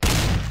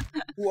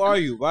 Who are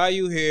you? Why are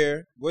you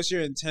here? What's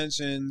your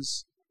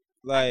intentions?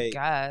 Like,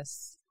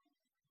 Guess.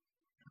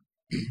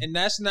 and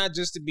that's not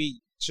just to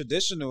be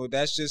traditional.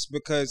 That's just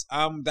because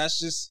that's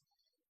just,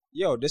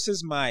 yo, this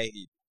is my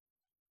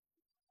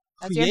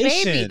That's your baby.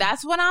 creation.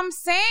 That's what I'm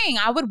saying.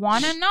 I would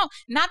want to know.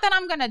 Not that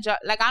I'm gonna judge.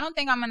 Like, I don't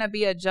think I'm gonna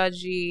be a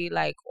judgy,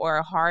 like, or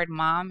a hard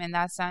mom in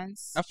that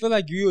sense. I feel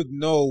like you would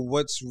know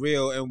what's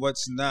real and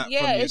what's not.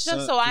 Yeah, from your it's just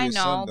son, so to I your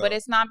know, son, but though.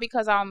 it's not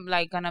because I'm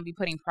like gonna be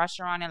putting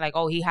pressure on it. Like,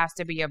 oh, he has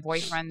to be your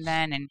boyfriend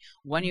then, and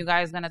when you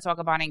guys gonna talk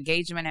about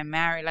engagement and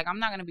marriage? Like, I'm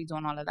not gonna be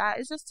doing all of that.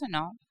 It's just to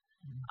know.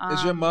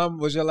 Was your mom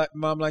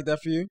like that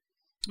for you?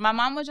 My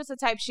mom was just a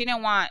type. She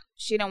didn't want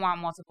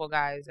multiple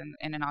guys in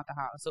and out the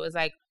house. So it's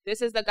like,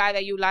 this is the guy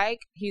that you like.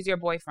 He's your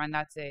boyfriend.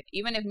 That's it.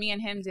 Even if me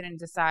and him didn't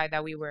decide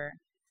that we were,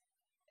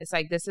 it's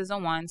like, this is the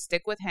one.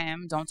 Stick with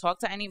him. Don't talk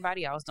to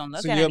anybody else. Don't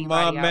look So at your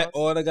anybody mom else. met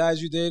all the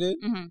guys you dated?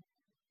 Mm-hmm.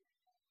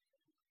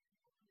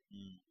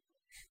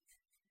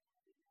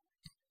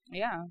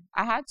 Yeah,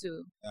 I had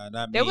to.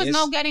 Not There me. was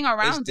no getting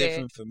around It's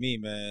different for me,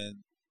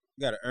 man.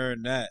 You gotta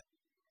earn that.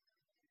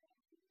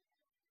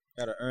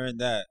 Gotta earn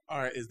that. All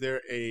right, is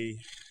there a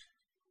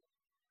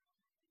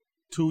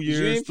 2 You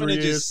years, ain't 3 finna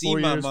just years, see 4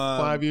 my years, mom.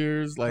 5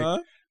 years? Like Huh?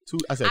 two?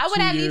 I said I would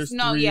 2 at years, least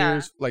know, 3 yeah.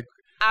 years. Like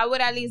I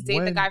would at least date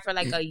the When- guy for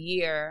like a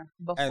year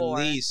At before.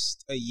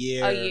 least a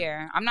year. A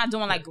year. I'm not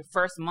doing like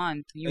first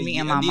month. You A meeting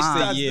year- my at least mom. a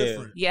that's year.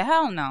 different. Yeah,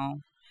 hell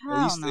no. Hell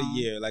At least no. a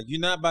year. Like, you're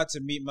not about to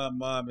meet my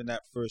mom in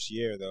that first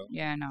year, though.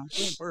 Yeah, no.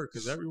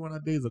 Because everyone I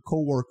date is a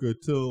coworker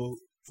till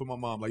for my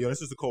mom. Like, yo,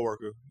 this is a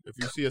coworker. If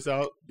you see us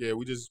out, yeah,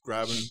 we just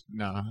grabbing.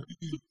 Nah,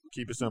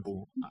 keep it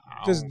simple.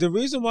 Because the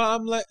reason why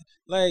I'm like,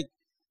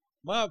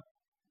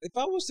 if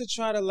I was to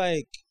try to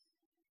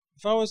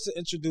if I was to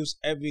introduce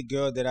every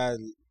girl that I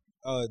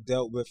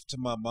dealt with to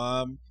my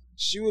mom,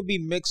 she would be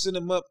mixing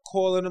them up,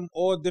 calling them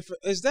all different.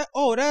 Is that?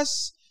 Oh,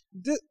 that's.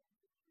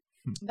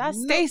 That's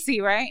No. Stacy,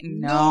 right?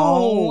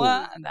 No.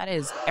 That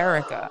is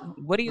Erica.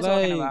 What are you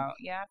talking Like- about?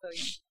 Yeah, I feel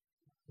you.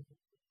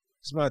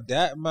 It's my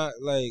dad. My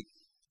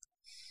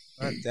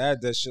dad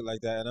does shit like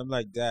that, and I'm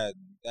like, Dad,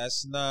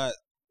 that's not.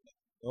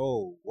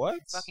 Oh, what?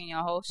 Fucking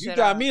your whole shit You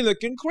got up. me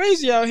looking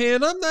crazy out here,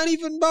 and I'm not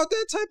even about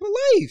that type of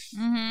life.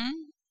 Mm-hmm.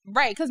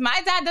 Right, because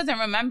my dad doesn't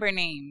remember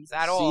names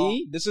at all.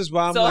 See, this is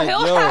why I'm So like,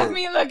 he'll yo, have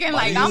me looking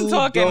like I'm you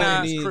talking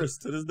don't to... need- Chris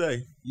to this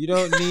day. you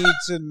don't need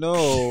to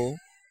know.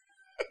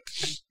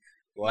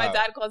 Wow, My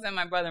dad calls him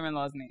my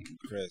brother-in-law's name.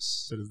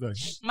 Chris. To this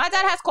day. My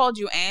dad has called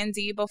you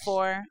Andy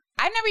before.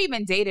 I never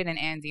even dated an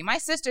Andy. My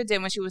sister did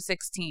when she was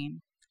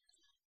 16.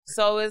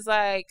 So it's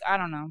like, I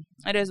don't know.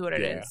 It is what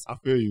it Yeah, is. I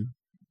feel you.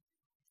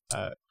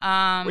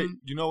 Um, Wait,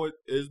 you know what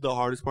is the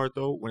hardest part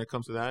though when it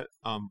comes to that?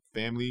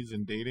 Families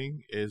and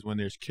dating is when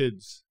there's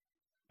kids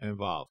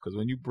involved. Because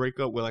when you break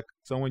up with like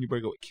someone, you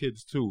break up with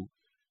kids too,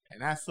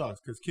 and that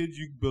sucks. Because kids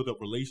you build up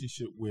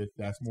relationship with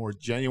that's more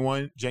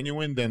genuine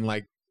than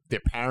like their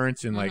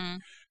parents and like mhm.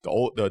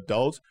 the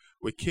adults.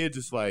 With kids,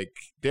 it's like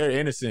they're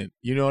innocent.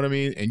 You know what I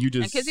mean? And you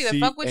just kids either see,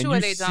 fuck with and you or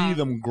they see don't.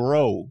 them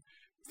grow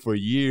for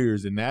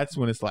years, and that's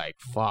when it's like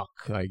fuck.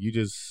 Like you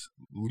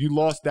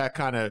lost that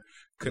kind of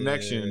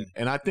connection. Yeah.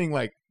 And I think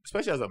like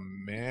especially as a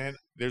man,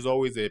 there's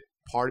always a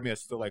part of me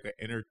that's still like an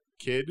inner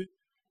kid,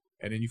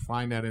 and then you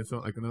find that in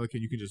some like another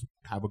kid you can just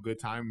have a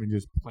good time and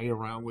just play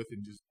around with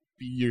and just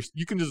be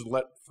you can just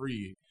let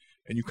free,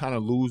 and you kind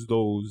of lose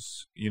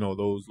those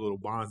those little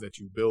bonds that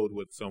you build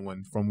with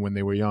someone from when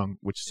they were young,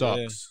 which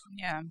sucks.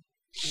 Yeah.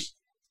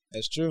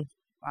 That's true.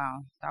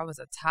 Wow. That was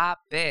a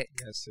topic.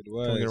 Yes, it Can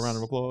we get a round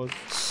of was. applause?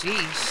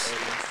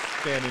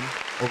 Sheesh. Standing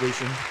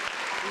ovation.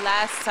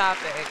 Last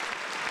topic.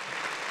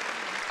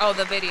 Oh,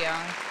 the video.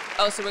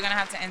 Oh, so we're going to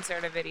have to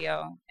insert a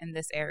video in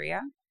this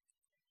area.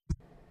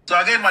 So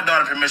I gave my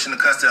daughter permission to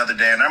cuss the other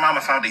day, and her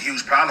mama found a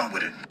huge problem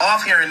with it.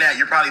 Off hearing that,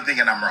 you're probably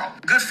thinking I'm wrong.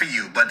 Good for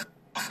you, but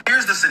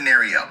here's the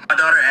scenario. My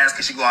daughter asked,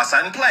 can she go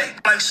outside and play?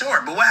 I'm like,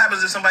 sure, but what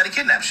happens if somebody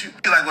kidnaps you?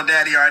 You're like, well,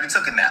 daddy already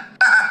took a nap.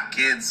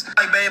 Kids.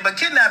 Like, babe, but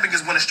kidnapping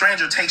is when a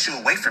stranger takes you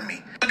away from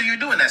me. What do you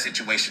do in that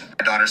situation?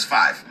 My daughter's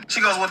 5. She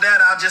goes, well, dad,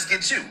 I'll just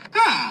get you.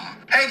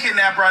 Hey,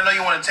 kidnapper, I know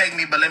you want to take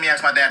me, but let me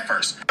ask my dad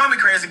first. Call me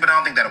crazy, but I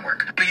don't think that'll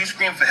work. You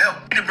scream for help.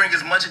 You need to bring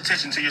as much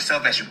attention to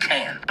yourself as you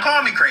can.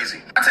 Call me crazy.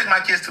 I take my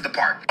kids to the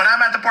park. When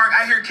I'm at the park,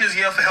 I hear kids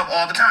yell for help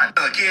all the time.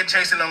 A kid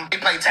chasing them, they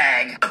play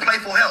tag. A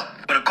playful help.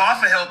 But a call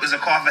for help is a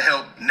call for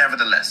help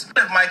nevertheless.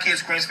 What if my kid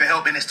screams for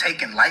help and is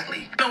taken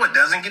lightly? You know what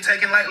doesn't get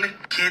taken lightly?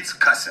 Kids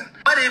cussing.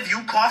 What if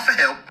you call for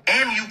help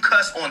and you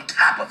cuss on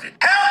top of it?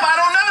 Help! I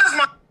don't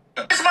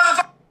know this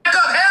motherfucker!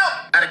 Up,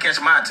 help! Gotta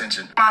catch my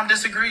attention. Mom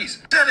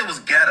disagrees. Said it was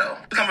ghetto.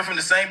 Coming from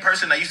the same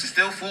person that used to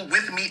steal food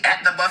with me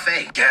at the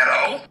buffet.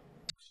 Ghetto?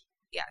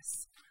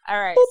 Yes.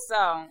 All right.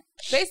 So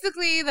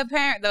basically,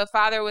 the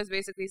father was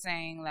basically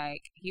saying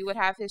like he would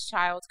have his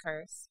child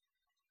curse,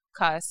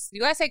 cuss.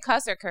 You guys say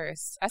cuss or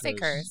curse? I say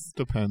curse.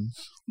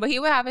 Depends. But he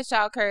would have his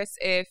child curse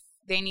if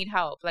they need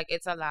help. Like,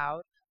 it's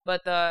allowed.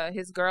 But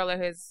his girl or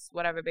his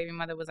whatever baby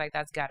mother was like,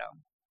 that's ghetto.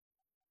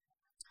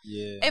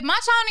 Yeah. If my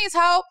child needs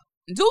help,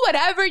 do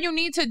whatever you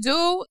need to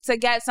do to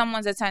get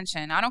someone's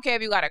attention. I don't care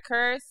if you got to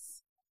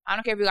curse. I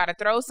don't care if you got to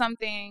throw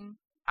something.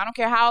 I don't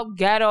care how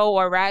ghetto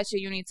or ratchet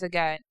you need to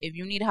get. If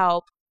you need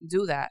help,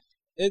 do that.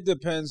 It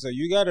depends, though.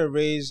 You got to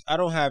raise... I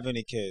don't have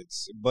any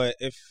kids, but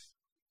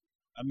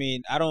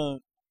I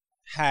don't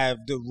have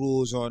the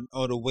rules on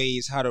or the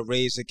ways how to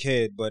raise a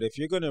kid, but if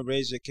you're going to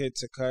raise your kid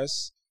to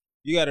cuss,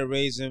 you got to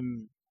raise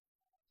him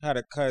how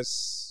to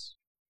cuss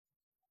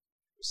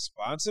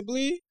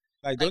responsibly.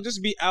 Like, don't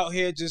just be out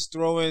here just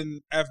throwing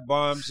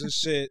F-bombs and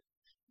shit.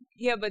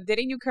 Yeah, but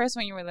didn't you curse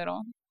when you were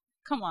little?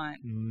 Come on.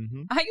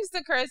 Mm-hmm. I used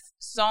to curse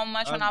so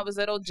much when I was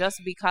little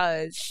just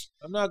because.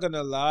 I'm not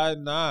gonna lie,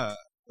 nah.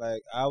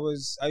 Like, I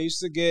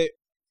used to get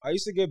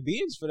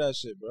beatings for that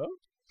shit, bro.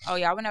 Oh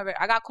yeah,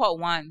 I got caught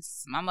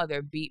once. My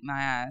mother beat my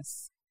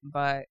ass.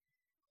 But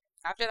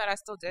after that I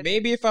still did.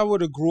 Maybe if I would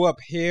have grew up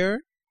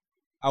here,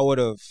 I would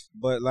have.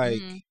 But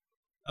like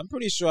I'm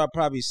pretty sure I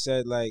probably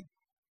said like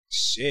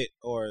shit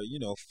or,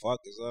 fuck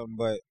or something,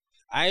 but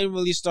I didn't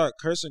really start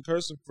cursing for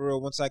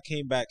real once I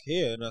came back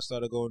here and I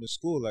started going to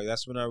school. Like,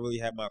 that's when I really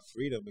had my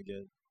freedom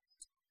again.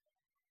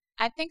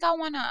 I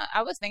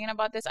was thinking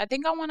about this. I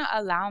think I want to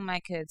allow my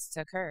kids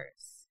to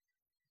curse.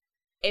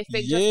 If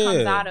it just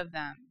comes out of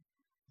them.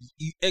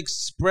 You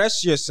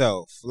express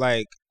yourself.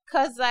 Like,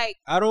 'cause like,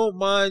 I don't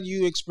mind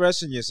you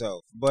expressing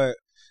yourself, but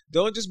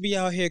don't just be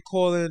out here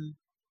calling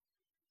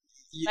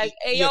like,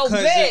 hey, yo,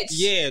 bitch.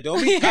 Yeah,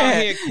 don't be out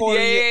here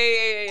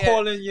calling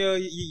calling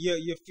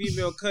your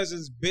female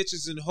cousins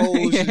bitches and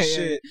hoes and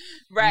shit.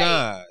 Right.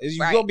 Nah,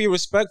 you're gonna be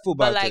respectful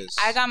about this. But like, this.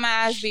 I got my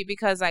ass beat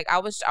because like I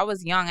was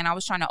young and I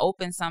was trying to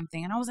open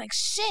something and I was like,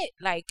 shit,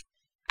 like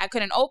I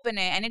couldn't open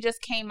it and it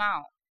just came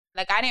out.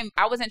 Like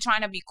I wasn't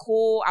trying to be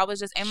cool. I was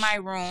just in my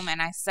room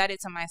and I said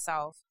it to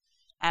myself.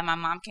 And my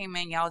mom came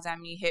in, yelled at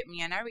me, hit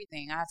me, and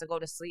everything. I had to go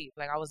to sleep.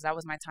 Like that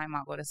was my time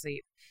out. Go to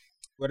sleep.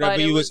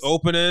 Whatever you was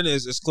opening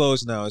is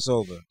closed now. It's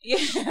over.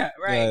 Yeah,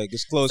 right. Like,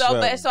 it's closed.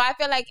 So I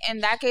feel like in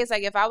that case,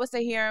 like if I was to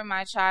hear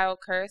my child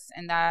curse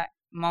in that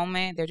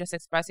moment, they're just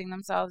expressing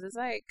themselves. It's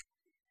like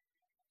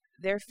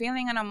they're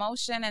feeling an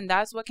emotion, and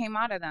that's what came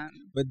out of them.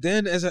 But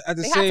then, at the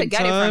they same time, have to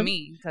get it from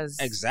me because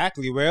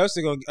exactly where else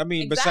they gonna? I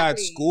mean,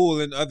 besides school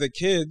and other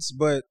kids,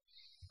 but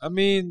I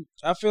mean,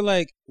 I feel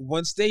like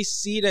once they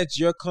see that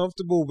you're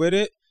comfortable with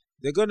it,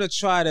 they're gonna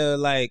try to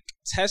like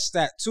test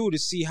that too to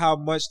see how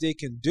much they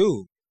can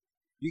do.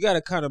 You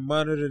gotta kind of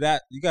monitor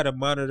that. You gotta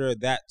monitor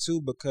that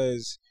too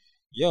because,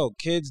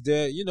 kids,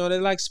 they're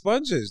like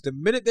sponges. The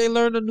minute they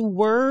learn a new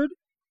word,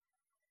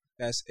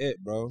 that's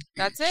it, bro.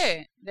 That's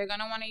it. They're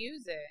gonna want to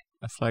use it.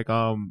 That's like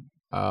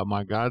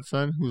my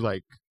godson who's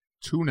like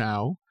 2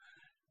 now.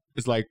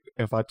 It's like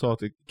if I talk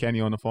to Kenny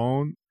on the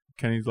phone,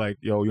 Kenny's like,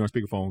 "Yo, you on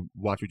speakerphone?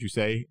 Watch what you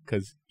say,"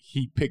 because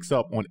he picks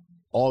up on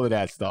all of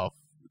that stuff.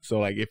 So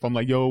like, if I'm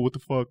like, "Yo, what the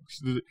fuck?"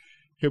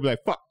 He'll be like,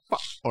 fuck,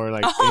 or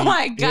like, oh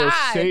my God.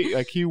 Say,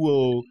 like, he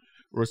will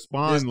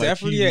respond. There's like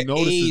definitely he an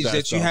notices age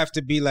that stuff. you have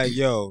to be like,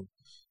 yo.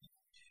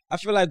 I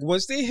feel like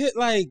once they hit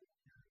like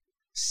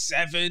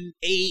 7,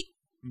 8,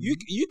 you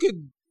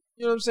could,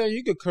 you know what I'm saying?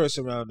 You could curse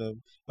around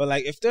them. But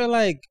like, if they're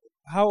like,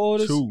 how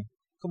old is? 2.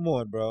 Come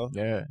on, bro.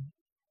 Yeah.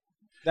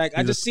 Like,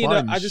 I just seen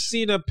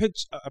a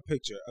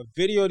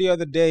video the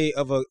other day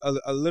of a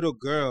little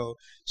girl.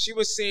 She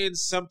was saying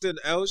something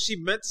else. She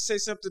meant to say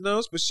something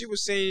else, but she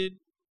was saying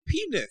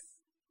penis.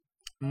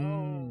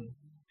 And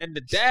the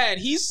dad,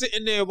 he's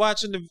sitting here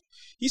watching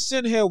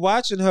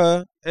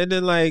her, and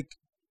then like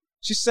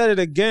she said it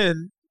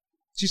again.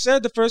 She said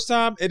it the first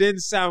time, it didn't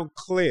sound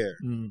clear.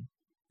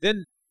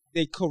 Then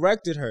they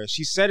corrected her.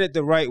 She said it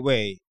the right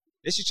way.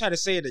 Then she tried to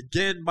say it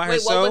again by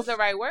herself. What was the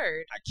right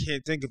word? I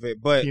can't think of it,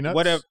 but peanuts?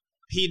 Whatever.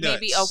 Peanuts.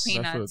 Maybe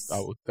peanuts.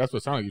 That's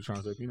what sounded like you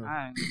trying to say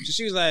peanuts. So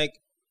she was like,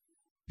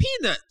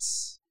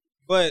 peanuts.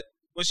 But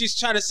when she's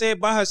trying to say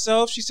it by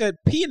herself, she said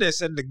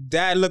penis, and the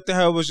dad looked at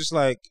her and was just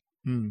like,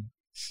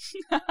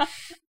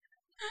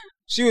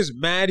 She was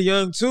mad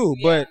young too,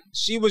 but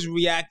she was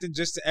reacting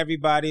just to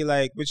everybody.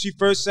 Like when she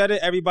first said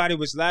it, everybody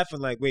was laughing.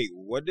 Like, wait,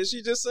 what did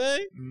she just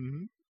say?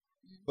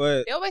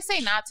 But they always say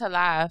not to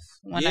laugh.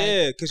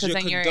 Because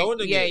you're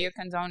condoning it. Yeah, you're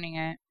condoning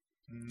it.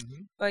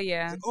 But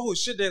yeah. Like, oh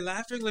shit, they're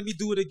laughing. Let me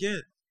do it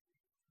again.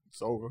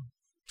 It's over.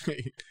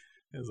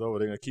 It's over.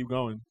 They're gonna keep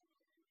going.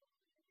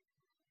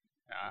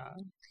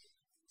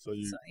 So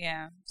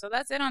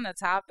that's it on the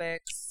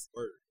topics.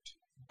 Word.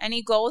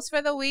 Any goals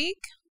for the week?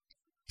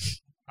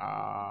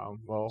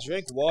 Well,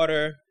 drink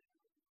water.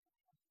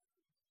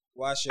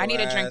 Wash your ass. I need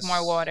to drink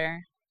more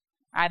water.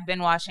 I've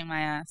been washing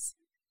my ass.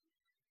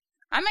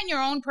 I'm in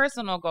your own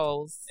personal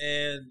goals.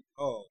 And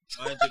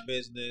mind your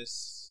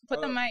business.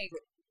 Put the mic.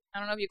 I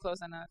don't know if you're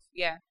close enough.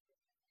 Yeah.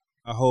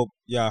 I hope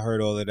y'all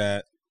heard all of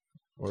that.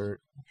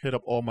 Or hit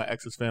up all my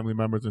ex's family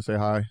members and say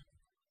hi.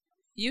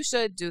 You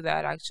should do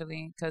that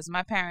actually, because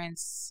my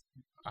parents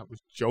I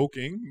was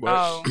joking. But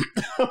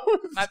Oh,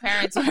 my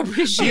parents would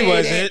appreciate She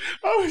wasn't.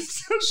 I was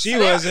just She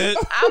wasn't.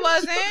 I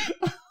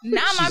wasn't.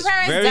 Now my She's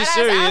parents very dead ass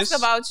serious. ask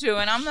about you,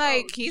 and I'm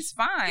like, he's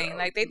fine.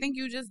 Like they think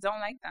you just don't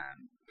like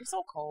them. You're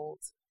so cold.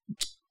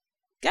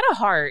 Get a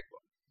heart.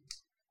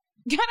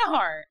 Get a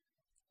heart.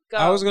 Go.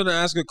 I was gonna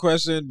ask a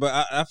question, but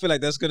I feel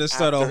like that's gonna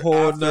start a whole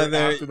after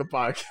nother. the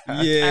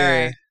podcast.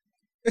 Yeah.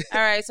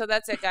 All right, so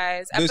that's it,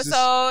 guys. This is-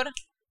 Episode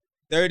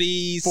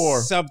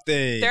 34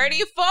 something.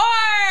 34.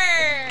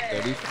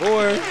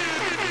 34. A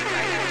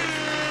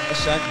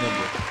Shaq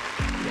number.